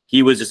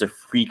 He was just a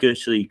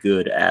freakishly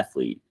good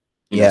athlete.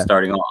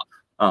 Starting off.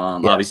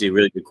 Obviously a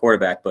really good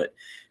quarterback, but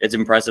it's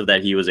impressive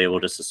that he was able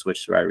just to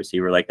switch to wide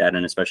receiver like that,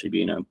 and especially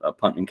being a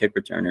punt and kick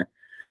returner.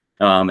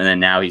 And then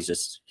now he's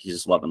just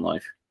loving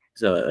life.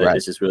 So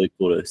it's just really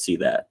cool to see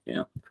that,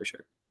 for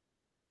sure.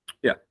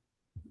 Yeah.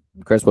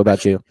 Chris, what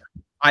about you?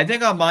 I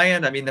think on my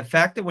end, I mean, the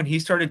fact that when he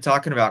started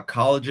talking about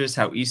colleges,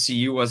 how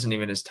ECU wasn't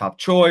even his top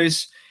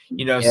choice,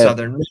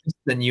 Southern Miss,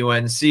 then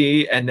UNC,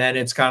 and then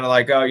it's kind of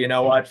like, oh, you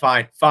know what?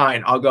 Fine,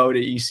 I'll go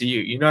to ECU.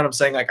 You know what I'm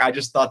saying? Like, I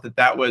just thought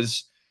that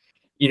was,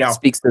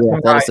 speaks to the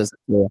athleticism.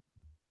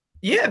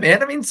 Yeah,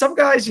 man. I mean, some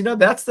guys,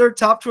 that's their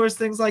top choice,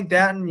 things like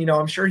that. And,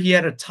 I'm sure he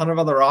had a ton of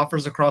other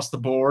offers across the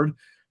board,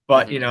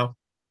 but,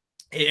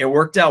 it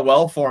worked out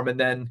well for him. And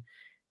then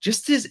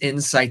just his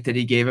insight that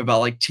he gave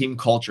about like team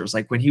cultures,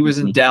 like when he was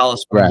in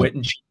Dallas,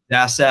 Witten cheated his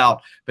ass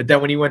out. But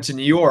then when he went to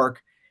New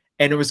York,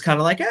 and it was kind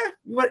of like,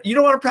 what, you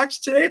don't want to practice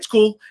today? It's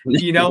cool.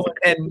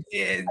 And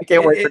I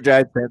can't wait for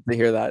Giants fans to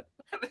hear that.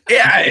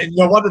 Yeah, and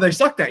no wonder they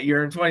sucked that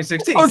year in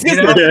 2016.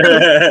 They're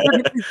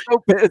gonna be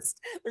so pissed.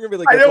 They're gonna be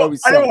like, I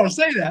don't want to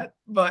say that,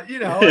 but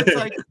it's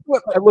like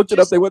I looked it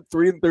up. They went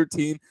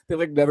 3-13. They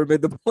like never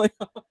made the playoffs.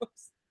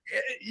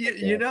 And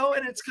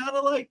it's kind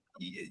of like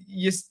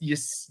you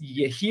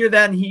hear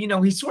that,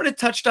 and he sort of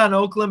touched on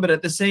Oakland, but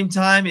at the same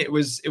time, it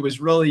was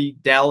really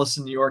Dallas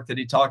and New York that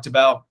he talked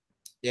about.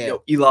 Yeah,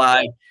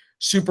 Eli.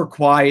 Super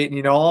quiet,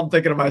 all I'm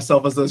thinking of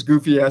myself is those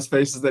goofy ass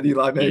faces that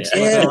Eli makes.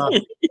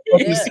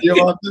 You see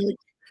him up there,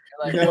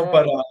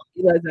 but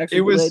Eli's actually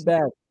it was laid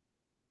back.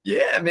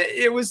 Yeah, man,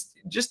 it was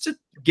just to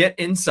get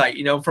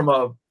insight, from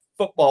a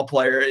football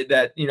player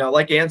that,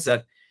 like Ann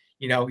said,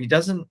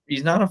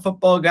 he's not a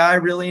football guy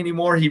really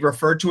anymore. He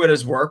referred to it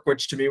as work,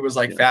 which to me was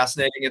like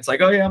fascinating. It's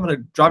like, oh yeah, I'm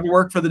gonna drive to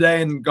work for the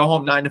day and go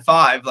home 9 to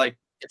 5. Like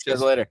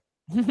just later.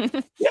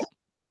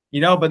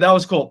 Yeah, but that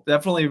was cool.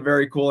 Definitely a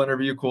very cool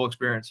interview, cool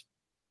experience.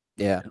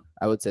 Yeah,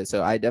 I would say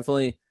so. I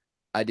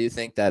do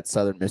think that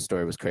Southern Miss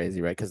story was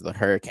crazy, right? Because of the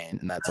hurricane,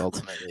 and that's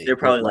ultimately they're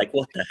probably like,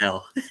 what the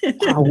hell?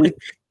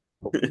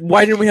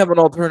 Why didn't we have an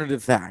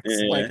alternative fact?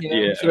 Right.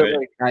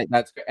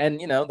 That's and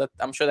that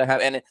I'm sure they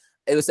have, and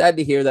it was sad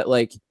to hear that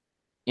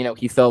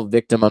he fell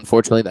victim.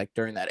 Unfortunately, like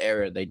during that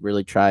era, they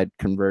really tried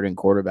converting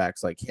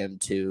quarterbacks like him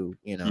to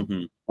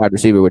wide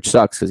receiver, which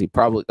sucks because he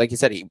probably, like you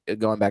said,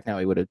 going back now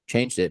he would have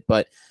changed it.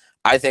 But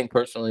I think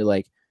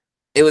personally,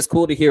 it was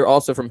cool to hear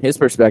also from his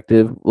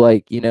perspective,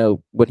 when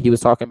he was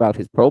talking about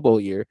his Pro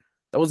Bowl year,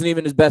 that wasn't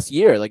even his best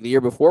year. Like the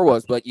year before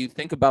was, but you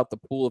think about the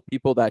pool of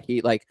people that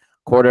he like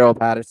Cordero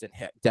Patterson,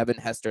 Devin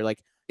Hester,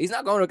 like he's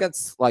not going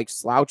against like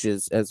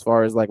slouches as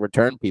far as like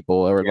return people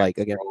or like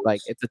again,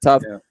 like it's a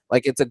tough,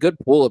 like it's a good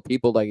pool of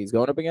people like he's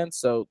going up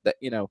against. So that,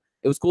 you know,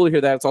 it was cool to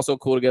hear that. It's also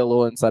cool to get a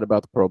little insight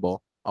about the Pro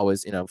Bowl.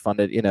 Always, you know, fun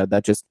to, you know,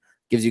 that just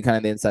gives you kind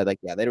of the insight. Like,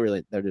 yeah,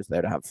 they're just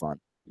there to have fun.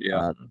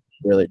 Yeah.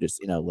 Really just,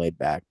 you know, laid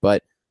back.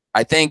 But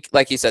I think,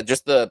 like you said,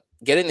 just the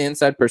getting the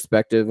inside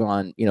perspective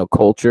on, you know,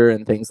 culture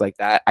and things like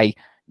that. I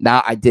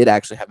did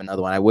actually have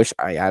another one. I wish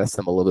I asked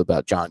him a little bit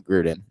about John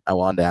Gruden. I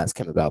wanted to ask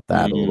him about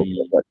that a little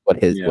bit.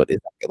 What is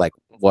like,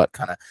 what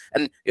kind of,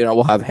 and, you know,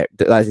 we'll have,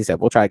 as he said,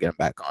 we'll try to get him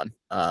back on,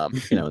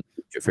 you know, in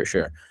the future for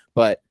sure.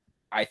 But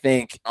I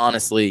think,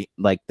 honestly,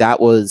 like that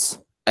was,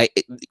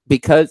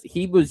 because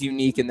he was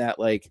unique in that,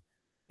 like,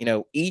 you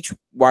know, each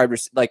wide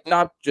receiver, like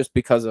not just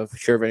because of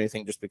sure of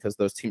anything, just because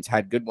those teams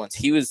had good ones.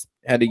 He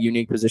had a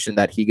unique position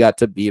that he got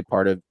to be a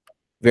part of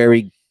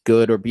very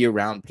good or be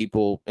around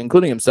people,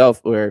 including himself,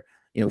 where,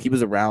 you know, he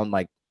was around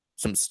like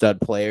some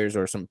stud players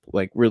or some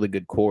like really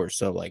good cores.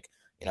 So like,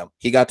 you know,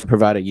 he got to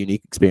provide a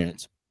unique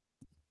experience.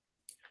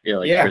 Yeah,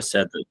 like Chris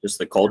said, just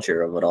the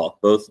culture of it all.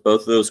 Both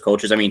of those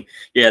cultures. I mean,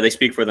 yeah, they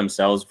speak for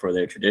themselves for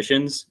their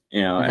traditions,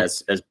 you know,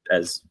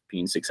 as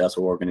being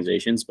successful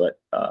organizations. But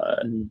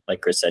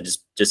like Chris said,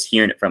 just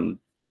hearing it from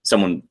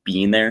someone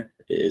being there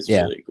is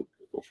really cool.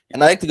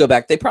 And I like to go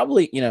back. They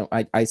probably, you know,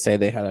 I say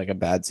they had like a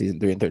bad season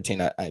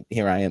 3-13.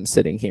 Here I am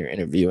sitting here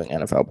interviewing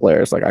NFL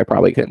players. Like I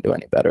probably couldn't do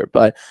any better.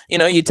 But, you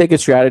know, you take a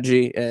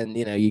strategy and,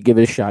 you know, you give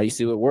it a shot. You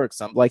see what works.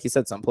 Some, like you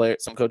said, some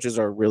coaches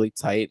are really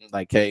tight and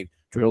like, hey,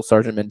 drill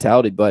sergeant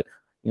mentality. But,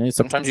 you know,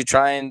 sometimes you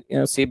try and, you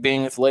know, see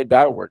if laid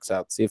back works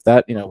out. See if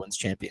that, you know, wins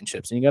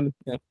championships. And you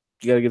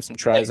got to give some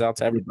tries out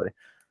to everybody.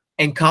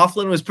 And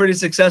Coughlin was pretty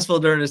successful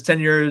during his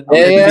tenure.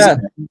 Yeah.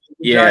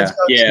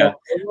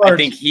 I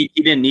think he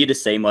didn't need to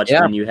say much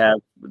when you have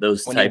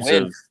those types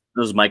of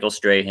those Michael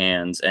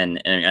Strahans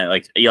and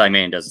like Eli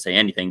Manning doesn't say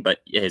anything, but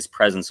his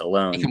presence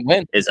alone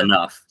is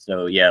enough.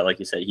 So yeah, like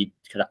you said,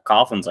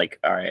 Coughlin's like,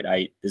 all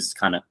right, this is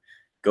kind of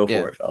go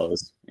for it,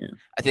 fellas. Yeah.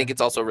 I think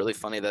it's also really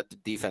funny that the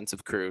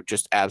defensive crew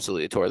just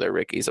absolutely tore their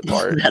Rickies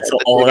apart. That's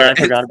all I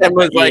forgot about.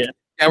 Was like,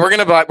 yeah, we're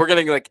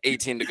gonna like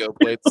 18 to go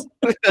plates.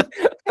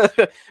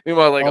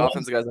 Meanwhile, like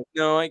offensive guys like,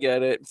 no, I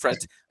get it. Fred,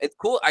 it's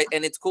cool.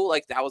 It's cool.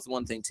 Like that was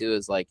one thing too.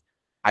 Is like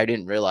I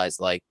didn't realize,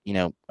 like, you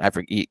know,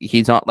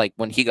 he's not like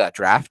when he got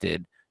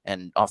drafted.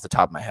 And off the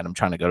top of my head, I'm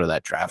trying to go to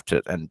that draft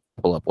and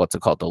pull up what's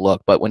it called, the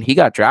look. But when he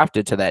got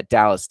drafted to that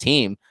Dallas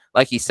team,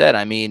 like he said,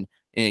 I mean,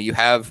 you know, you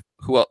have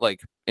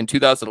like in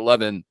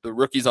 2011, the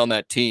rookies on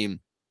that team,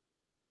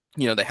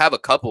 you know, they have a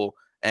couple,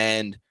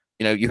 and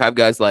you know, you have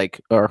guys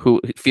like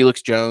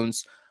Felix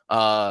Jones.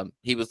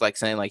 He was like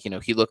saying, like, you know,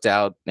 he looked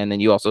out, and then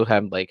you also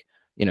have like,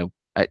 you know,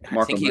 I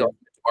think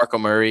Marco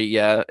Murray,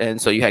 yeah.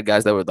 And so you had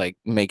guys that were like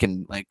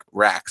making like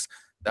racks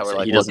that were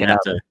like he doesn't have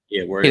to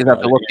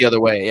look the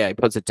other way. Yeah, he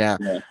puts it down.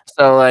 Yeah.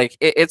 So like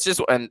it's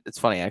just, and it's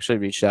funny. I actually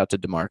reached out to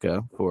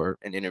DeMarco for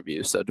an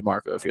interview. So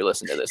DeMarco, if you're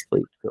listening to this,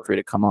 please feel free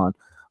to come on.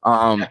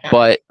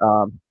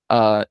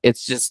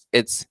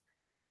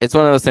 It's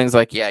one of those things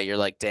like, yeah, you're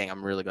like, dang,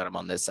 I'm really glad I'm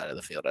on this side of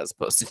the field as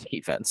opposed to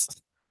defense.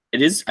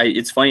 It is.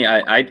 It's funny.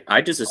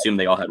 I just assumed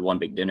they all had one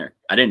big dinner.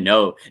 I didn't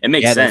know. It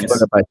makes sense.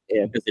 Because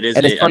it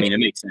is. I mean, it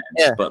makes sense.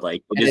 Yeah. But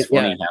like, it is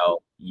funny how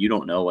you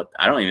don't know what.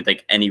 I don't even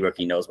think any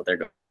rookie knows what they're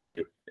going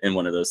to do in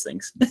one of those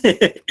things.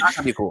 Not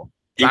gonna be cool.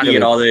 You can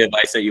get all the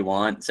advice that you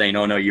want, saying,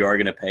 "Oh no, you are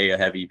going to pay a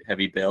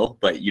heavy bill,"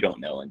 but you don't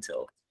know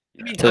until.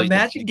 I mean,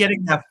 imagine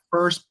getting that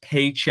first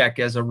paycheck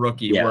as a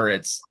rookie, where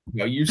it's, you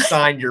know, you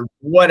signed your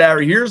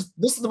whatever.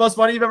 This is the most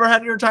money you've ever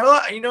had in your entire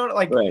life. You know,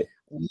 like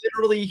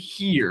literally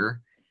here,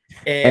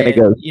 and it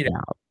goes, you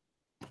know,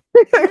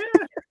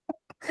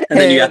 and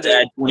then you have to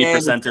add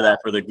 20% to that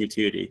for the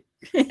gratuity.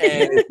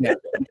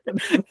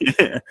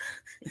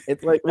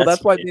 It's like, well,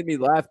 that's why it made me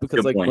laugh,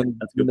 because like when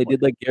they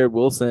did like Garrett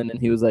Wilson, and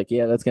he was like,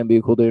 yeah, that's gonna be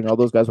a cool dude, and all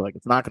those guys were like,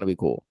 it's not gonna be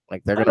cool.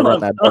 Like they're gonna run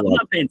that bill. I'm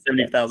not paying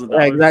 $70,000.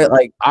 Yeah, exactly.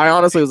 Like I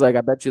honestly was like,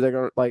 I bet you they're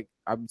gonna, like,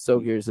 I'm so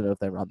curious to know if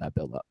they run that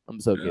bill up. I'm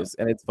so curious.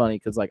 And it's funny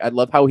because like I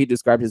love how he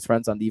described his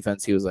friends on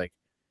defense. He was like,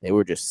 they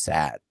were just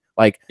sad.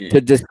 Like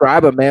to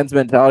describe a man's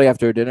mentality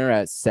after a dinner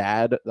as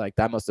sad, like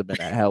that must have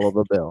been a hell of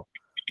a bill.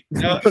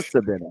 Must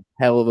have been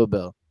a hell of a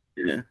bill.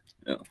 Yeah.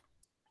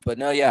 But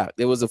no, yeah,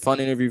 it was a fun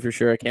interview for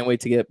sure. I can't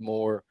wait to get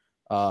more,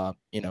 either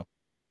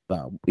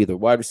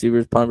wide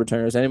receivers, punt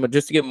returners, anyone,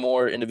 just to get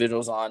more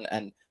individuals on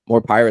and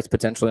more Pirates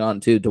potentially on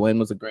too. Dwayne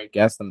was a great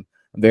guest. I'm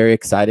very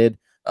excited.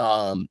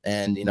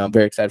 And you know, I'm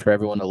very excited for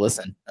everyone to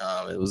listen.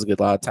 It was a good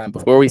lot of time.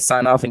 Before we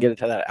sign off and get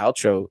into that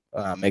outro,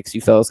 makes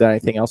you fellas got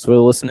anything else for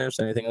the listeners?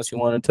 Anything else you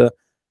wanted to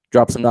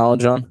drop some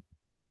knowledge on?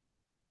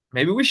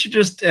 Maybe we should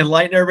just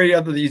enlighten everybody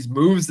up to these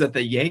moves that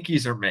the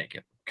Yankees are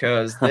making,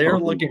 because they're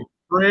looking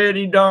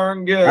pretty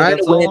darn good. Trying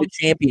to win a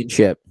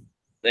championship.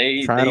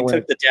 They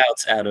took the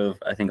doubts out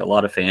of, I think, a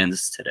lot of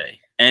fans today.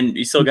 And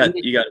you still got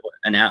you have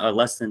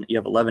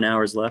 11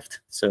 hours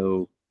left.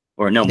 So,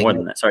 or no, more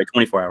than that. Sorry,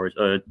 24 hours.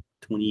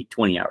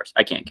 20 hours.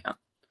 I can't count.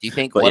 Do you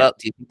think But what else,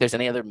 do you think there's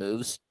any other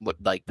moves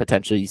like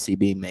potentially you see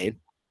being made?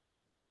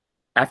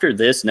 After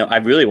this, no, I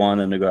really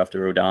wanted them to go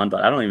after Rodon,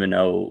 but I don't even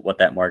know what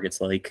that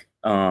market's like.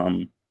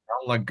 That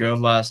looked good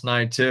last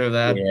night too.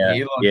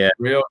 He looked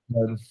real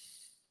good.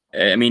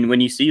 I mean,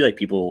 when you see like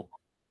people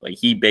like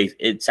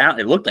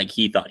it looked like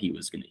he thought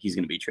he's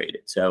gonna be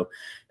traded. So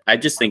I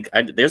just think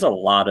there's a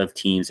lot of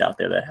teams out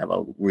there that have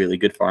a really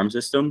good farm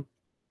system,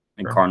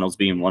 and Cardinals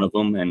being one of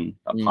them. And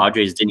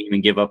Padres didn't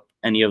even give up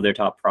any of their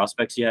top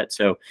prospects yet.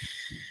 So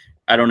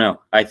I don't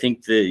know. I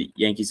think the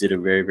Yankees did a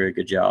very, very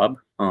good job.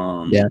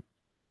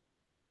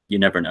 You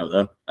never know,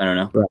 though. I don't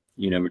know. Right.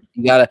 You never.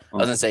 You gotta. I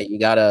was gonna say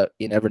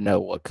you never know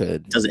what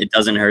could. It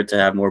doesn't hurt to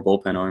have more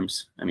bullpen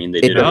arms. I mean,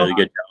 they did a really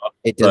good job.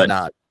 It does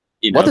not.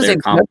 You know, what does it?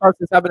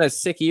 Is having a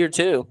sick year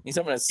too. He's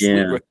having a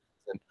sweet.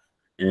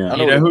 Yeah.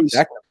 You know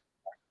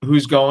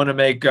who's going to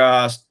make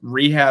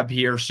rehab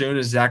here soon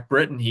is Zach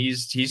Britton.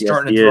 He's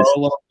starting to throw a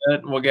little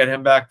bit. We'll get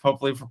him back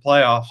hopefully for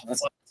playoffs.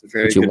 That's a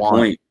very good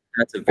point.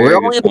 That's a very We're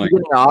good only at the point.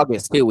 beginning of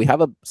August too. We have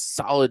a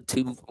solid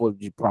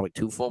probably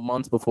 2 full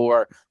months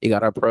before you got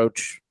to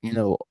approach,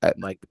 at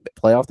like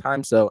playoff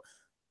time. So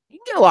you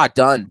can get a lot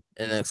done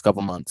in the next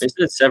couple months. They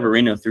said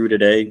Severino threw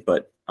today,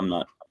 but I'm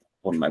not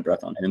holding my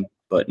breath on him.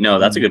 But no,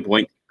 that's a good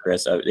point,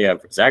 Chris.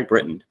 Zach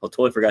Britton. I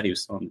totally forgot he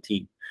was still on the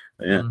team.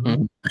 But yeah,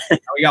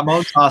 we got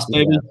Montas,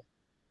 baby.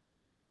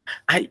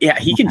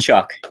 He can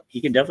chuck. He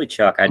can definitely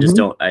chuck. I just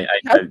don't. I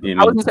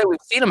was gonna say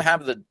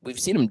we've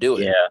seen him do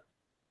it. Yeah.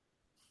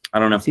 I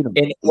don't know.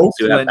 In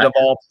Oakland of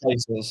all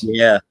places.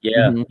 Yeah.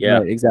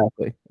 Right,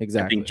 exactly.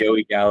 I think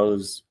Joey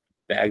Gallo's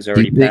bag's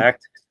already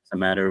packed. It's a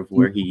matter of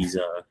where he's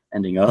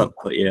ending up.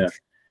 But yeah,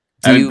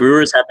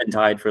 Brewers have been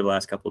tied for the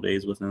last couple of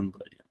days with him.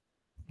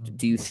 But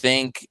do you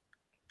think?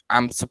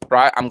 I'm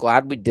surprised. I'm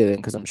glad we didn't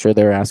because I'm sure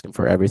they're asking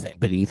for everything.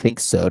 But do you think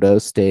Soto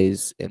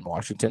stays in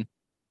Washington?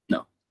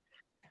 No.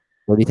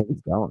 Where do you think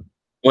he's going?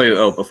 Wait,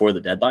 before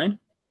the deadline?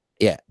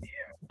 Yeah.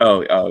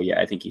 Oh,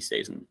 yeah. I think he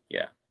stays in.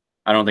 Yeah.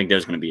 I don't think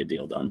there's going to be a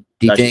deal done.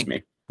 Do you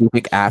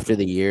think after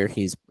the year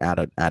he's out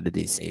of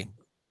DC? Do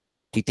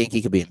you think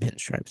he could be in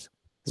pinstripes?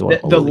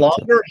 The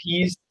longer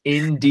he's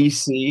in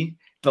DC,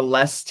 the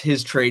less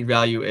his trade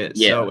value is.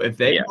 Yeah. So if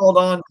they hold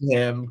on to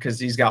him because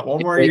he's got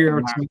one more year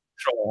of team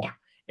control,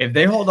 if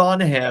they hold on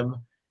to him,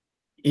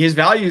 his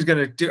value is going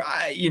to do.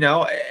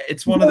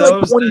 It's one of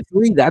those.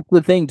 23. That's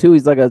the thing too.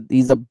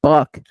 He's a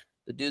buck.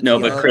 No,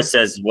 but Chris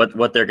says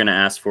what they're going to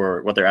ask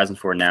for, what they're asking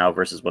for now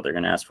versus what they're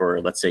going to ask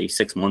for, let's say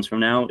 6 months from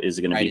now, is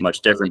going to be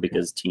much different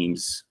because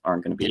teams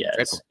aren't going to be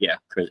as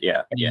Chris,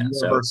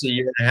 so versus a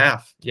year and a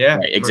half. Yeah,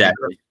 right,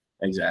 exactly.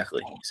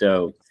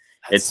 So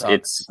it's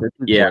there's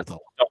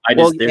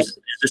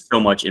just so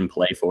much in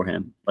play for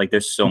him. Like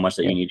there's so much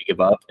that you need to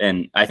give up,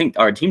 and I think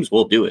our teams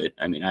will do it.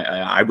 I mean,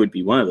 I would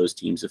be one of those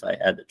teams if I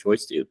had the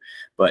choice to,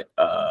 but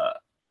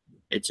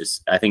it's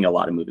just I think a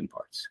lot of moving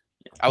parts.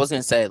 I was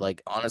going to say,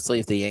 honestly,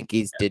 if the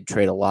Yankees did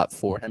trade a lot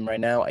for him right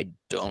now, I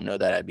don't know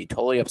that I'd be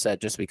totally upset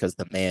just because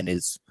the man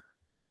is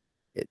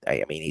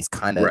he's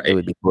kind of, it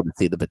would be cool to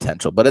see the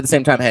potential. But at the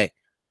same time, hey,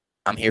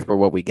 I'm here for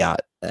what we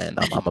got, and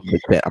I'm a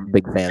big fan. I'm a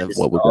big fan of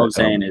what we got. All I'm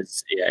saying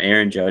is,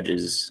 Aaron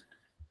Judge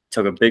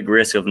took a big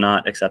risk of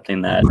not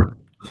accepting that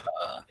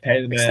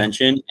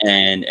extension,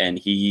 and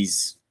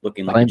he's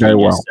looking like a genius.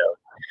 Well.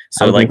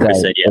 So like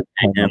Chris said,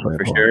 pay him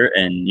for sure,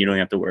 and you don't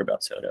have to worry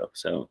about Soto.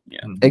 So yeah,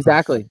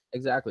 exactly.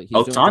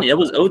 Ohtani, that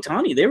was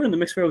Ohtani. They were in the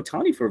mix for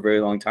Ohtani for a very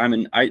long time,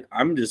 and I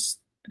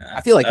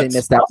feel like they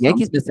missed out.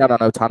 Yankees missed out on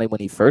Ohtani when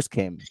he first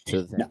came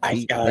to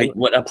the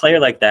what a player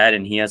like that,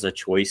 and he has a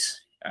choice.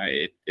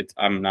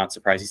 I'm not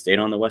surprised he stayed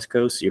on the West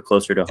Coast. You're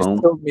closer to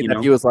home.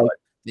 He was like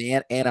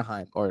the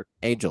Anaheim or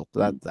Angel.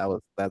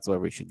 That's where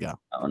we should go.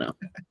 I don't know.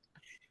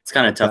 It's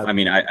kind of tough. I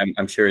mean,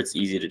 I'm sure it's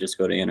easy to just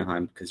go to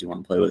Anaheim because you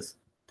want to play with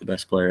the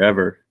best player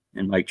ever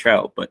in Mike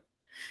Trout, but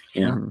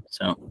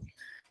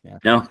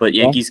but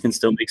Yankees can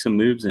still make some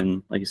moves,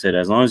 and like I said,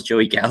 as long as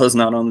Joey Gallo's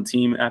not on the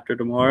team after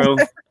tomorrow,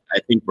 I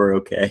think we're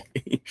okay.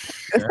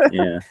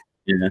 yeah.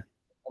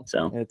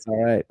 So it's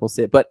all right. We'll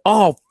see it. But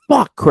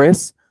fuck,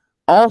 Chris.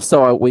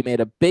 Also, we made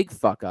a big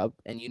fuck up,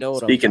 and you know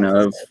what? Speaking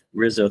of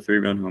Rizzo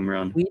 3-run home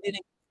run,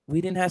 we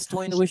didn't have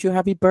Dwayne to wish you a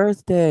happy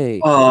birthday.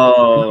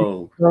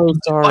 Oh, so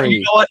sorry.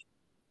 You know what?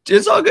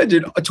 It's all good,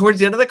 dude. Towards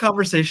the end of the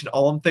conversation,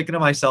 all I'm thinking to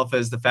myself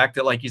is the fact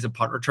that he's a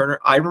punt returner.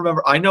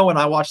 I know when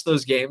I watch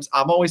those games,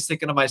 I'm always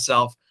thinking to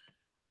myself,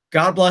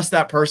 God bless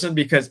that person,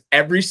 because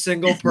every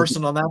single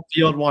person on that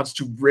field wants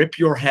to rip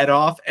your head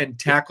off and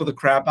tackle the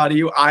crap out of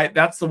you.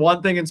 That's the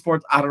one thing in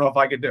sports I don't know if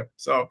I could do.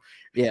 So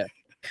yeah.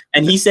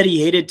 And he said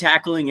he hated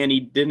tackling and he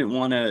didn't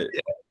want to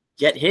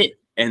get hit.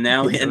 And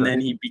then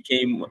he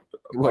became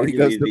he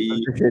goes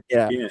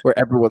where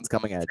everyone's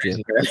coming at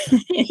you.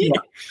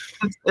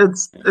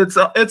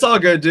 It's all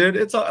good, dude.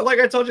 It's all, like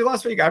I told you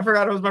last week. I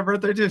forgot it was my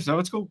birthday too, so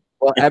it's cool.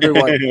 Well,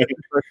 everyone's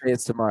birthday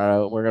is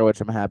tomorrow. We're gonna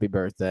wish him a happy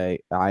birthday.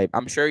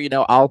 I'm sure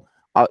I'll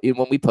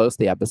when we post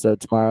the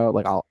episode tomorrow,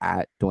 I'll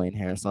at Dwayne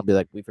Harris. I'll be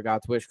like, we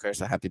forgot to wish Chris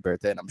a happy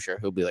birthday, and I'm sure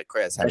he'll be like,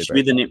 Chris, happy birthday. That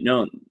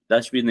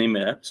should be the name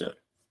of the episode.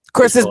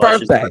 Chris's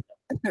Kohlasch's birthday.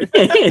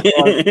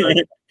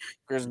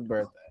 Chris's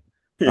birthday.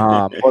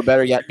 Or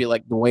better yet, be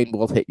like Dwayne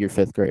will hit your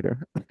 5th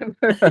grader.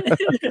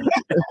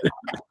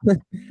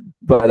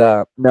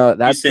 But no,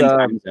 that's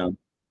time zone.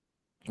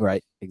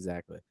 Right,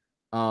 exactly.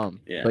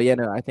 Yeah. But yeah,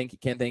 no, I think you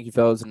can't thank you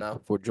fellas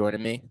enough for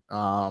joining me.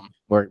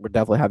 We're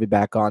definitely have you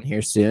back on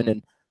here soon,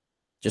 and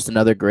just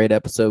another great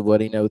episode of What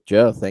Do You Know with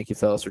Joe. Thank you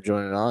fellas for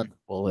joining on.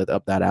 We'll hit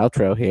up that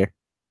outro here.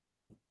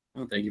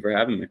 Well, thank you for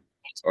having me.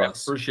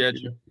 Appreciate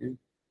you.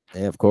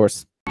 Yeah, of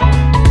course.